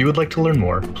 If you would like to learn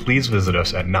more, please visit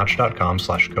us at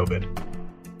notch.com/COVID.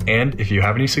 And if you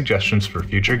have any suggestions for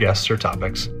future guests or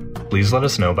topics, please let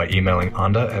us know by emailing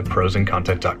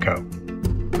onda@prosandcontent.co.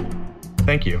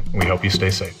 Thank you, and we hope you stay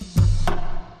safe.